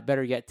about it.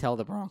 Better yet, tell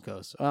the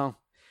Broncos." Well,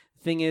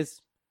 the thing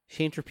is,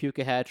 Shane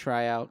Trapuka had a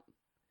tryout.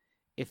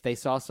 If they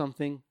saw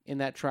something in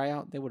that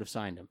tryout, they would have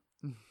signed him.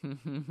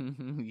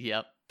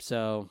 Yep.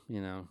 So,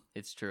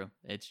 It's true.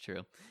 It's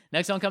true.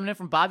 Next one coming in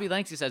from Bobby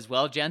Lanks. He says,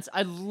 "Well, gents,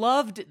 I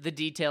loved the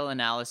detail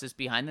analysis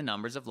behind the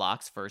numbers of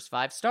Locke's first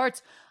 5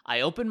 starts.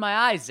 I opened my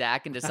eyes,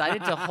 Zach, and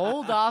decided to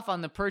hold off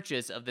on the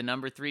purchase of the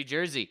number 3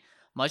 jersey.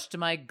 Much to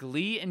my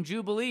glee and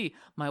jubilee,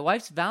 my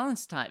wife's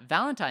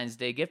Valentine's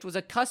Day gift was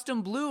a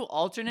custom blue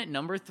alternate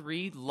number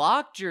 3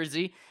 Locke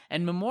jersey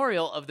and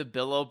memorial of the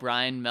Bill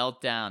O'Brien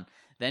meltdown.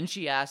 Then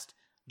she asked,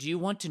 'Do you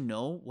want to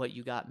know what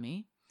you got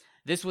me?'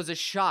 This was a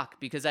shock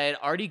because I had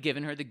already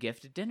given her the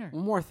gift at dinner."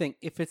 one more thing.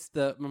 If it's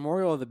the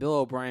memorial of the Bill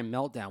O'Brien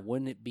meltdown,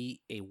 wouldn't it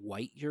be a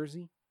white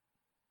jersey?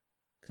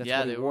 'Cause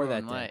that's what he they wore were that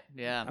in day. white.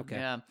 Yeah. Okay.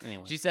 Yeah.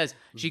 Anyway. She says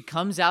she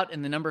comes out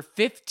in the number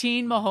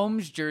 15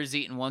 Mahomes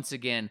jersey, and once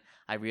again,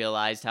 I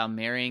realized how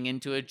marrying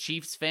into a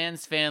Chiefs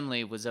fan's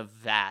family was a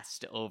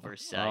vast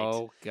oversight.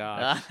 Oh,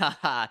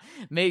 gosh.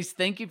 Mace,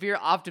 thank you for your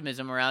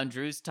optimism around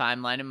Drew's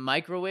timeline and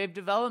microwave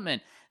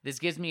development. This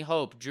gives me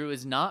hope. Drew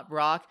is not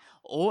Brock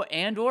or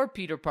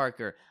Peter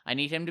Parker. I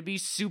need him to be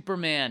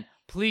Superman.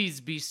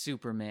 Please be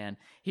Superman.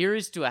 Here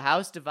is to a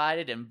house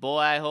divided, and boy,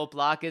 I hope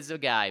Locke is a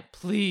guy.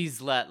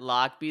 Please let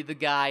Locke be the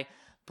guy.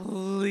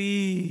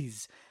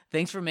 Please.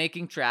 Thanks for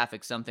making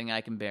traffic something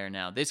I can bear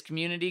now. This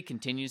community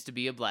continues to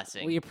be a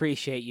blessing. We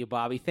appreciate you,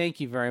 Bobby. Thank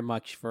you very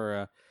much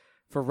for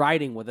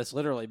riding with us,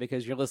 literally,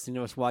 because you're listening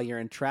to us while you're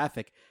in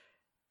traffic.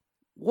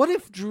 What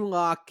if Drew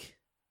Lock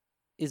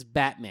is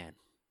Batman?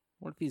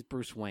 What if he's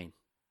Bruce Wayne?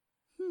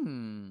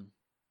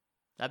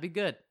 That'd be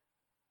good.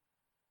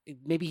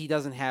 Maybe he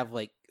doesn't have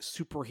like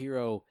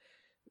superhero,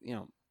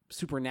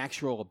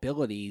 supernatural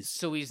abilities.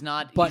 So he's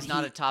not But he's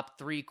not a top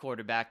 3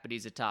 quarterback, but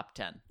he's a top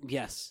 10.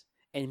 Yes.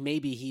 And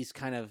maybe he's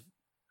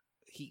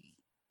he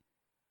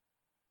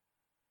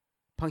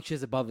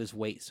punches above his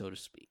weight, so to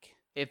speak.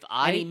 And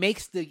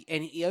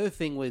the other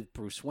thing with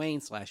Bruce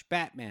Wayne /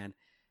 Batman,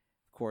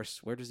 of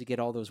course, where does he get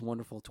all those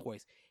wonderful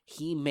toys?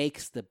 He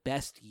makes the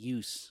best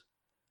use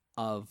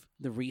of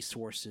the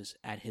resources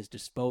at his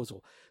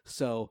disposal.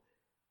 So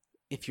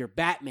if you're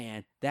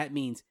Batman, that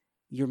means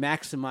you're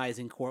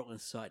maximizing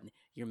Cortland Sutton,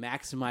 you're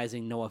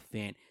maximizing Noah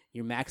Fant,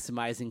 you're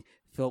maximizing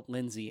Philip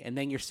Lindsay, and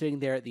then you're sitting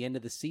there at the end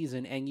of the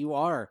season and you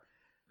are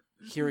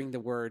hearing the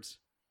words,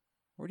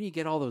 "Where do you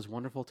get all those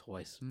wonderful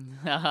toys?"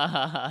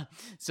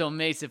 So,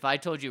 Mace, if I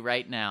told you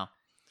right now,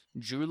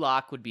 Drew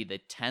Lock would be the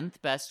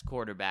 10th best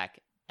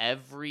quarterback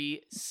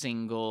every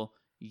single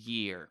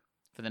year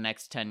for the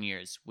next 10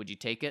 years, would you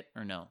take it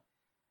or no?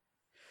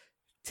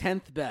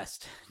 10th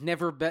best.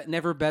 Never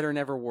better,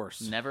 never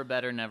worse. Never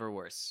better, never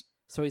worse.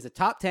 So he's a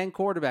top 10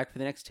 quarterback for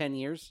the next 10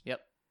 years?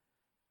 Yep.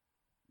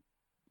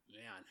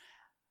 Man.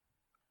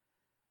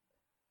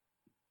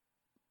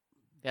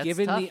 That's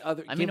Given tough. the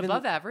other,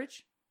 above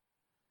average.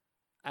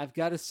 I've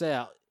got to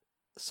say,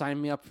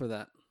 sign me up for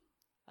that.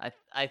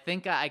 I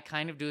think I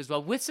kind of do as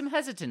well, with some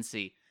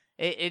hesitancy.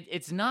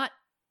 It's not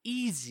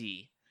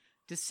easy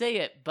to say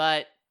it,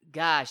 but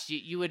gosh,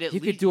 you would at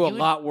least... You could do a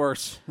lot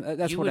worse.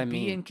 That's what I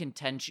mean. You would be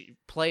in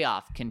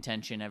playoff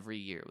contention every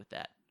year with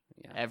that.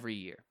 Yeah. Every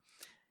year.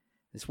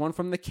 This one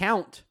from the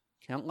Count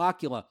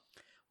Locula.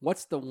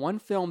 What's the one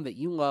film that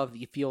you love that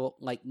you feel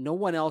like no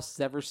one else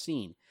has ever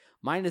seen?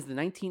 Mine is the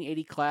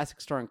 1980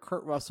 classic starring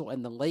Kurt Russell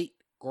and the late,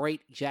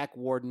 great Jack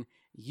Warden,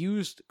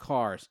 Used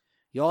Cars.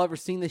 Y'all ever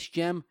seen this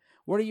gem?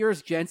 What are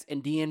yours, gents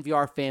and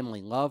DNVR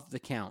family? Love the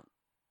Count.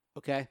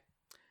 Okay?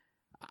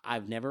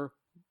 I've never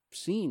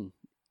seen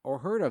or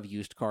heard of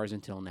Used Cars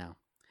until now.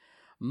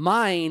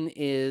 Mine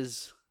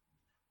is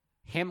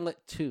Hamlet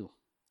 2.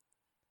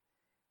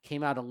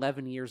 Came out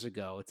 11 years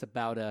ago. It's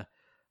about a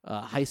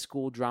high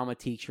school drama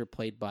teacher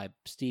played by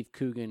Steve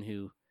Coogan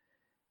who,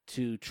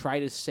 to try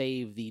to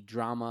save the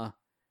drama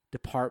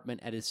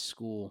department at his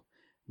school,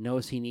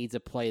 knows he needs a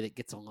play that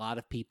gets a lot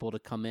of people to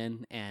come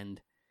in,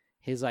 and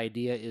his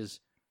idea is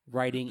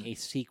writing a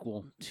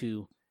sequel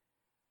to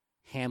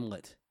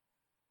Hamlet.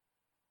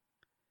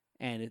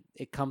 And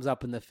it comes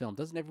up in the film.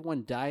 Doesn't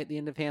everyone die at the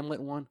end of Hamlet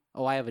 1?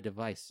 Oh, I have a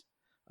device.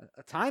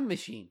 A time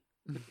machine.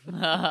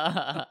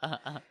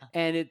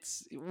 And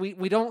it's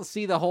we don't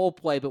see the whole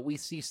play, but we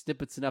see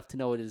snippets enough to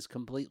know it is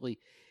completely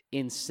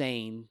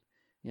insane.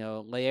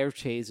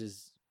 Laertes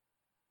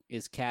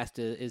is cast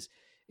is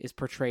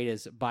portrayed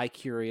as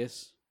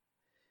bi-curious.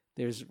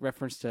 There's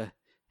reference to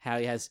how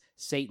he has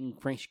Satan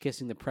French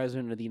kissing the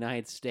president of the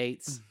United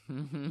States.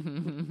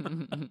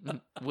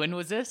 When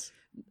was this?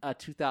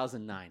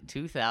 2009.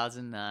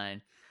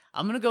 2009.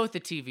 I'm going to go with the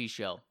TV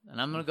show,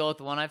 and I'm going to go with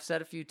the one I've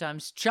said a few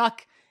times,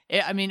 Chuck.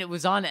 It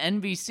was on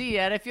NBC,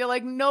 and I feel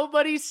like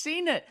nobody's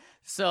seen it.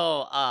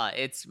 So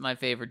it's my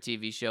favorite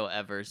TV show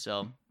ever,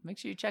 so make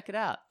sure you check it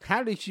out.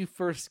 How did you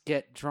first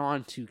get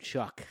drawn to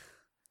Chuck?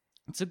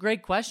 It's a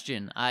great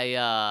question. It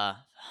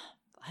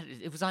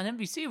was on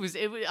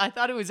NBC. I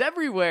thought it was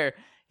everywhere,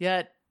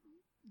 yet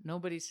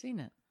nobody's seen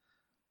it.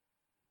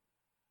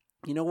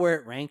 You know where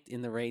it ranked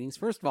in the ratings?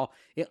 First of all,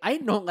 I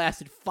didn't know it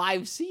lasted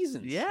 5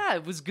 seasons. Yeah,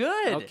 it was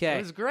good. Okay.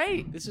 It was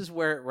great. This is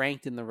where it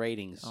ranked in the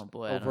ratings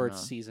over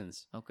its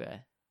seasons.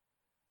 Okay.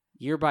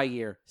 Year by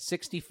year,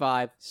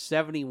 65,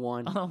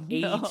 71,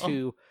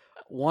 82,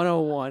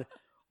 101,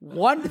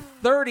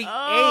 138.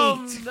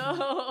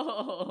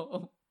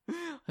 Oh, no.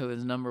 It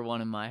was number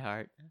 1 in my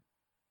heart.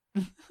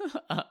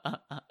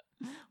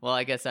 Well,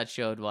 I guess that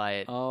showed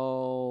why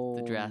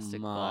the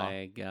drastic fall. Oh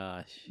my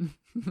gosh.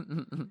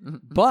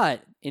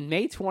 But in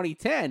May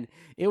 2010,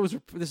 this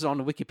is on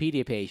the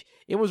Wikipedia page,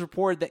 it was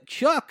reported that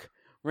Chuck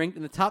ranked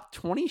in the top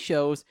 20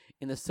 shows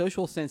in the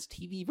Social Sense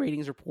TV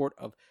ratings report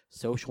of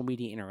social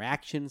media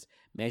interactions,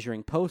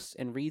 measuring posts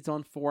and reads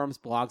on forums,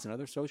 blogs, and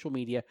other social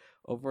media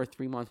over a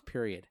 3-month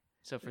period.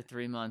 So for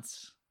 3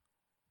 months,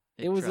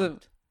 it was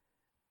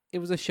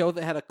a show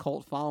that had a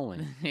cult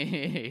following.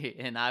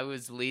 And I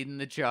was leading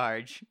the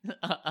charge.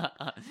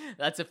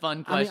 That's a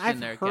fun question.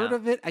 I've heard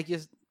of it.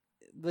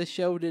 The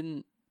show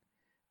didn't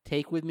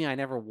take with me. I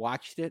never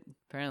watched it.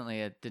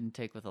 Apparently, it didn't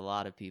take with a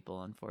lot of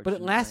people, unfortunately.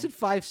 But it lasted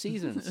 5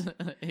 seasons.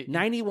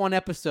 91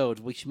 episodes,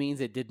 which means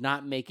it did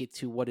not make it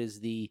to what is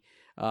the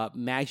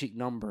magic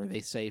number, they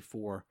say,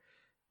 for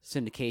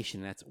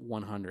syndication. That's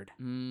 100.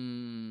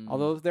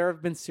 Although there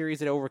have been series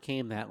that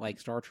overcame that, like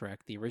Star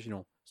Trek, the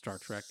original Star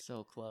Trek.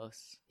 So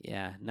close.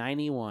 Yeah,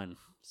 91.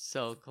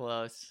 So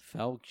close.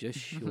 Fell just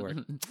short.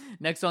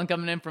 Next one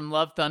coming in from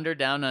Love Thunder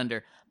Down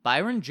Under.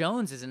 Byron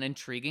Jones is an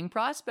intriguing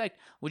prospect.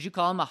 Would you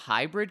call him a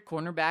hybrid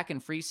cornerback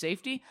and free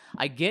safety?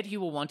 I get he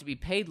will want to be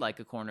paid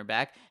like a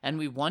cornerback, and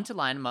we want to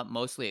line him up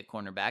mostly at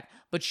cornerback,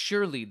 but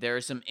surely there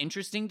are some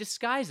interesting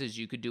disguises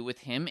you could do with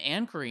him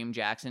and Kareem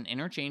Jackson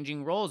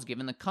interchanging roles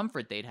given the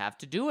comfort they'd have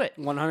to do it.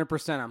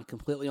 100%. I'm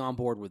completely on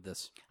board with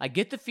this. I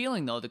get the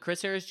feeling, though, that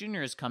Chris Harris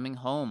Jr. is coming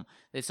home.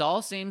 This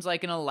all seems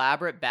like an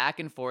elaborate back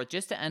and forth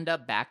just to end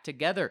up back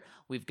together.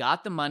 We've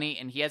got the money,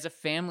 and he has a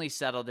family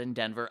settled in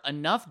Denver.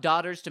 Enough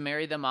daughters to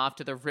marry them off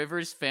to the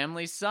Rivers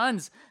family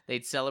sons.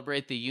 They'd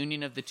celebrate the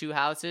union of the two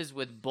houses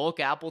with bulk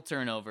apple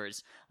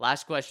turnovers.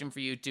 Last question for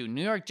you two.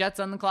 New York Jets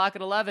on the clock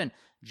at 11.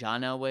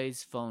 John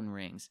Elway's phone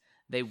rings.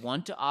 They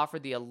want to offer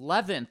the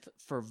 11th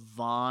for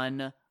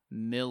Von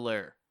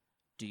Miller.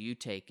 Do you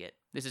take it?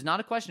 This is not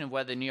a question of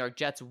whether the New York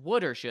Jets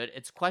would or should.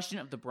 It's a question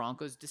of the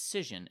Broncos'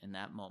 decision in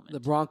that moment. The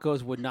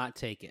Broncos would not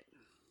take it.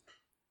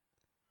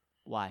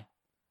 Why?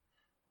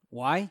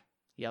 Why?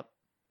 Yep.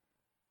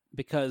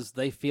 Because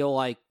they feel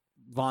like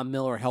Von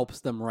Miller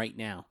helps them right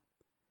now.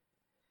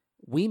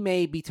 We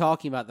may be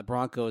talking about the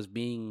Broncos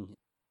being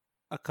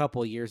a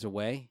couple years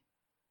away.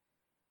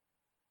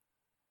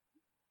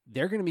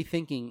 They're going to be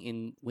thinking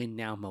in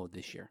win-now mode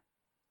this year.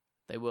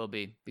 They will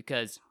be,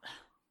 because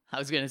I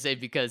was going to say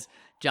because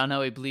John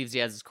Elway believes he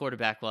has his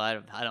quarterback. Well,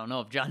 I don't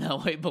know if John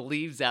Elway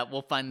believes that.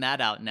 We'll find that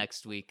out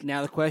next week.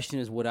 Now the question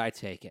is, would I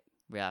take it?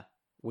 Yeah.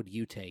 Would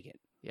you take it?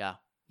 Yeah.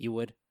 You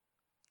would?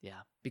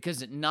 Yeah.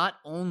 Because not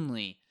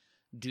only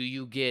do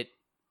you get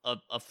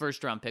a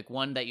first-round pick,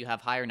 one that you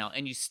have higher now,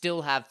 and you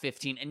still have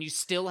 15, and you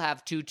still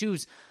have 2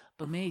 twos,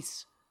 but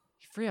Mace,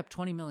 you free up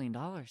 $20 million.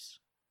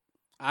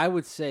 I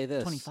would say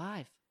this.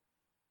 25.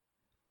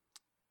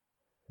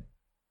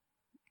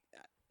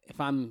 If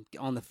I'm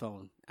on the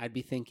phone, I'd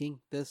be thinking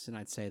this, and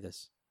I'd say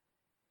this.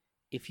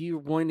 If you're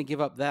going to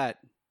give up that,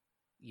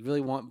 you really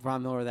want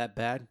Von Miller that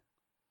bad,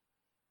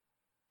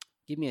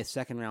 give me a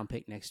second-round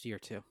pick next year,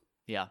 too.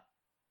 Yeah.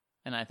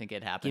 And I think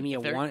it happened. Give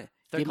me a one.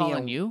 They're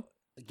calling you?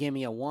 Give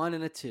me a 1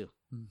 and a 2.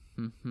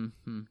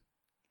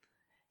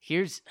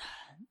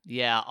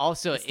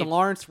 Also, it's the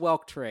Lawrence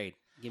Welk trade.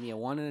 Give me a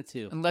 1 and a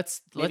 2. And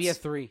maybe a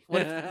 3.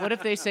 What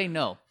if they say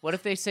no? What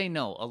if they say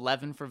no?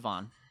 11 for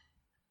Von.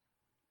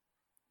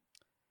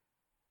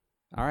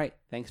 All right.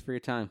 Thanks for your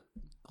time.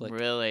 Click.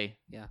 Really?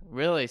 Yeah.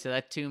 Really? So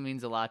that 2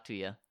 means a lot to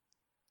you.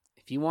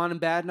 If you want him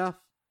bad enough,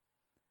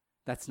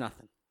 that's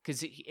nothing.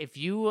 Because if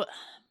you...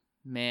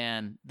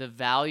 Man, the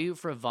value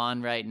for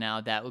Von right now,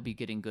 that would be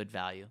getting good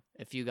value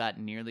if you got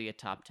nearly a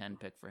top 10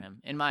 pick for him,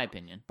 in my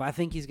opinion. But I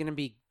think he's going to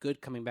be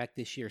good coming back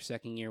this year,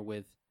 second year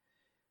with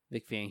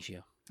Vic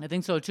Fangio. I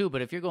think so too,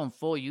 but if you're going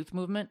full youth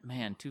movement,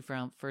 man, 2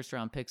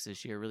 first-round picks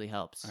this year really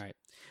helps. All right.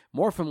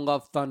 More from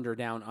Love Thunder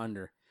Down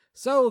Under.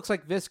 So it looks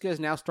like Visca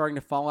is now starting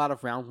to fall out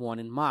of round 1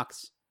 in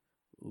mocks.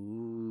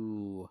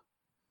 Ooh.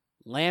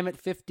 Lamb at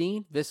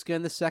 15, Visca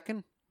in the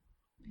second.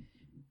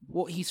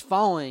 Well, he's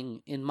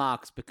falling in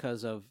mocks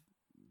because of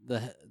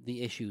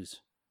the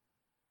issues.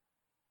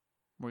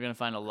 We're going to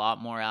find a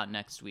lot more out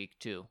next week,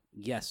 too.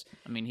 Yes.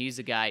 I mean, he's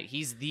the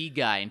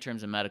guy in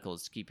terms of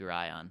medicals to keep your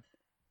eye on.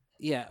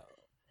 Yeah.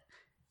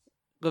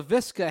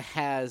 Laviska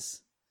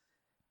has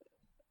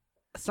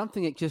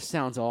something that just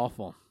sounds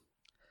awful.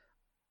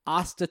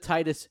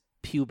 Osteitis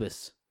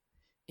pubis.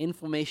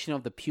 Inflammation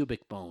of the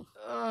pubic bone.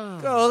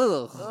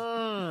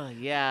 Ugh.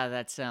 Yeah,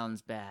 that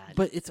sounds bad.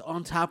 But it's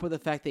on top of the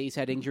fact that he's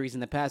had injuries in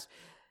the past.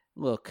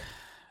 Look,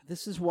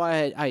 this is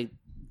why I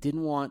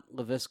didn't want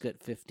Laviska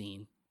at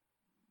 15.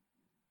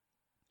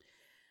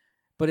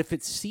 But if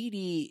it's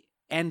CD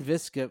and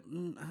Viska,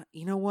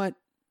 you know what?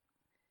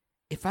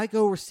 If I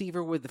go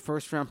receiver with the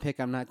first round pick,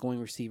 I'm not going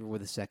receiver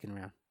with the second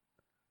round.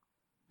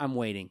 I'm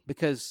waiting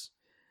because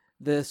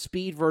the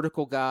speed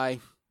vertical guy,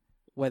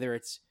 whether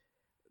it's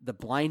the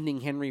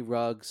blinding Henry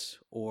Ruggs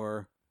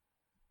or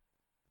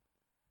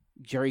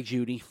Jerry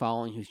Jeudy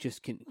following, who's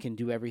just can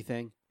do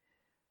everything,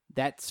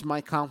 that's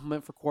my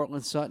compliment for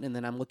Cortland Sutton. And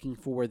then I'm looking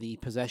for the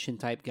possession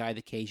type guy,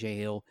 the KJ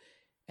Hill,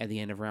 at the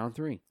end of round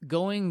 3.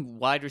 Going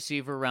wide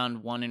receiver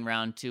round 1 and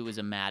round 2 is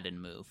a Madden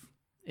move.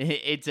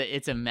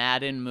 It's a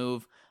Madden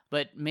move.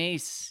 But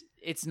Mace,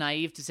 it's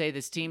naive to say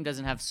this team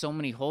doesn't have so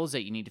many holes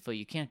that you need to fill.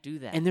 You can't do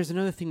that. And there's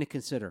another thing to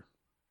consider.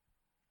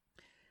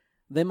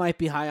 They might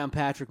be high on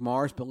Patrick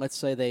Mars, but let's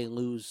say they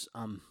lose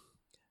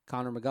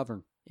Connor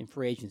McGovern in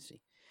free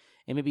agency.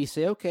 And maybe you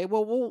say, okay,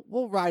 well,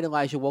 we'll ride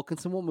Elijah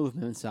Wilkinson. We'll move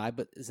him inside.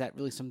 But is that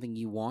really something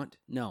you want?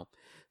 No.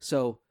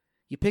 So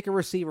you pick a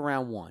receiver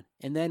round 1.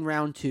 And then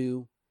round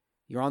 2,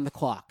 you're on the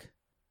clock.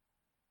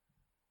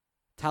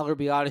 Tyler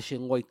Biadasz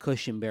and Lloyd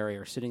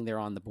Cushenberry are sitting there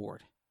on the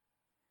board.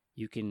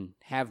 You can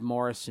have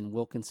Morris and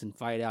Wilkinson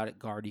fight out at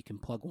guard. You can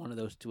plug one of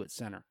those two at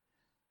center.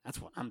 That's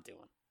what I'm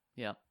doing.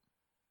 Yep.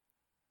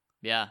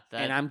 Yeah.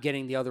 And I'm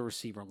getting the other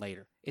receiver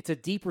later. It's a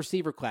deep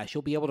receiver class.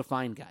 You'll be able to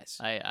find guys.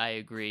 I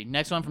agree.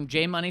 Next one from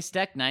J Money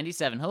Steck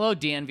 97. Hello,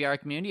 DNVR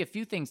community. A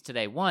few things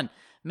today. 1,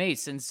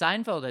 Mace, since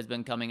Seinfeld has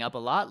been coming up a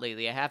lot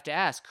lately, I have to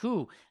ask,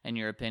 who, in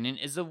your opinion,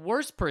 is the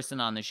worst person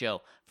on the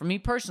show? For me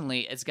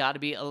personally, it's got to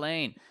be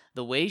Elaine.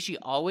 The way she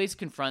always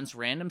confronts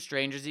random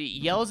strangers, he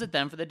yells at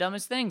them for the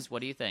dumbest things.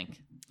 What do you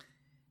think?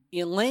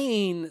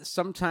 Elaine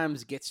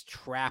sometimes gets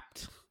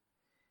trapped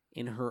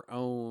in her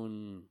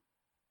own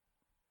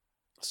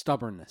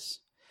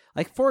stubbornness.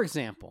 Like, for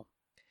example,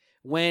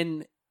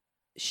 when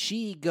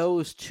she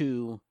goes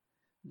to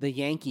the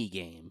Yankee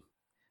game,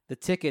 the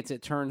tickets,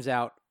 it turns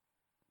out,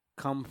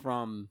 come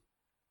from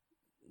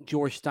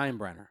George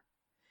Steinbrenner,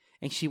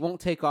 and she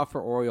won't take off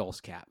her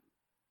Orioles cap.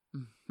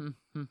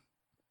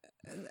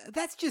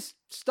 That's just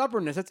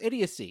stubbornness. That's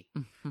idiocy.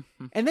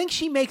 And then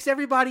she makes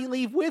everybody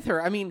leave with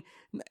her. I mean,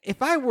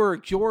 if I were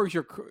George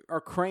or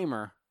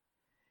Kramer,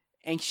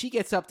 and she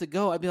gets up to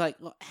go, I'd be like,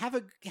 well, have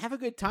a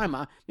good time.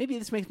 Maybe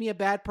this makes me a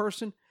bad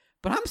person,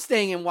 but I'm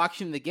staying and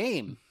watching the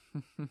game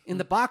in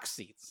the box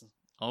seats.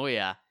 Oh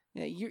yeah.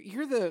 Yeah,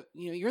 you're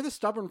the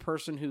stubborn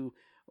person who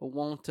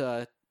won't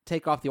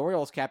take off the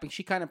Orioles cap, and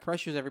she kind of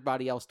pressures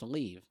everybody else to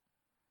leave.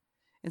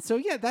 And so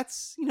yeah,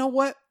 that's, you know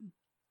what?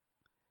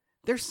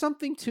 There's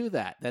something to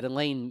that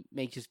Elaine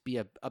may just be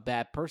a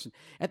bad person.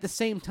 At the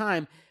same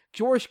time,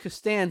 George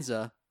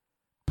Costanza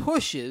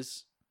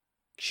pushes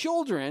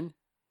children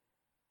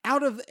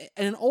out of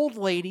an old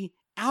lady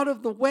out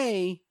of the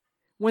way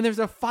when there's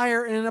a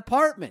fire in an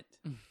apartment.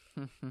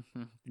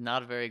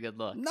 Not a very good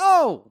look.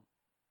 No.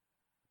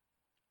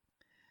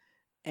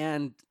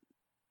 And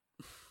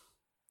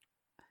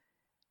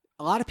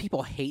a lot of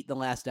people hate the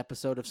last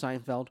episode of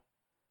Seinfeld.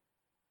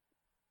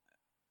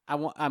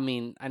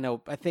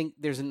 I think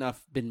there's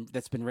enough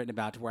that's been written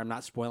about to where I'm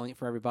not spoiling it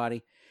for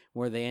everybody,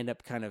 where they end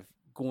up kind of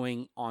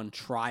going on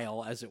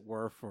trial, as it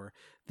were, for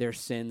their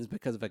sins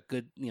because of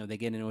they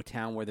get into a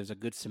town where there's a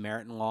good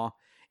Samaritan law,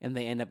 and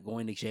they end up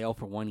going to jail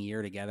for 1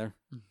 year together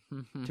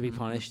to be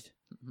punished.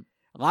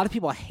 A lot of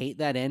people hate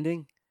that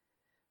ending.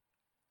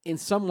 In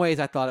some ways,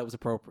 I thought it was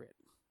appropriate.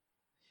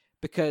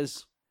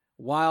 Because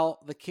while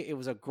it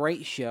was a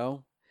great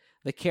show,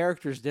 the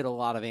characters did a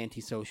lot of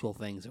antisocial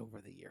things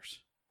over the years.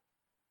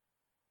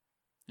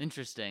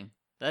 Interesting.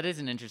 That is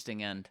an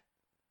interesting end.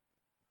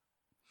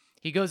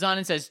 He goes on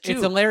and says,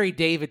 It's a Larry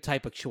David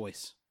type of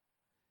choice.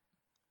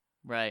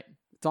 Right.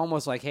 It's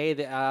almost like, hey,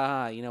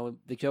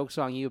 the joke's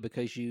on you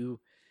because you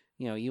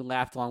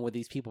laughed along with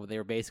these people, but they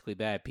were basically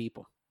bad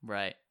people.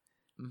 Right.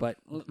 But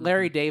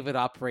Larry David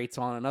operates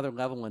on another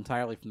level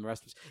entirely from the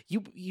rest of us.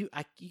 You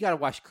got to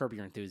watch Curb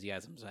Your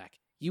Enthusiasm, Zach.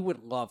 You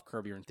would love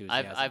Curb Your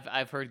Enthusiasm.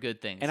 I've heard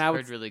good things. And I've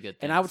heard really good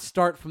things. And I would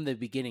start from the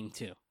beginning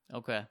too.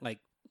 Okay. Like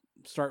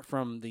start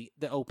from the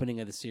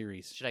opening of the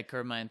series. Should I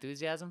curb my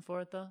enthusiasm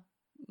for it though?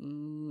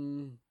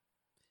 Well,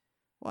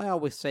 I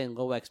always say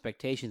low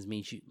expectations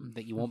means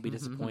that you won't be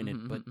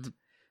disappointed. But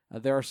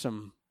there are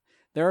some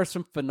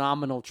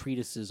phenomenal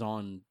treatises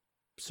on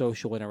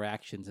social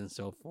interactions and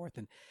so forth.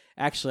 And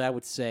actually, I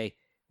would say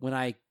when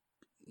I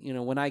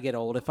get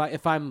old,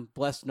 if I'm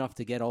blessed enough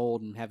to get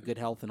old and have good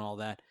health and all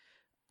that,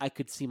 I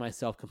could see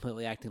myself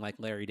completely acting like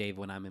Larry David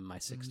when I'm in my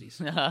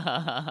 60s.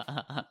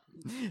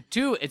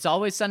 2, It's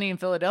Always Sunny in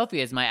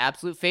Philadelphia is my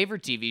absolute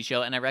favorite TV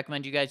show, and I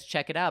recommend you guys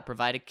check it out,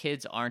 provided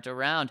kids aren't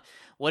around.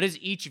 What is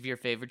each of your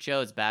favorite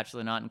shows,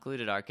 Bachelor not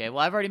included, RK? Well,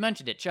 I've already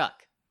mentioned it.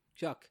 Chuck.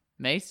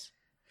 Mace?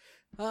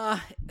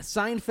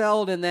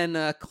 Seinfeld, and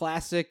then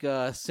classic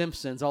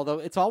Simpsons, although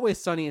It's Always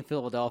Sunny in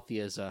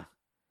Philadelphia is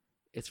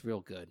it's real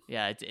good.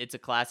 Yeah, it's a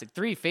classic.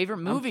 3, favorite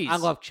movies. I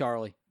love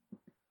Charlie.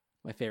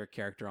 My favorite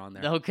character on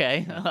there.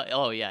 Okay. Yeah.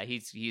 Oh, yeah,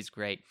 he's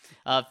great.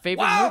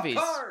 Favorite movies.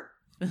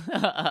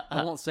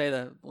 I won't say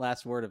the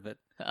last word of it.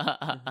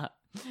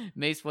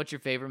 Mace, what's your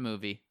favorite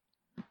movie?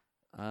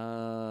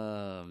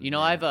 Man.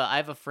 I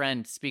have a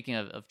friend, speaking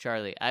of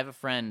Charlie, I have a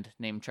friend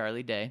named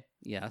Charlie Day.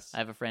 Yes. I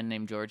have a friend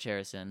named George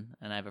Harrison,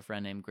 and I have a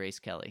friend named Grace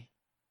Kelly.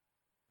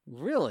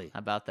 Really? How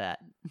about that?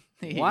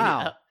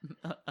 Wow.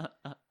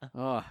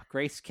 Oh,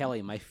 Grace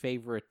Kelly, my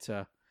favorite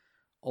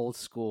old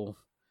school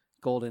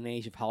golden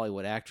age of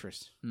Hollywood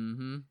actress.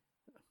 Mm-hmm.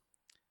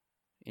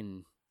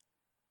 You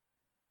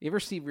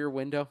ever see Rear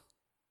Window?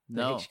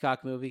 The No.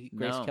 Hitchcock movie.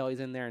 Grace No. Kelly's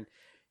in there, and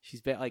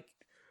she's been like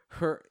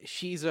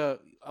she's a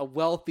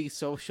wealthy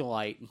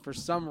socialite, and for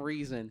some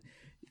reason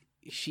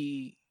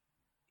she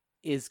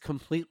is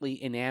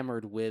completely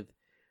enamored with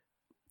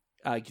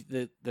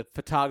the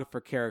photographer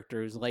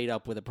character who's laid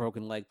up with a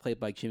broken leg, played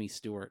by Jimmy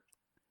Stewart.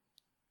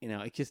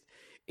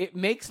 It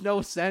makes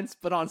no sense,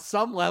 but on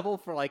some level,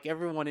 for like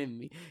everyone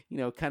in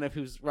kind of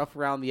who's rough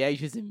around the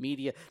edges in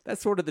media,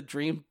 that's sort of the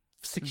dream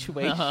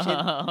situation.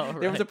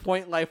 There was a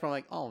point in life where I'm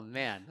like, oh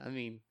man, I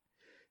mean,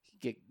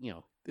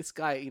 this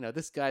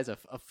guy's a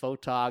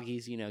photog.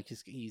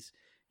 He's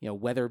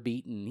weather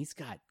beaten. He's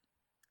got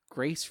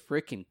Grace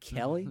frickin'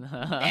 Kelly.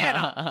 Man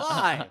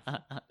alive.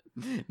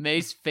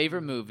 Mace,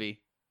 favorite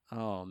movie.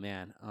 Oh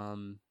man.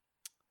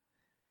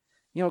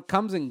 It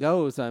comes and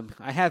goes.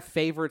 I have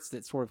favorites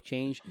that sort of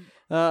change.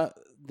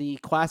 The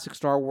classic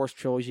Star Wars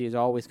trilogy is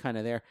always kind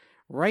of there.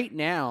 Right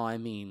now, I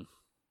mean,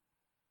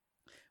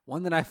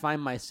 one that I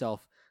find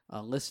myself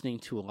listening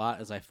to a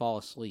lot as I fall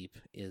asleep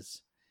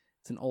it's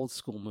an old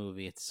school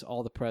movie. It's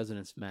All the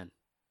President's Men.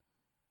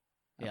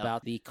 Yep.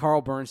 About the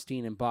Carl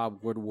Bernstein and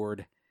Bob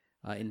Woodward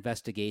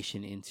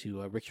investigation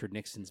into Richard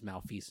Nixon's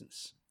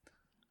malfeasance.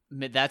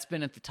 That's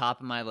been at the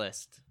top of my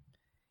list.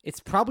 It's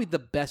probably the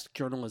best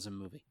journalism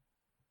movie.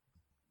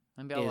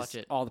 Maybe I'll watch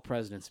it. All the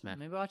President's Men.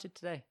 Maybe I'll watch it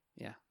today.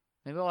 Yeah.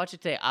 Maybe I'll watch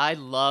it today. I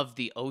love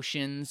the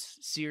Oceans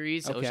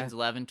series. Okay. Oceans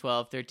 11,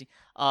 12, 13.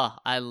 Oh,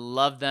 I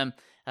love them.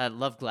 I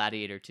love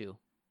Gladiator too.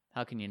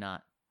 How can you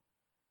not?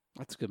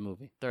 That's a good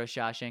movie. Throw a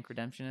Shawshank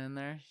Redemption in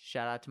there.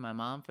 Shout out to my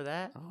mom for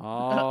that.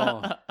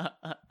 Oh.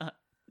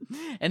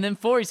 And then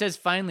 4, he says,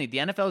 finally, the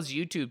NFL's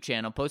YouTube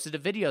channel posted a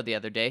video the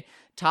other day,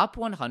 top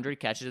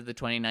 100 catches of the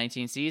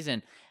 2019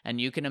 season.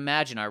 And you can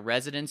imagine our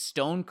resident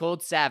stone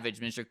cold savage,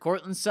 Mr.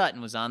 Cortland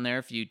Sutton, was on there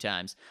a few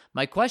times.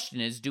 My question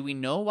is, do we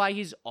know why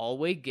he's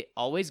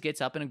always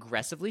gets up and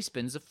aggressively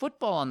spins the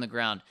football on the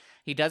ground?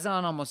 He does it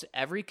on almost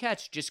every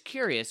catch. Just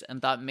curious,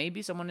 and thought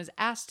maybe someone has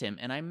asked him,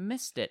 and I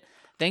missed it.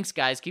 Thanks,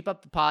 guys. Keep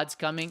the pods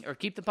coming,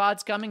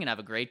 and have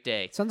a great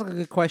day. Sounds like a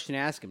good question to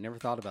ask him. Never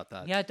thought about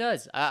that. Yeah, it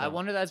does. I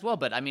wonder that as well,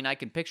 but I mean, I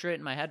can picture it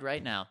in my head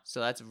right now, so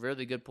that's a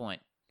really good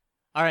point.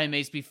 All right,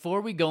 Mace, before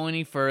we go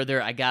any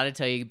further, I got to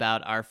tell you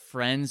about our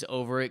friends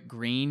over at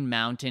Green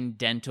Mountain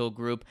Dental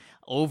Group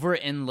over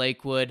in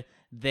Lakewood.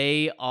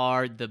 They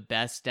are the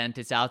best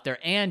dentists out there,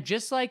 and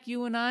just like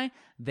you and I,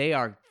 they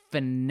are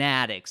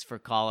fanatics for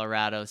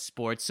Colorado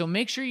sports. So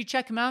make sure you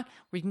check them out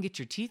where you can get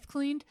your teeth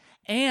cleaned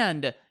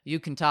and you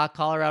can talk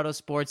Colorado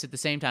sports at the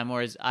same time, or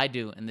as I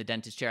do in the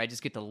dentist chair, I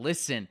just get to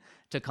listen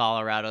to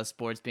Colorado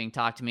sports being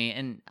talked to me.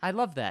 And I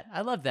love that. I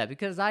love that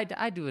because I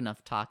do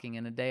enough talking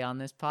in a day on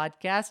this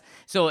podcast.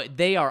 So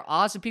they are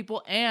awesome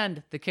people.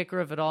 And the kicker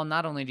of it all,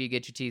 not only do you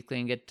get your teeth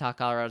clean, get to talk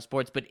Colorado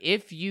sports, but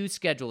if you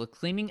schedule a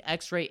cleaning,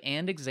 x-ray,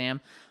 and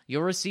exam,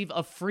 you'll receive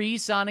a free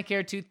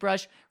Sonicare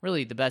toothbrush,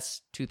 really the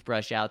best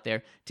toothbrush out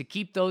there, to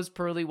keep those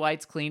pearly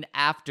whites clean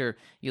after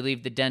you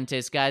leave the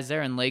dentist. Guys,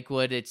 they're in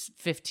Lakewood. It's a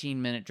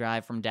 15-minute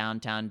drive from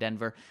downtown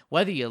Denver.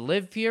 Whether you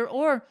live here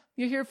or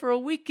you're here for a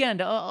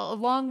weekend, a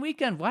long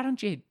weekend, why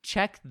don't you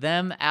check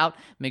them out?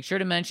 Make sure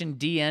to mention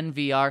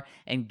DNVR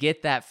and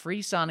get that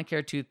free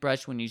Sonicare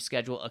toothbrush when you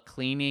schedule a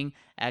cleaning,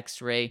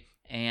 x-ray,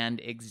 and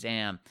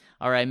exam.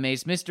 All right,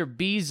 Mace, Mr.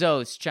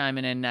 Bezos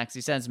chiming in next.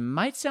 He says,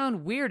 might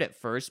sound weird at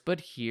first,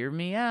 but hear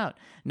me out.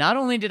 Not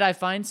only did I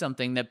find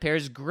something that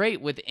pairs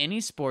great with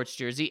any sports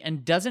jersey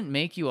and doesn't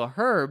make you a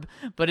herb,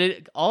 but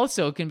it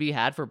also can be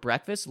had for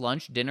breakfast,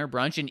 lunch, dinner,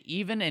 brunch, and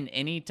even an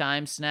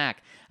anytime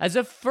snack. As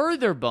a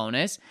further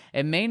bonus,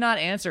 it may not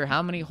answer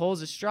how many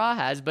holes a straw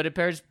has, but it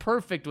pairs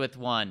perfect with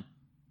one.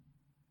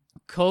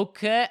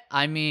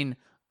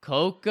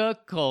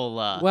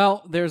 Coca-Cola.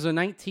 Well, there's a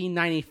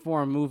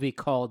 1994 movie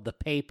called The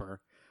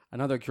Paper,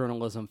 another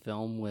journalism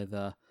film with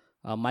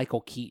Michael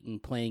Keaton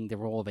playing the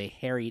role of a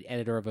harried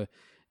editor of a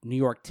New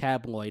York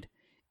tabloid.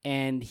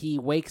 And he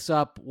wakes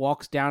up,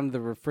 walks down to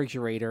the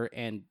refrigerator,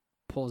 and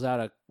pulls out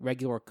a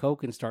regular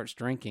Coke and starts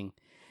drinking.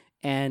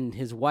 And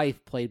his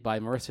wife, played by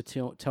Marissa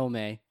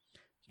Tomei,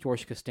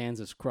 George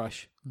Costanza's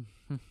crush,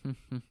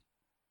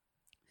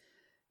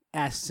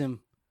 asks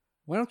him,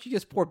 "Why don't you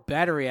just pour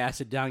battery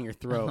acid down your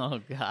throat?" Oh,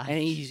 gosh. And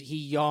he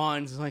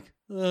yawns like,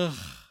 "Ugh,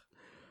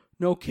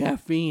 no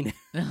caffeine."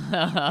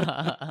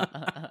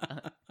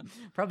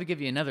 Probably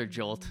give you another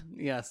jolt.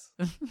 Yes.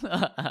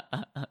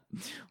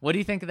 What do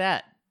you think of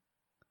that?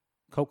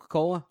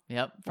 Coca-Cola?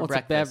 Yep, for Well, it's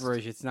breakfast. a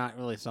beverage. It's not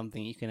really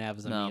something you can have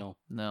as a meal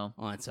No.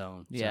 on its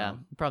own. Yeah, So.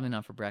 probably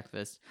not for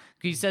breakfast.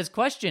 He says,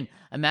 question,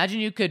 imagine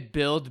you could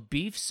build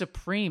Beef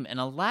Supreme in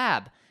a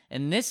lab.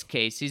 In this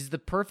case, he's the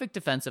perfect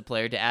defensive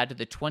player to add to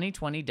the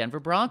 2020 Denver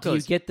Do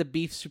Broncos. you get the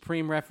Beef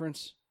Supreme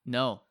reference?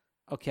 No.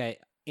 Okay,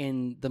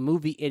 in the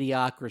movie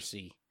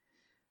Idiocracy,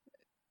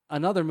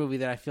 another movie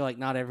that I feel like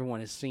not everyone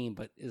has seen,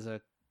 but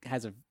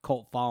has a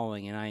cult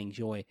following, and I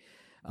enjoy.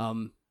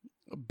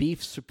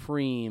 Beef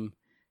Supreme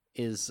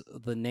is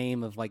the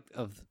name of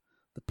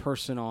the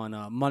person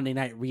on Monday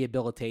Night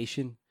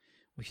Rehabilitation,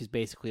 which is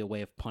basically a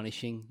way of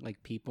punishing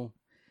people.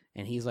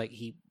 And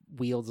he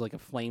wields a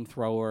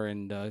flamethrower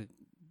and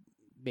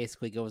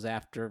basically goes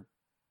after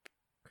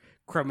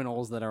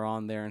criminals that are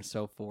on there and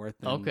so forth.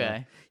 And,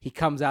 Okay. he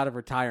comes out of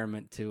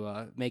retirement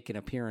to make an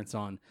appearance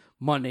on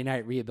Monday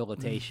Night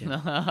Rehabilitation.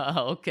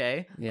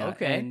 Okay. Yeah,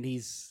 Okay. and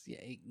he's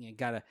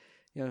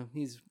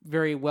he's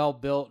very well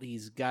built.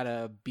 He's got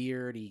a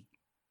beard. He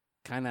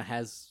kind of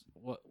has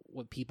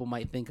what people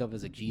might think of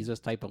as a Jesus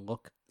type of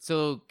look.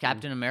 So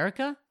Captain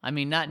America? I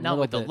mean, not little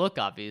with the bit. look,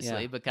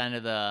 obviously, Yeah. but kind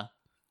of the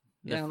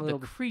Yeah, a the little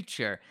bit.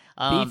 creature.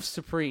 Beef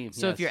Supreme.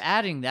 So yes. if you're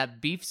adding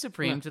that Beef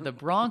Supreme to the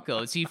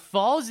Broncos, he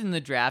falls in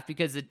the draft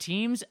because the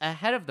teams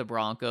ahead of the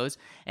Broncos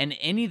and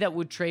any that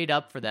would trade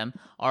up for them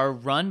are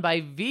run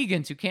by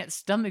vegans who can't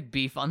stomach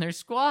beef on their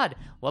squad.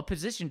 What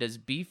position does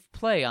Beef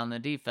play on the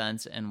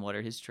defense, and what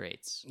are his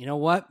traits? You know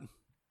what?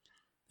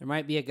 There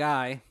might be a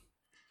guy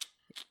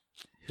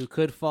who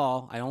could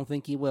fall. I don't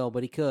think he will,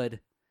 but he could,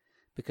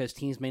 because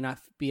teams may not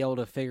be able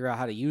to figure out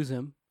how to use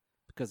him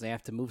because they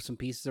have to move some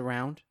pieces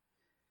around,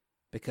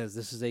 because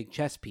this is a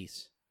chess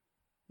piece.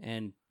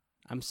 And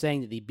I'm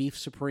saying that the Beef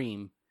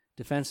Supreme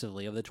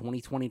defensively of the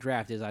 2020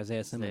 draft is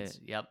Isaiah Simmons.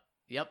 Yep.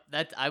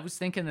 That I was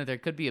thinking that there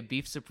could be a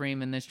Beef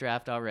Supreme in this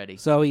draft already.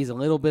 So he's a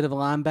little bit of a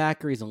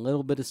linebacker. He's a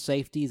little bit of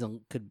safety.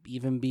 Could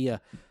even be a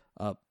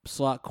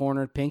slot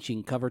corner pinch. You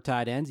can cover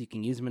tight ends. You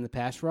can use him in the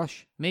pass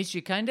rush. Mace,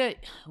 you kind of,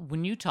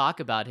 when you talk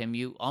about him,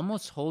 you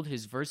almost hold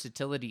his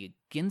versatility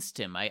against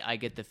him. I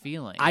get the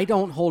feeling. I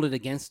don't hold it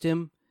against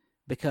him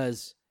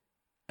because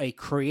a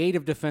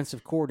creative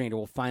defensive coordinator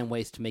will find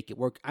ways to make it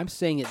work. I'm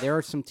saying that there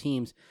are some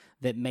teams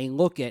that may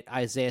look at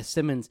Isaiah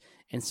Simmons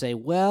and say,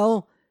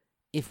 well,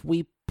 if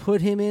we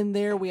put him in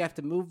there, we have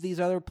to move these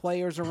other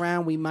players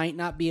around. We might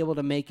not be able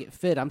to make it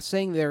fit. I'm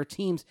saying there are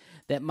teams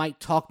that might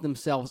talk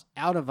themselves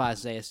out of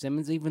Isaiah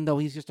Simmons, even though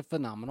he's just a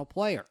phenomenal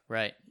player.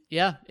 Right.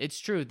 Yeah, it's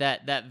true.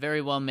 That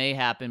very well may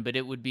happen, but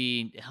it would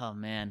be, oh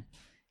man,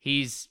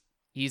 he's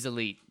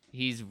elite.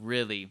 He's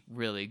really,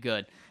 really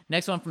good.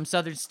 Next one from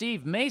Southern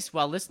Steve. Mace,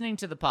 while listening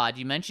to the pod,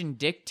 you mentioned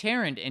Dick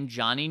Tarrant and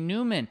Johnny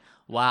Newman.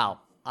 Wow.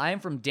 I am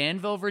from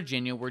Danville,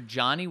 Virginia, where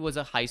Johnny was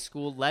a high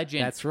school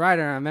legend. That's right.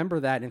 I remember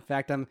that. In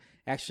fact, I'm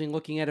actually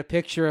looking at a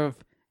picture of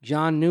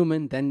John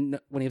Newman, then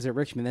when he was at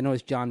Richmond, then it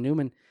was John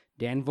Newman,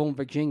 Danville,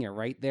 Virginia,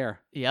 right there.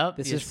 Yep,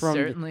 This you is from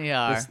certainly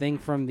are. this thing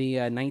from the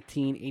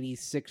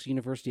 1986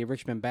 University of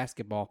Richmond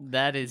basketball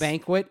That is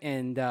banquet,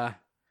 and I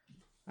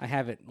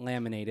have it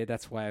laminated.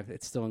 That's why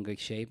it's still in good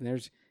shape. And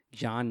there's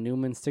John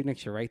Newman's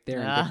signature right there.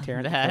 And Dick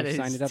Tarrant that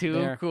signed it is up too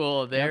there.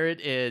 cool. There it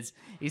is.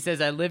 He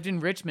says, I lived in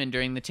Richmond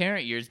during the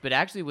Tarrant years, but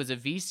actually was a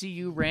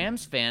VCU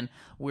Rams fan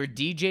where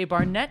DJ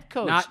Barnett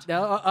coached.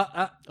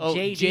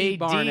 J.D.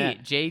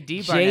 Barnett.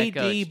 J.D. Barnett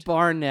J.D. coached.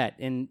 Barnett.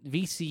 And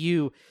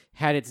VCU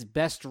had its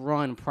best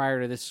run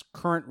prior to this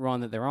current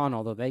run that they're on,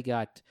 although they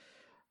got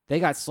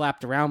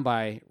slapped around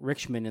by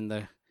Richmond in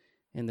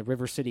the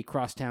River City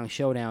Crosstown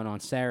Showdown on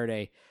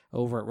Saturday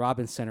over at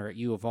Robbins Center at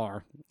U of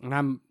R. And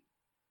I'm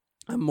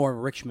more of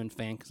a Richmond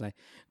fan because I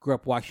grew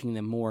up watching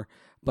them more.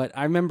 But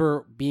I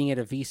remember being at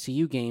a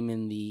VCU game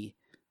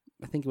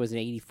I think it was in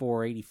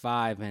 84 or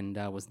 85, and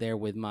I was there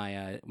with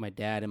my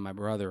dad and my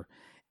brother.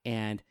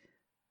 And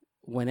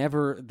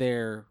whenever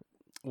there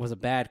was a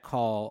bad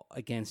call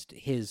against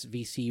his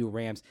VCU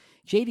Rams,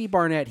 J.D.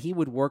 Barnett, he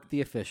would work the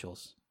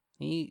officials.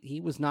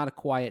 He was not a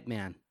quiet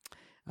man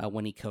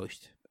when he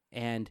coached.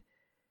 And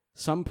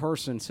some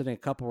person sitting a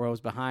couple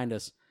rows behind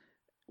us,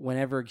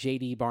 whenever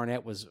J.D.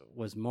 Barnett was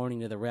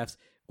moaning to the refs,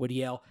 would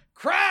yell,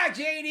 "Cry,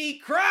 J.D.,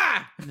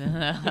 cry!"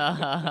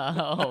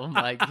 Oh,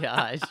 my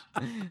gosh.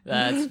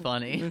 That's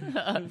funny.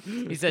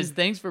 He says,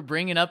 thanks for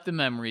bringing up the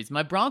memories.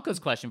 My Broncos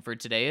question for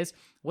today is,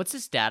 what's the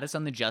status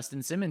on the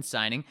Justin Simmons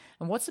signing,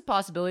 and what's the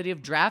possibility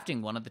of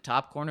drafting one of the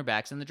top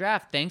cornerbacks in the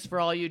draft? Thanks for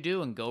all you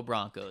do, and go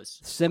Broncos.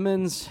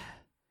 Simmons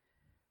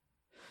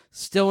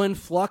still in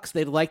flux.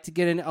 They'd like to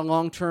get a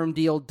long-term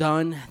deal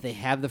done. They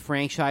have the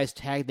franchise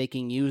tag they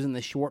can use in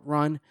the short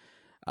run.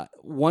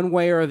 One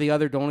way or the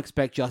other, don't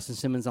expect Justin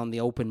Simmons on the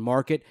open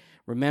market.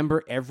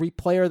 Remember, every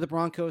player the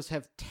Broncos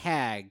have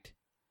tagged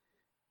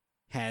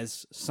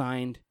has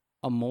signed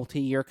a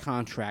multi-year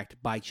contract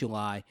by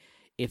July.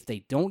 If they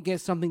don't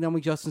get something done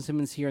with Justin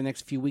Simmons here in the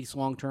next few weeks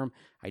long-term,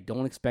 I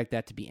don't expect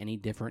that to be any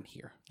different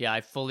here. Yeah,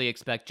 I fully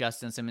expect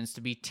Justin Simmons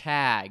to be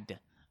tagged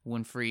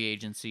when free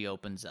agency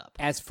opens up.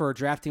 As for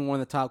drafting one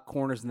of the top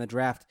corners in the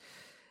draft,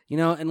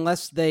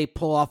 unless they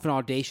pull off an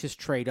audacious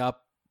trade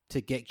up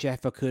to get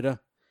Jeff Okudah,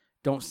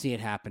 don't see it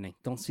happening.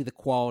 Don't see the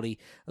quality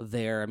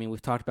there. I mean,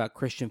 we've talked about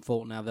Christian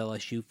Fulton out of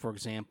LSU, for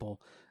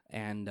example,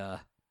 and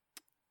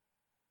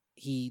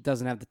he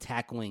doesn't have the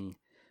tackling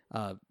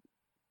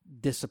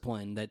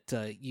discipline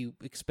that you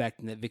expect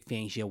and that Vic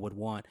Fangio would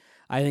want.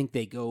 I think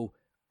they go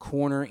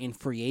corner in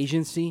free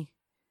agency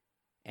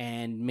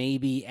and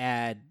maybe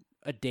add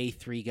a day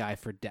 3 guy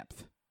for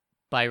depth.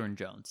 Byron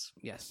Jones.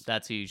 Yes.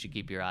 That's who you should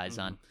keep your eyes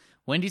on.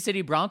 Windy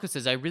City Broncos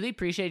says, I really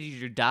appreciated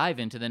your dive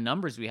into the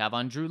numbers we have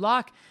on Drew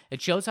Lock.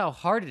 It shows how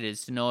hard it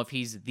is to know if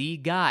he's the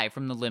guy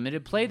from the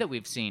limited play that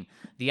we've seen.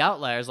 The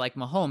outliers like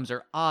Mahomes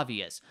are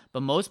obvious,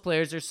 but most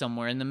players are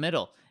somewhere in the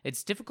middle.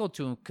 It's difficult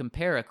to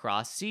compare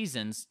across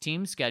seasons,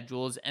 team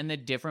schedules, and the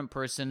different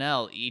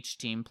personnel each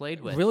team played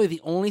with. Really,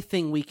 the only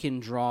thing we can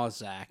draw,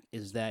 Zach,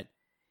 is that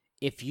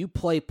if you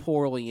play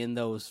poorly in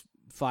those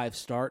 5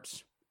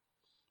 starts,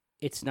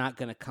 it's not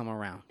going to come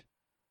around,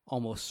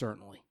 almost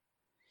certainly.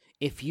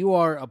 If you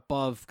are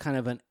above kind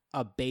of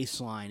a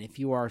baseline, if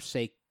you are,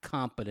 say,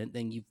 competent,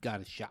 then you've got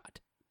a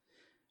shot.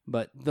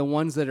 But the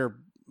ones that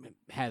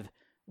have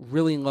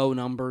really low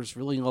numbers,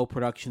 really low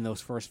production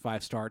those first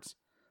 5 starts,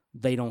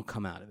 they don't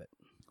come out of it.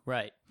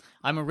 Right.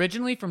 I'm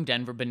originally from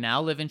Denver, but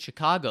now live in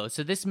Chicago,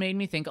 so this made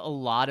me think a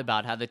lot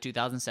about how the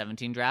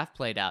 2017 draft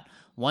played out.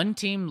 One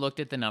team looked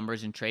at the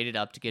numbers and traded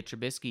up to get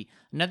Trubisky.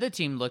 Another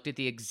team looked at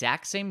the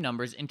exact same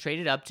numbers and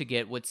traded up to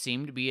get what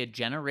seemed to be a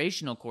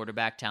generational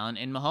quarterback talent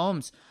in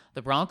Mahomes.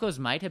 The Broncos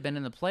might have been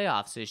in the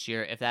playoffs this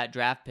year if that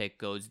draft pick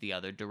goes the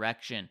other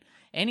direction.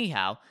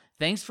 Anyhow,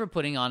 thanks for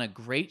putting on a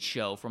great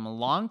show from a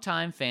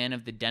longtime fan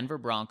of the Denver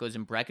Broncos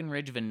and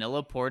Breckenridge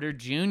Vanilla Porter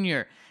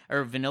Jr.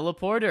 or Vanilla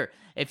Porter.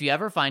 If you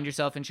ever find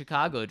yourself in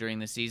Chicago during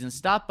the season,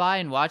 stop by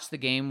and watch the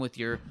game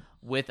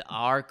with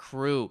our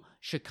crew,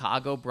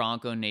 Chicago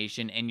Bronco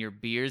Nation, and your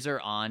beers are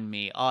on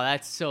me. Oh,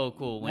 that's so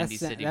cool, Windy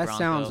City Bronco. That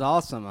sounds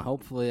awesome.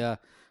 Hopefully,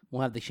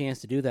 we'll have the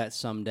chance to do that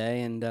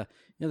someday. And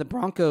the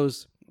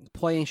Broncos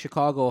play in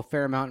Chicago a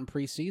fair amount in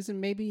preseason.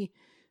 Maybe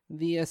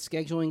the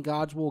scheduling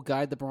gods will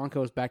guide the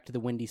Broncos back to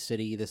the Windy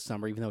City this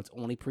summer, even though it's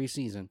only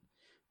preseason.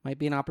 Might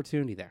be an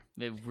opportunity there.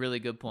 A really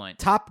good point.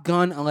 Top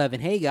Gun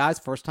 11. Hey, guys,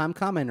 first-time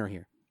commenter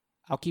here.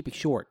 I'll keep it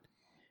short.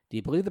 Do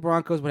you believe the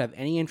Broncos would have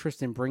any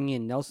interest in bringing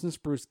in Nelson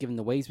Spruce, given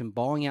the way he's been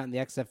balling out in the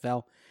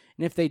XFL?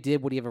 And if they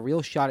did, would he have a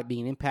real shot at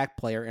being an impact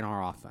player in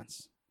our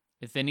offense?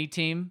 If any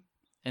team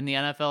in the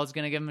NFL is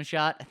going to give him a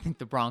shot, I think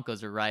the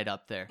Broncos are right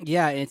up there.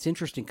 Yeah, and it's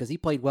interesting because he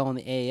played well in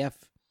the AAF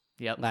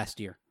last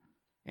year,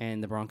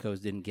 and the Broncos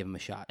didn't give him a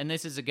shot. And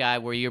this is a guy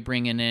where you're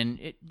bringing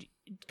in,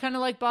 kind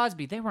of like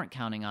Bosby. They weren't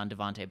counting on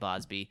Devontae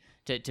Bosby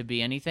to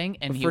be anything,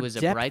 and he was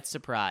a bright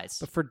surprise.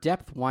 But for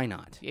depth, why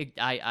not?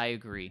 I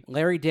agree.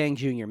 Larry Dang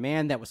Jr.,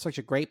 man, that was such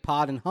a great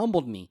pod and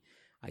humbled me.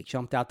 I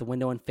jumped out the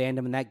window in fandom,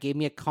 and that gave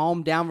me a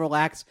calm down,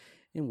 relax,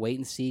 and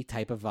wait-and-see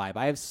type of vibe.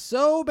 I have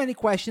so many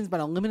questions, but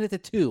I'll limit it to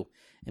 2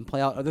 and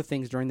play out other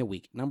things during the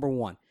week. Number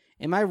 1,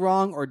 am I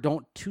wrong, or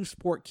don't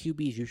 2-sport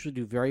QBs usually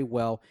do very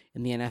well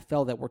in the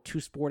NFL that were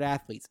 2-sport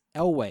athletes?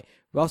 Elway,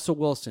 Russell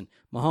Wilson,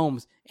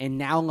 Mahomes, and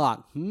now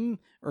Locke.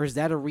 Or is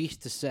that a reach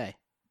to say?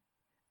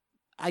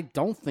 I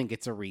don't think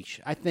it's a reach.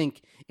 I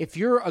think if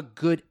you're a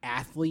good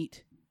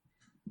athlete,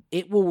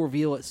 it will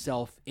reveal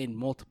itself in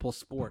multiple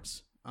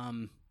sports.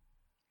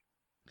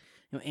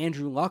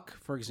 Andrew Luck,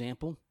 for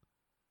example,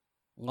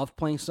 loved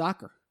playing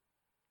soccer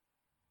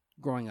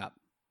growing up.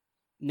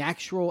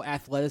 Natural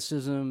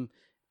athleticism,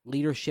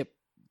 leadership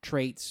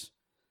traits,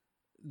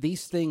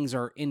 these things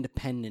are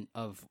independent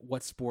of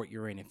what sport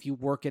you're in. If you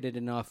work at it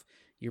enough,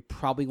 you're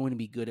probably going to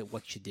be good at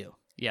what you do.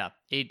 Yeah,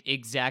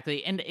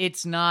 exactly. And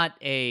it's not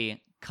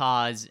a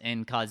cause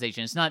and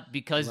causation. It's not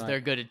because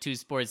they're good at 2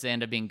 sports they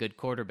end up being good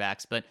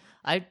quarterbacks, but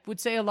I would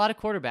say a lot of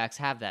quarterbacks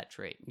have that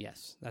trait.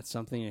 Yes, that's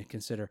something to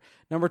consider.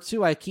 Number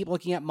 2, I keep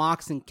looking at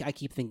mocks and I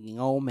keep thinking,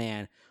 oh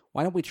man,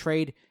 why don't we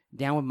trade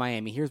down with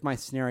Miami? Here's my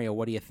scenario.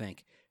 What do you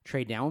think?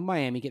 Trade down with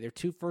Miami, get their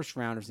 2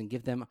 first-rounders, and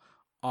give them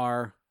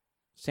our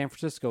San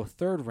Francisco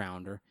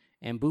 3rd-rounder,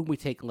 and boom, we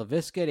take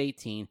LaVisca at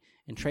 18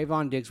 and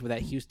Trayvon Diggs with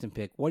that Houston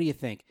pick. What do you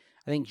think?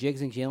 I think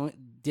Diggs and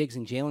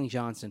Jalen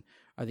Johnson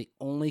are the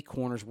only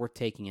corners worth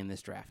taking in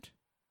this draft.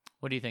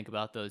 What do you think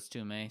about those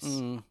 2,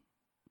 Mace?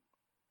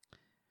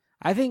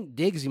 I think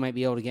Diggs you might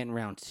be able to get in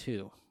round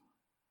 2.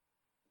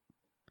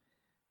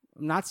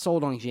 I'm not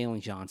sold on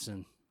Jalen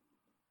Johnson.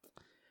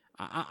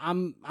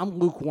 I'm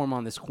lukewarm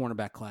on this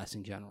cornerback class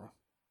in general.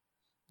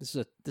 This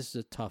is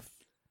a tough.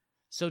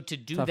 So to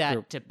do tough that,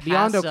 group. to pass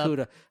beyond up,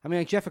 Okudah, I mean,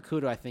 like Jeff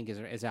Okudah, I think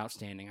is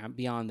outstanding.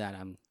 Beyond that,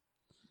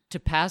 to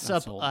pass Not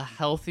up sold. a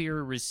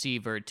healthier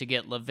receiver to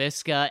get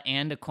LaVisca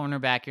and a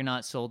cornerback you're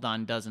not sold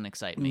on doesn't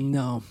excite me.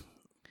 No.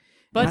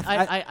 But And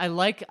I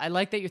like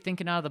that you're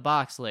thinking out of the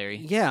box, Larry.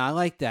 Yeah, I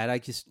like that.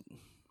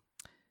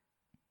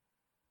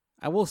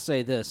 I will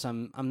say this: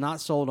 I'm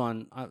not sold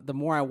on. The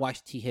more I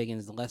watch T.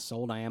 Higgins, the less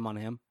sold I am on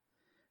him.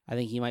 I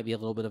think he might be a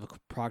little bit of a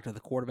product of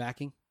the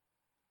quarterbacking.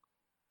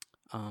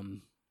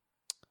 And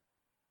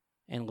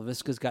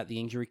LaVisca's got the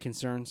injury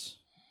concerns.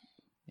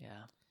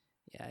 Yeah,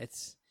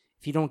 it's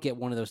if you don't get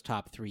one of those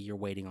top three, you're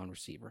waiting on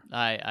receiver.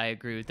 I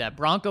agree with that.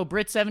 Bronco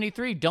Brit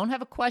 73, don't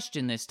have a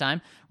question this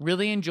time.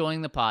 Really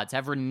enjoying the pods.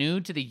 Have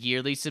renewed to the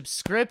yearly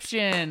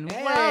subscription.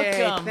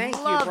 Welcome. Thank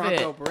Love you,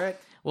 Bronco it.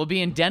 Britt. We'll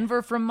be in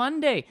Denver from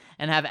Monday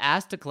and have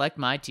asked to collect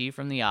my tea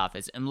from the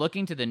office. I'm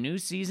looking to the new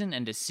season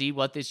and to see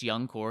what this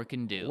young core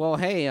can do. Well,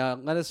 hey,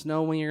 let us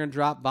know when you're going to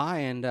drop by,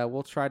 and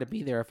we'll try to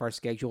be there if our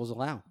schedules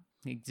allow.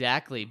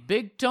 Exactly.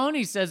 Big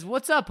Tony says,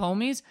 "What's up,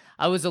 homies?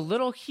 I was a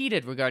little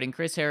heated regarding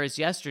Chris Harris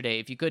yesterday,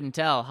 if you couldn't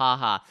tell,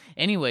 haha.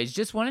 Anyways,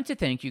 just wanted to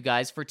thank you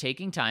guys for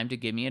taking time to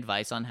give me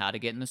advice on how to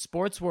get in the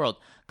sports world.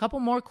 Couple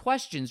more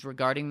questions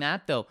regarding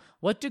that, though.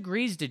 What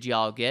degrees did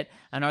y'all get,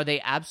 and are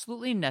they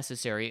absolutely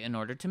necessary in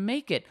order to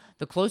make it?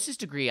 The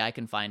closest degree I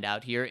can find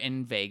out here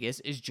in Vegas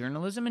is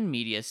journalism and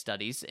media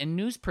studies and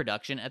news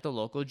production at the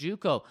local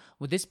JUCO.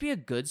 Would this be a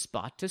good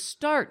spot to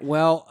start?"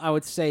 Well, I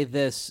would say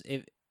this: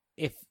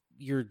 if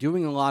you're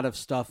doing a lot of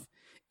stuff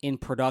in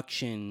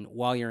production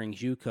while you're in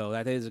JUCO,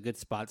 that is a good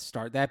spot to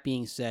start. That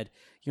being said,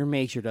 your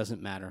major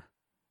doesn't matter.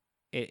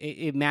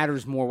 It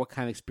matters more what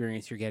kind of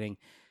experience you're getting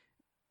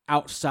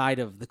outside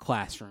of the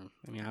classroom.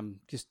 I mean,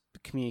 I'm just a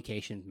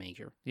communications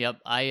major.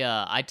 Yep,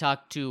 I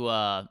talked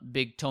to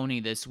Big Tony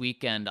this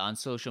weekend on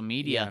social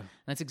media. Yeah.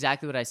 That's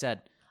exactly what I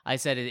said. I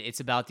said it's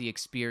about the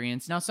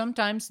experience. Now,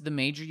 sometimes the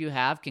major you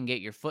have can get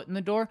your foot in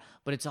the door,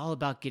 but it's all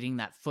about getting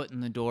that foot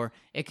in the door.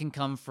 It can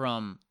come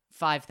from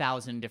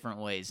 5,000 different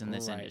ways in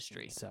this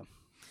industry. So,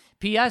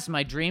 P.S.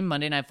 My dream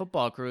Monday Night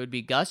Football crew would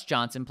be Gus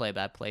Johnson,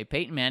 play-by-play,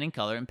 Peyton Manning,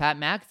 color, and Pat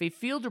McAfee,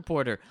 field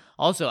reporter.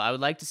 Also, I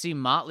would like to see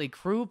Motley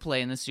Crue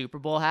play in the Super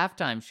Bowl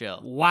halftime show.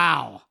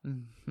 wow.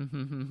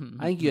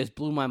 I think you guys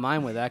blew my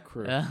mind with that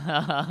crew.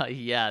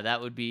 Yeah,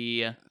 that would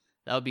be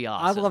awesome.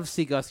 I'd love to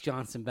see Gus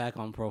Johnson back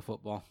on pro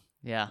football.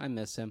 Yeah, I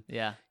miss him.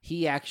 yeah.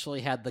 He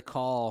actually had the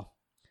call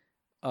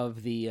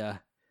of the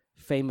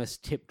famous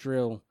tip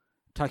drill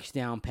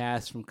touchdown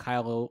pass from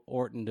Kyle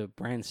Orton to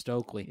Brandon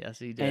Stokely. Yes,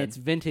 he did. And it's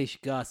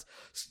vintage Gus.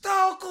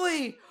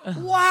 Stokely!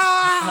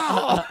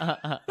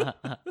 Wow!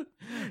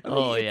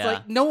 It's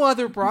like no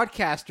other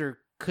broadcaster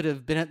could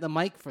have been at the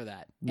mic for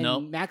that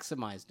and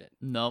maximized it.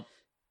 Nope.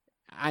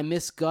 I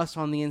miss Gus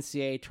on the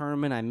NCAA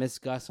tournament. I miss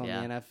Gus on the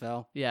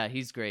NFL. Yeah,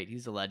 he's great.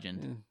 He's a legend.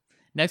 Yeah.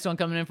 Next one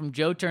coming in from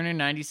Joe Turner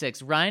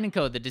 96. Ryan and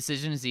Co. The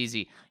decision is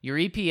easy. Your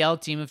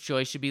EPL team of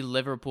choice should be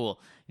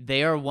Liverpool.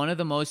 They are one of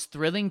the most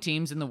thrilling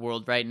teams in the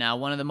world right now.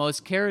 One of the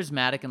most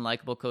charismatic and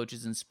likable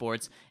coaches in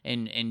sports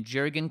in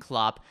Jurgen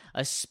Klopp.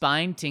 A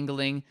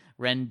spine-tingling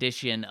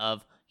rendition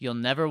of "You'll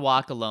Never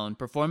Walk Alone,"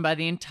 performed by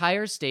the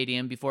entire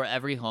stadium before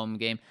every home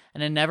game,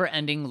 and a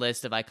never-ending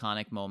list of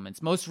iconic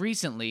moments. Most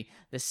recently,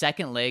 the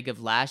second leg of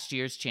last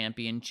year's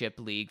Championship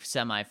League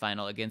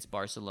semifinal against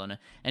Barcelona.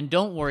 And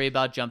don't worry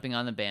about jumping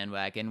on the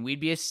bandwagon. We'd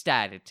be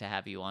ecstatic to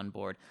have you on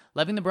board.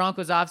 Loving the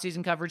Broncos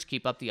offseason coverage.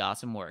 Keep up the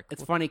awesome work.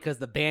 It's funny because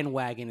the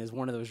bandwagon is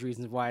one of those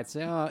reasons why I'd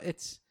say,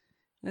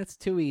 that's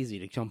too easy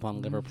to jump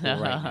on Liverpool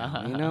right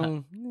now. You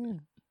know?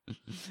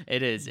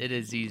 It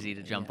is easy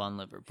to jump on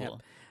Liverpool.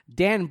 Yep.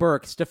 Dan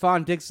Burke,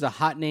 Stephon Diggs is a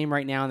hot name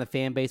right now in the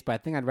fan base, but I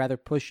think I'd rather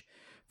push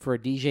for a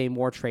DJ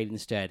Moore trade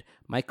instead.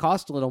 Might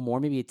cost a little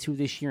more, maybe a 2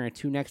 this year and a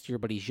 2 next year,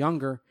 but he's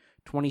younger,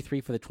 23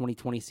 for the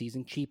 2020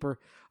 season, cheaper,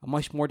 a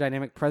much more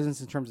dynamic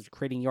presence in terms of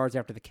creating yards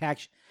after the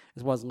catch,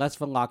 as well as less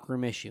of a locker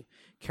room issue.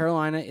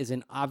 Carolina is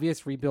in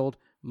obvious rebuild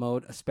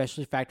mode,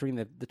 especially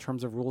factoring the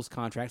terms of rules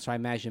contract, so I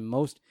imagine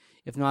most,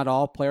 if not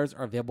all, players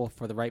are available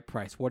for the right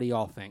price. What do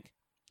y'all think?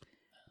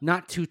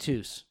 Not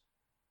 2-2s.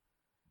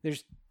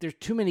 There's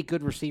too many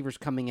good receivers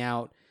coming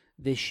out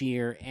this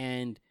year,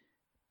 and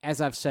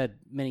as I've said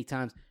many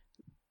times,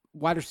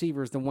 wide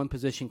receiver is the one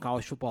position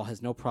college football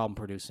has no problem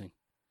producing.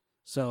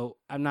 So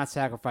I'm not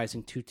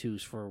sacrificing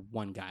 2-2s for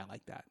one guy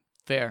like that.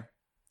 Fair.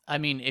 I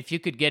mean, if you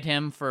could get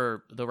him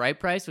for the right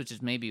price, which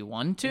is maybe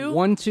 1-2?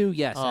 1-2,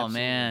 yes. Oh, absolutely.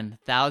 man.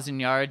 1,000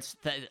 yards,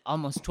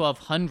 almost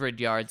 1,200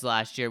 yards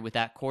last year with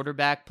that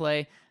quarterback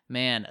play.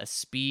 Man, a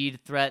speed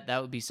threat,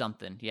 that would be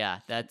something. Yeah,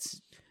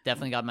 that's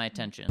definitely got my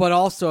attention. But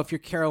also, if you're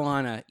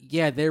Carolina,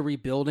 they're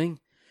rebuilding.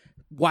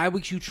 Why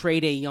would you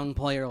trade a young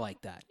player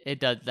like that?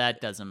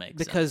 That doesn't make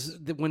sense. Because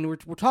when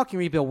we're talking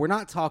rebuild, we're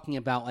not talking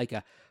about like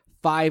a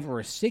 5 or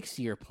a 6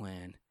 year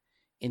plan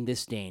in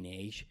this day and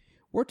age.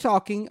 We're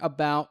talking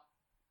about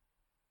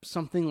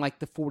something like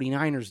the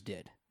 49ers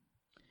did.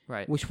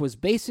 Right. Which was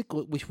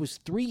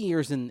 3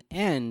 years in the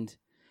end.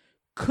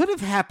 Could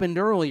have happened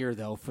earlier,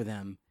 though, for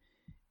them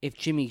if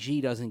Jimmy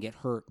G doesn't get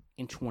hurt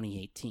in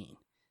 2018.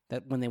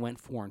 That when they went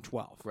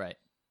 4-12. Right.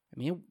 I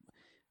mean,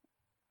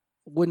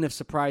 wouldn't have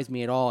surprised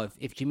me at all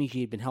if Jimmy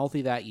G had been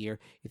healthy that year,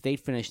 if they'd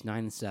finished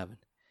 9-7,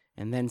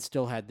 and then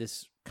still had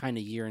this kind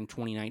of year in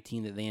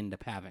 2019 that they ended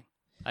up having.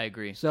 I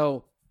agree.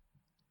 So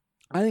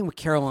I think with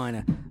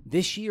Carolina,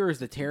 this year is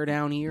the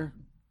teardown year,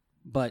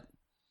 but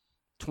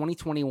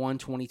 2021,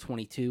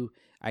 2022,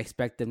 I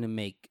expect them to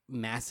make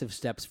massive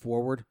steps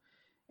forward.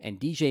 And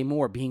DJ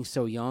Moore, being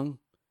so young,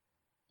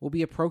 will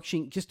be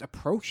approaching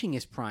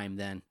his prime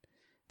then.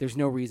 There's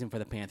no reason for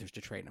the Panthers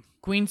to trade him.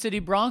 Queen City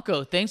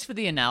Bronco, thanks for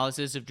the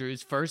analysis of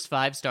Drew's first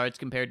 5 starts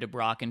compared to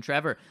Brock and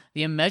Trevor.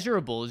 The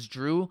immeasurables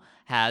Drew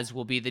has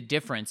will be the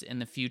difference in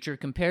the future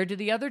compared to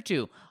the other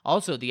two.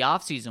 Also, the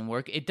offseason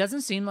work, it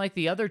doesn't seem like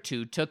the other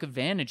two took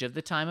advantage of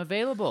the time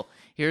available.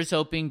 Here's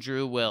hoping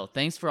Drew will.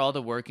 Thanks for all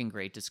the work and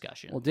great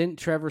discussion. Well, didn't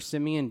Trevor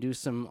Siemian do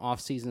some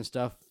offseason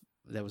stuff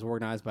that was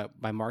organized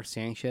by Mark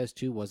Sanchez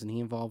too? Wasn't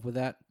he involved with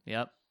that?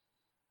 Yep.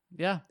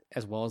 Yeah.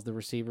 As well as the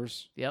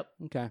receivers? Yep.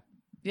 Okay.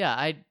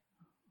 Yeah,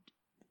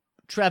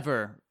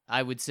 Trevor,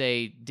 I would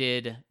say,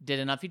 did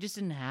enough. He just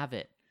didn't have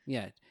it.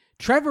 Yeah.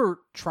 Trevor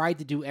tried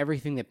to do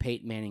everything that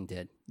Peyton Manning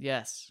did.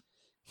 Yes.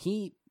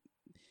 And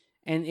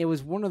it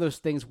was one of those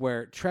things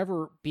where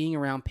Trevor, being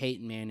around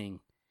Peyton Manning,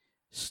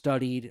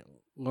 studied,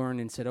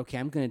 learned, and said, okay,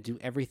 I'm going to do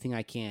everything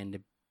I can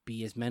to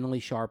be as mentally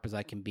sharp as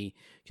I can be,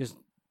 just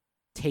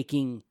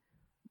taking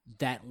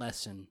that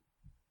lesson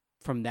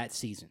from that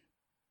season.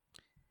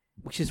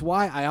 Which is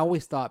why I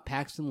always thought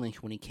Paxton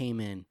Lynch, when he came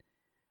in,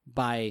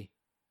 by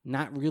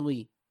not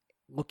really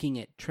looking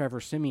at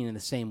Trevor Siemian in the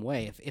same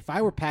way. If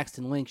I were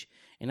Paxton Lynch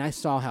and I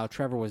saw how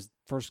Trevor was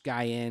first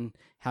guy in,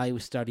 how he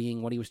was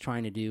studying, what he was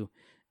trying to do,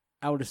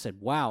 I would have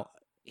said, wow,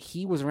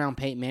 he was around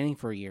Peyton Manning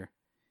for a year.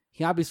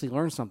 He obviously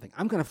learned something.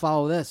 I'm going to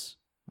follow this.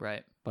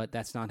 Right. But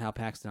that's not how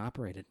Paxton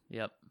operated.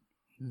 Yep.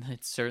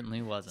 It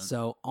certainly wasn't.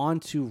 So on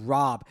to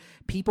Rob.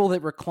 People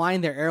that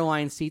recline their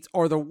airline seats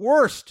are the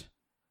worst.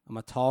 I'm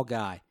a tall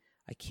guy.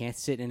 I can't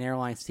sit in an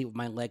airline seat with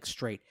my legs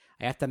straight.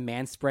 I have to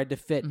man spread to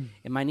fit,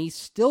 and my knees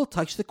still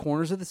touch the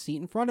corners of the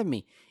seat in front of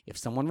me. If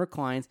someone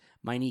reclines,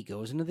 my knee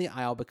goes into the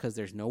aisle because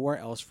there's nowhere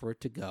else for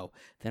it to go.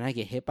 Then I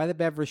get hit by the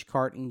beverage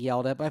cart and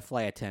yelled at by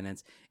flight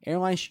attendants.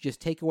 Airlines should just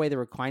take away the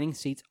reclining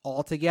seats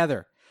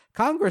altogether.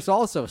 Congress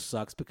also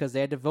sucks because they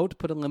had to vote to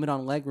put a limit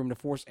on legroom to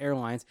force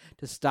airlines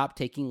to stop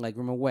taking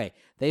legroom away.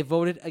 They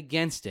voted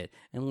against it,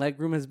 and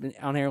legroom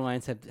on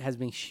airlines has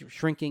been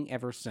shrinking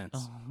ever since.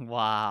 Oh,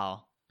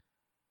 wow.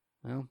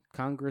 Well,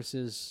 Congress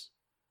is,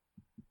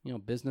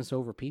 business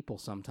over people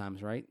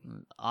sometimes, right?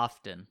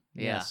 Often.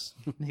 Yeah. Yes.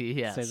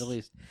 Yes. To say the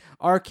least.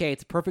 RK,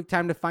 it's a perfect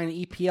time to find an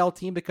EPL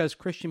team because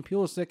Christian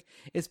Pulisic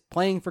is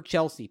playing for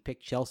Chelsea. Pick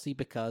Chelsea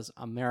because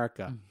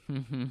America.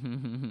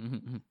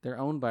 They're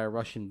owned by a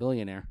Russian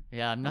billionaire.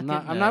 Yeah, I'm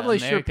not really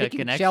sure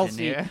picking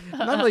Chelsea. Here.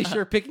 I'm not really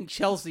sure picking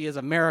Chelsea is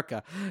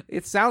America.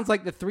 It sounds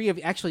like the three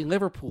of actually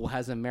Liverpool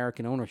has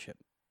American ownership.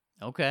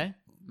 Okay.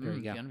 There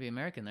you go. You're going to be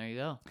American. There you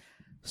go.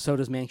 So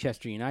does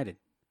Manchester United.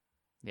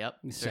 Yep,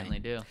 you certainly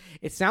do.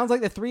 It sounds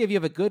like the three of you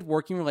have a good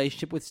working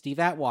relationship with Steve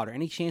Atwater.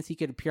 Any chance he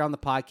could appear on the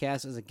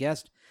podcast as a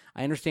guest?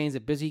 I understand he's a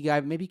busy guy,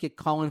 but maybe he could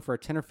call in for a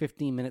 10 or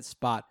 15-minute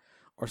spot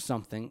or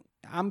something.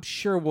 I'm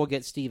sure we'll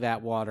get Steve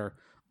Atwater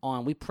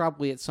on. We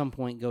probably at some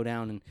point go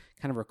down and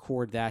kind of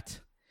record that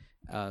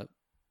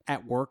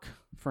at work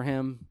for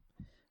him.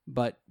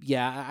 But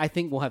yeah, I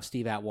think we'll have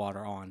Steve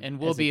Atwater on, and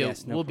we'll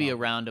be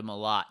around him a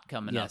lot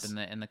coming up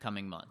in the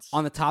coming months.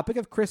 On the topic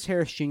of Chris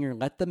Harris Jr.,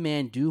 let the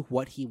man do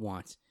what he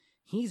wants.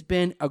 He's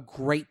been a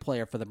great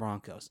player for the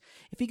Broncos.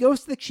 If he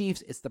goes to the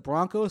Chiefs, it's the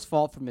Broncos'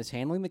 fault for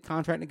mishandling the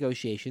contract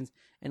negotiations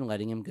and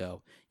letting him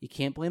go. You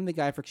can't blame the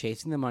guy for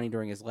chasing the money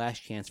during his last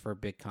chance for a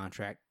big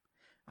contract.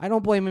 I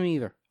don't blame him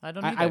either. I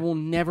don't either. I will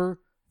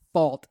never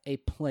fault a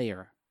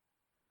player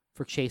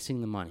for chasing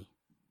the money.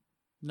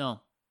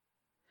 No.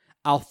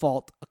 I'll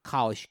fault a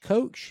college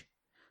coach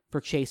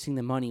for chasing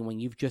the money when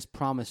you've just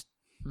promised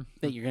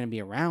that you're going to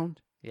be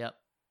around. Yep.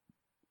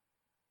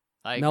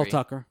 I agree. Mel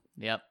Tucker.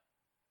 Yep.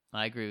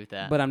 I agree with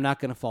that. But I'm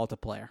not going to fault a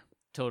player.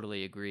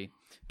 Totally agree.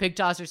 Pig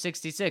Tosser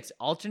 66,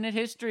 alternate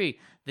history.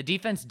 The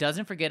defense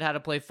doesn't forget how to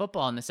play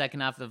football in the second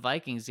half of the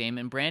Vikings game,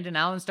 and Brandon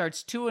Allen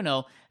starts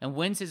 2-0 and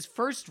wins his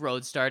first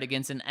road start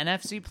against an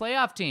NFC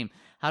playoff team.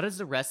 How does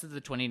the rest of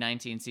the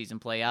 2019 season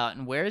play out,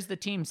 and where is the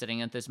team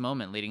sitting at this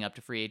moment leading up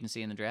to free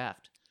agency and the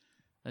draft?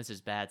 This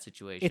is a bad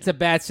situation. It's a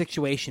bad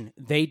situation.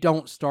 They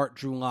don't start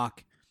Drew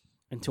Lock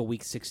until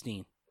week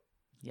 16.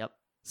 Yep.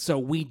 So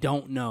we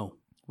don't know.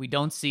 We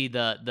don't see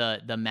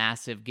the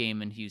massive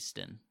game in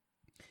Houston.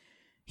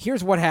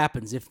 Here's what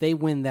happens if they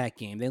win that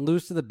game. They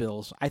lose to the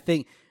Bills. I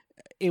think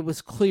it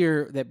was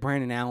clear that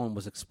Brandon Allen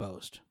was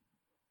exposed.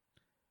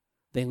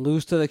 They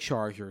lose to the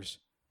Chargers.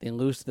 They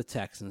lose to the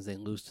Texans. They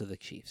lose to the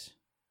Chiefs.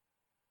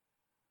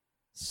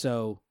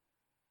 So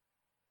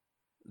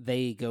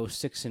they go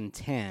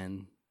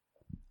 6-10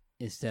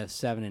 instead of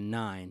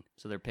 7-9.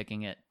 So they're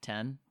picking at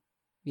 10?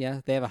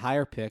 Yeah, they have a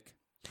higher pick.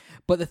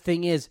 But the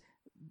thing is,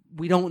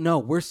 we don't know.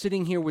 We're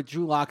sitting here with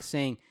Drew Lock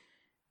saying,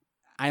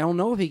 I don't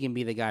know if he can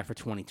be the guy for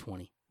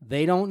 2020.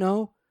 They don't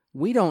know.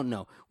 We don't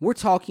know. We're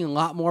talking a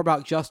lot more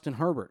about Justin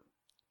Herbert.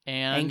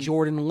 and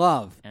Jordan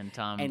Love and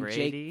Tom and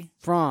Brady. Jake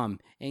Fromm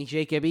and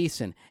Jacob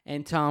Eason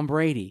and Tom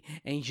Brady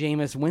and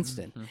Jameis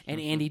Winston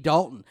and Andy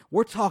Dalton.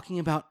 We're talking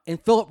about,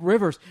 and Phillip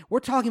Rivers. We're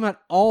talking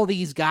about all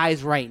these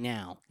guys right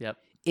now. Yep.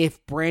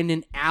 If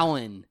Brandon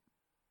Allen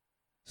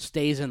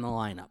stays in the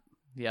lineup.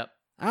 Yep.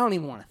 I don't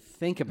even want to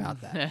think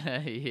about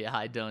that. Yeah,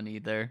 I don't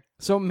either.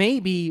 So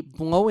maybe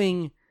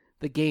blowing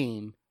the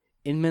game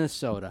in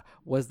Minnesota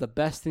was the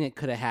best thing that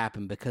could have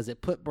happened because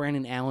it put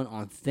Brandon Allen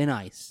on thin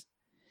ice.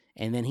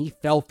 And then he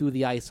fell through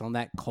the ice on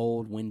that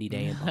cold, windy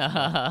day in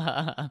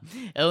Buffalo.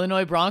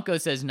 Illinois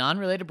Broncos says,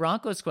 non-related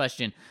Broncos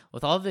question.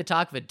 With all of the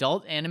talk of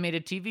adult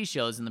animated TV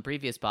shows in the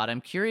previous pod, I'm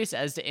curious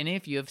as to any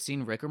of you have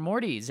seen Rick or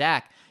Morty.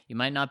 Zach, you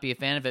might not be a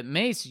fan of it.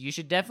 Mace, you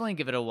should definitely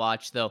give it a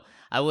watch, though.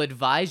 I will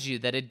advise you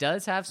that it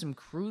does have some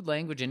crude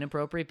language and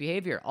inappropriate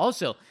behavior.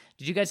 Also,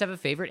 did you guys have a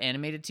favorite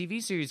animated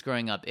TV series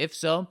growing up? If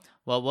so,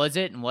 what was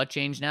it and what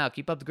changed now?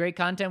 Keep up the great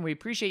content. We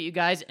appreciate you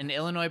guys. And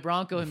Illinois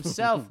Bronco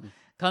himself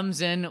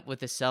comes in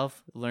with a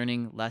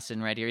self-learning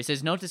lesson right here. He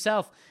says, note to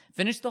self,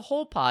 finish the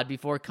whole pod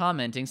before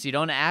commenting so you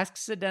don't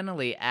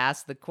accidentally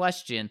ask the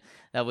question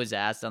that was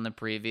asked on the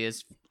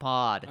previous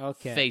pod.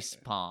 Okay. Face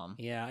palm.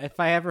 Yeah,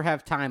 if I ever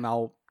have time,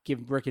 I'll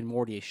give Rick and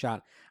Morty a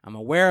shot. I'm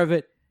aware of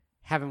it,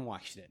 haven't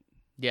watched it.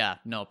 Yeah,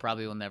 no,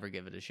 probably will never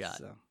give it a shot.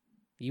 So,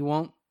 you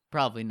won't?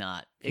 Probably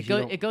not.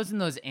 It goes in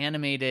those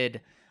animated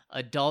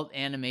adult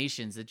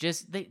animations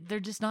that they're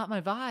just not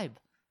my vibe.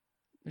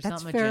 It's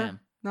That's not my fair. jam.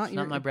 Not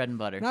my bread and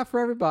butter. Not for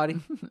everybody.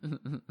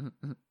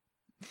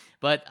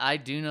 But I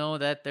do know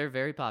that they're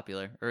very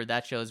popular, or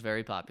that show is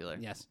very popular.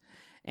 Yes.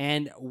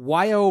 And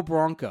YO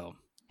Bronco.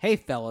 Hey,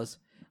 fellas,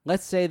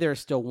 let's say there's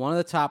still one of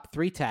the top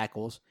 3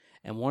 tackles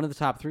and one of the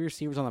top 3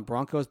 receivers on the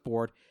Broncos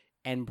board,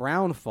 and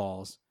Brown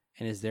falls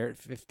and is there at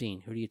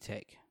 15. Who do you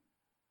take?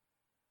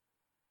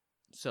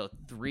 So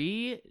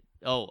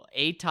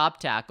a top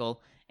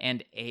tackle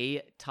and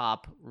a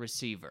top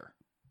receiver.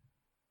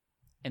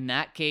 In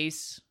that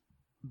case,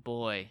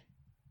 boy,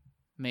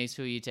 Mace,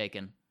 who are you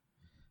taking?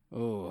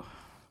 Oh,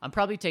 I'm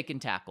probably taking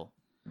tackle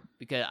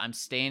because I'm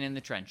staying in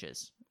the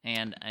trenches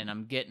and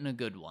I'm getting a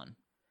good one.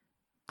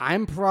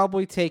 I'm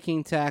probably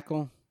taking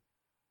tackle.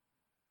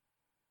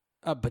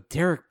 But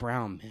Derek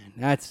Brown, man,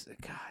 that's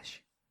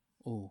gosh.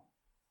 Oh,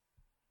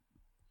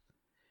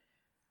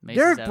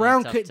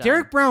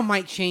 Derek Brown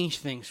might change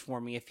things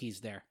for me if he's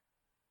there.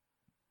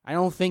 I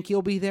don't think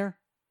he'll be there.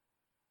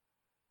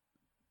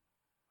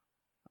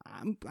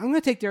 I'm going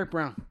to take Derek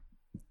Brown.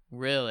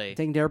 Really?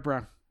 Taking Derek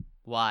Brown.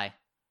 Why?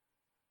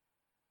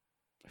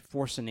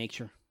 Force of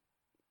nature.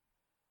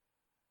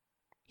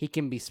 He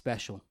can be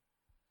special.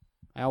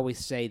 I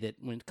always say that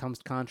when it comes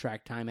to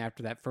contract time,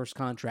 after that first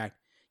contract,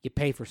 you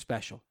pay for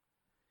special.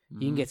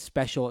 You can get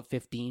special at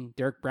 15.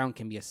 Derek Brown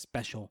can be a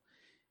special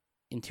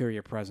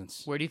interior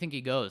presence. Where do you think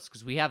he goes?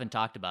 Because we haven't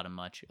talked about him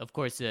much. Of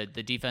course, the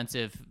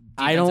defensive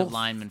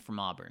lineman from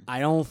Auburn. I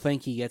don't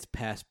think he gets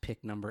past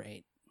pick number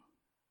 8.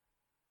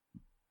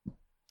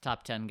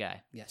 Top 10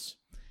 guy. Yes.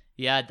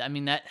 Yeah, I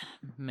mean,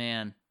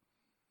 man.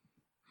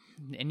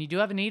 And you do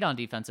have a need on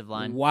defensive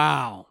line.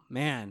 Wow.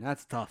 Man,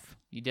 that's tough.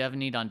 You do have a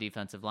need on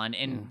defensive line.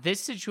 And this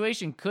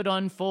situation could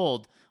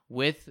unfold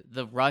with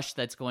the rush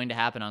that's going to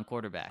happen on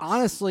quarterbacks.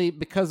 Honestly,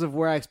 because of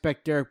where I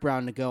expect Derek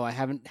Brown to go, I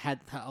haven't had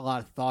a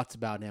lot of thoughts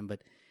about him.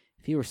 But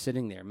if he were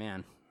sitting there,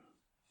 man,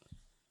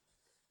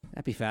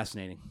 that'd be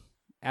fascinating.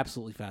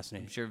 Absolutely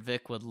fascinating. I'm sure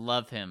Vic would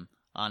love him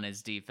on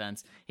his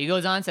defense. He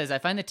goes on and says, I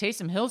find the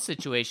Taysom Hill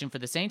situation for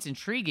the Saints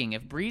intriguing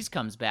if Breeze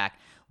comes back.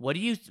 What do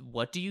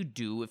you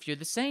do if you're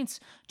the Saints?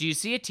 Do you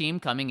see a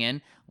team coming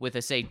in with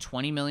a, say,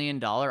 $20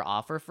 million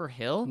offer for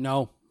Hill?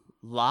 No.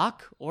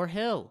 Lock or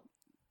Hill?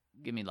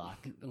 Give me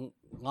Lock.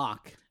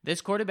 Lock.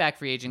 This quarterback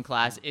free agent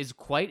class is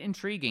quite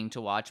intriguing to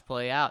watch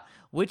play out.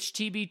 Which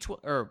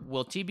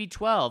will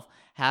TB12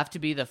 have to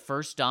be the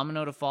first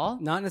domino to fall?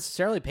 Not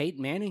necessarily.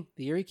 Peyton Manning,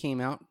 the year he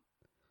came out,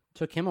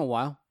 took him a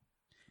while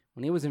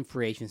when he was in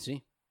free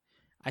agency.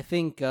 I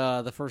think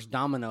the first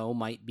domino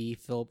might be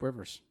Phillip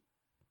Rivers.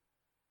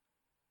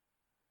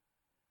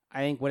 I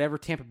think whatever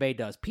Tampa Bay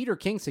does. Peter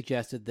King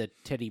suggested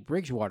that Teddy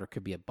Bridgewater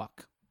could be a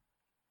buck.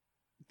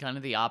 Kind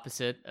of the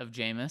opposite of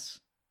Jameis.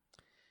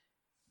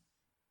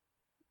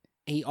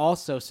 He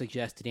also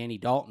suggested Andy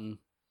Dalton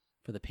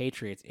for the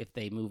Patriots if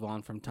they move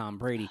on from Tom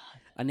Brady,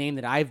 a name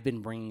that I've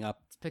been bringing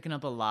up. It's picking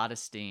up a lot of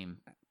steam.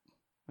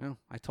 Well,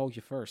 I told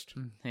you first.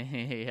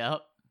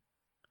 Yep.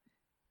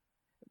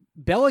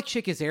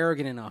 Belichick is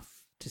arrogant enough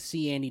to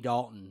see Andy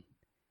Dalton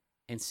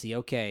and see,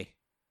 okay,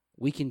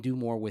 we can do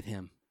more with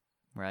him.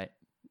 Right.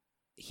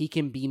 He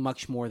can be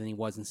much more than he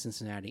was in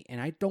Cincinnati,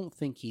 and I don't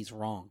think he's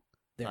wrong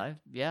there.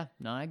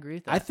 I agree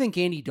with that. I think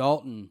Andy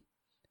Dalton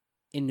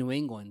in New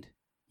England,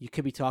 you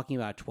could be talking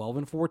about a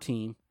 12-4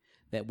 team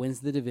that wins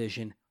the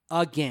division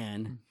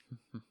again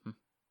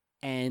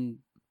and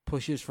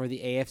pushes for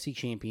the AFC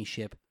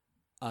Championship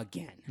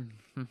again.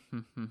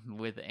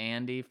 With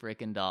Andy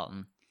frickin'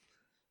 Dalton.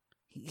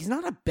 He's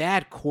not a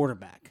bad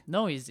quarterback.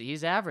 No,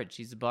 he's average.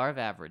 He's a bar of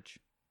average.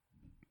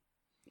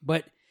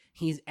 But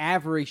he's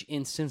average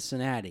in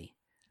Cincinnati.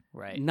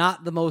 Right.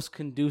 Not the most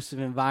conducive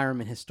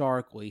environment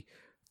historically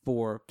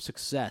for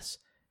success.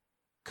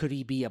 Could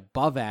he be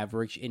above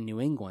average in New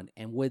England?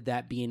 And would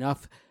that be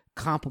enough,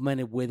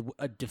 complemented with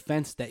a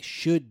defense that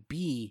should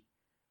be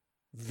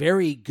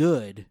very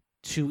good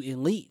to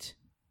elite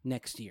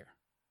next year?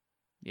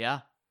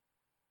 Yeah.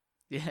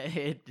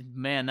 Yeah,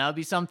 man, that would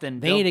be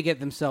something. They need to get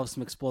themselves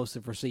some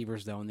explosive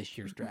receivers, though, in this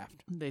year's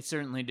draft. They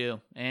certainly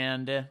do.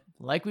 And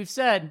like we've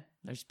said,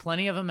 there's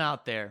plenty of them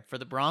out there for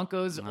the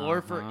Broncos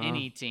or for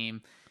any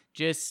team.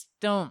 Just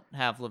don't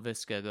have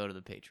LaVisca go to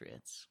the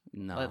Patriots.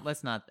 No.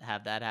 Let's not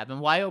have that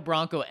happen. YO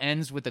Bronco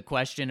ends with a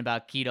question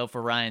about keto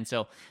for Ryan.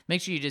 So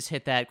make sure you just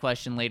hit that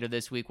question later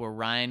this week where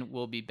Ryan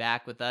will be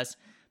back with us.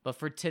 But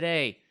for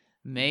today,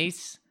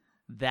 Mace,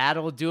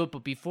 that'll do it.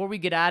 But before we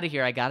get out of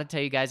here, I got to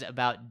tell you guys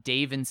about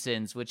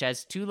Davidson's, which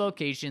has 2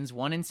 locations,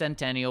 one in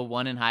Centennial,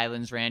 one in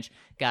Highlands Ranch.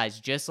 Guys,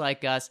 just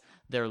like us,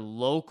 they're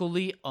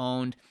locally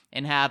owned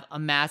and have a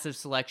massive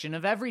selection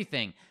of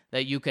everything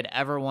that you could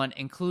ever want,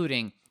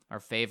 including our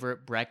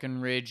favorite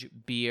Breckenridge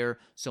beer.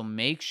 So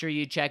make sure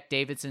you check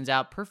Davidson's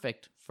out.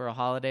 Perfect for a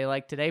holiday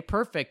like today.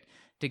 Perfect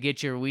to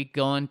get your week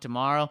going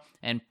tomorrow,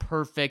 and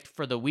perfect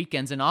for the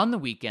weekends. And on the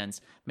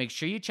weekends, make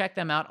sure you check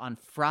them out on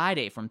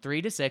Friday from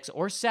 3 to 6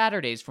 or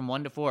Saturdays from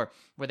 1 to 4,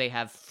 where they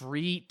have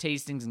free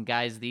tastings. And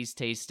guys, these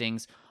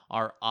tastings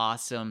are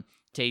awesome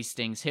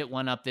tastings. Hit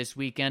one up this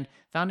weekend.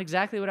 Found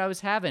exactly what I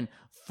was having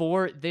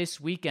for this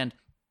weekend.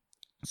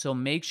 So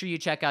make sure you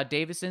check out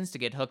Davidson's to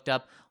get hooked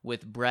up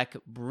with Breck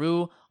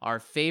Brew, our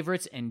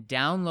favorites, and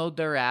download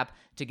their app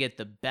to get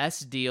the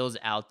best deals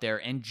out there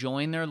and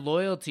join their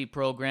loyalty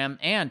program.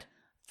 And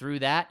through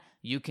that,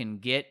 you can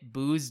get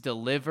booze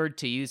delivered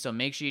to you. So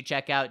make sure you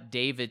check out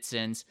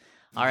Davidson's.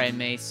 All right,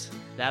 Mace,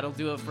 that'll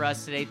do it for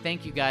us today.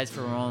 Thank you guys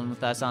for rolling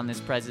with us on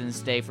this President's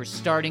Day, for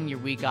starting your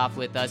week off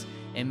with us.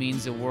 It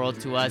means the world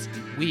to us.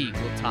 We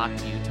will talk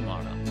to you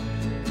tomorrow.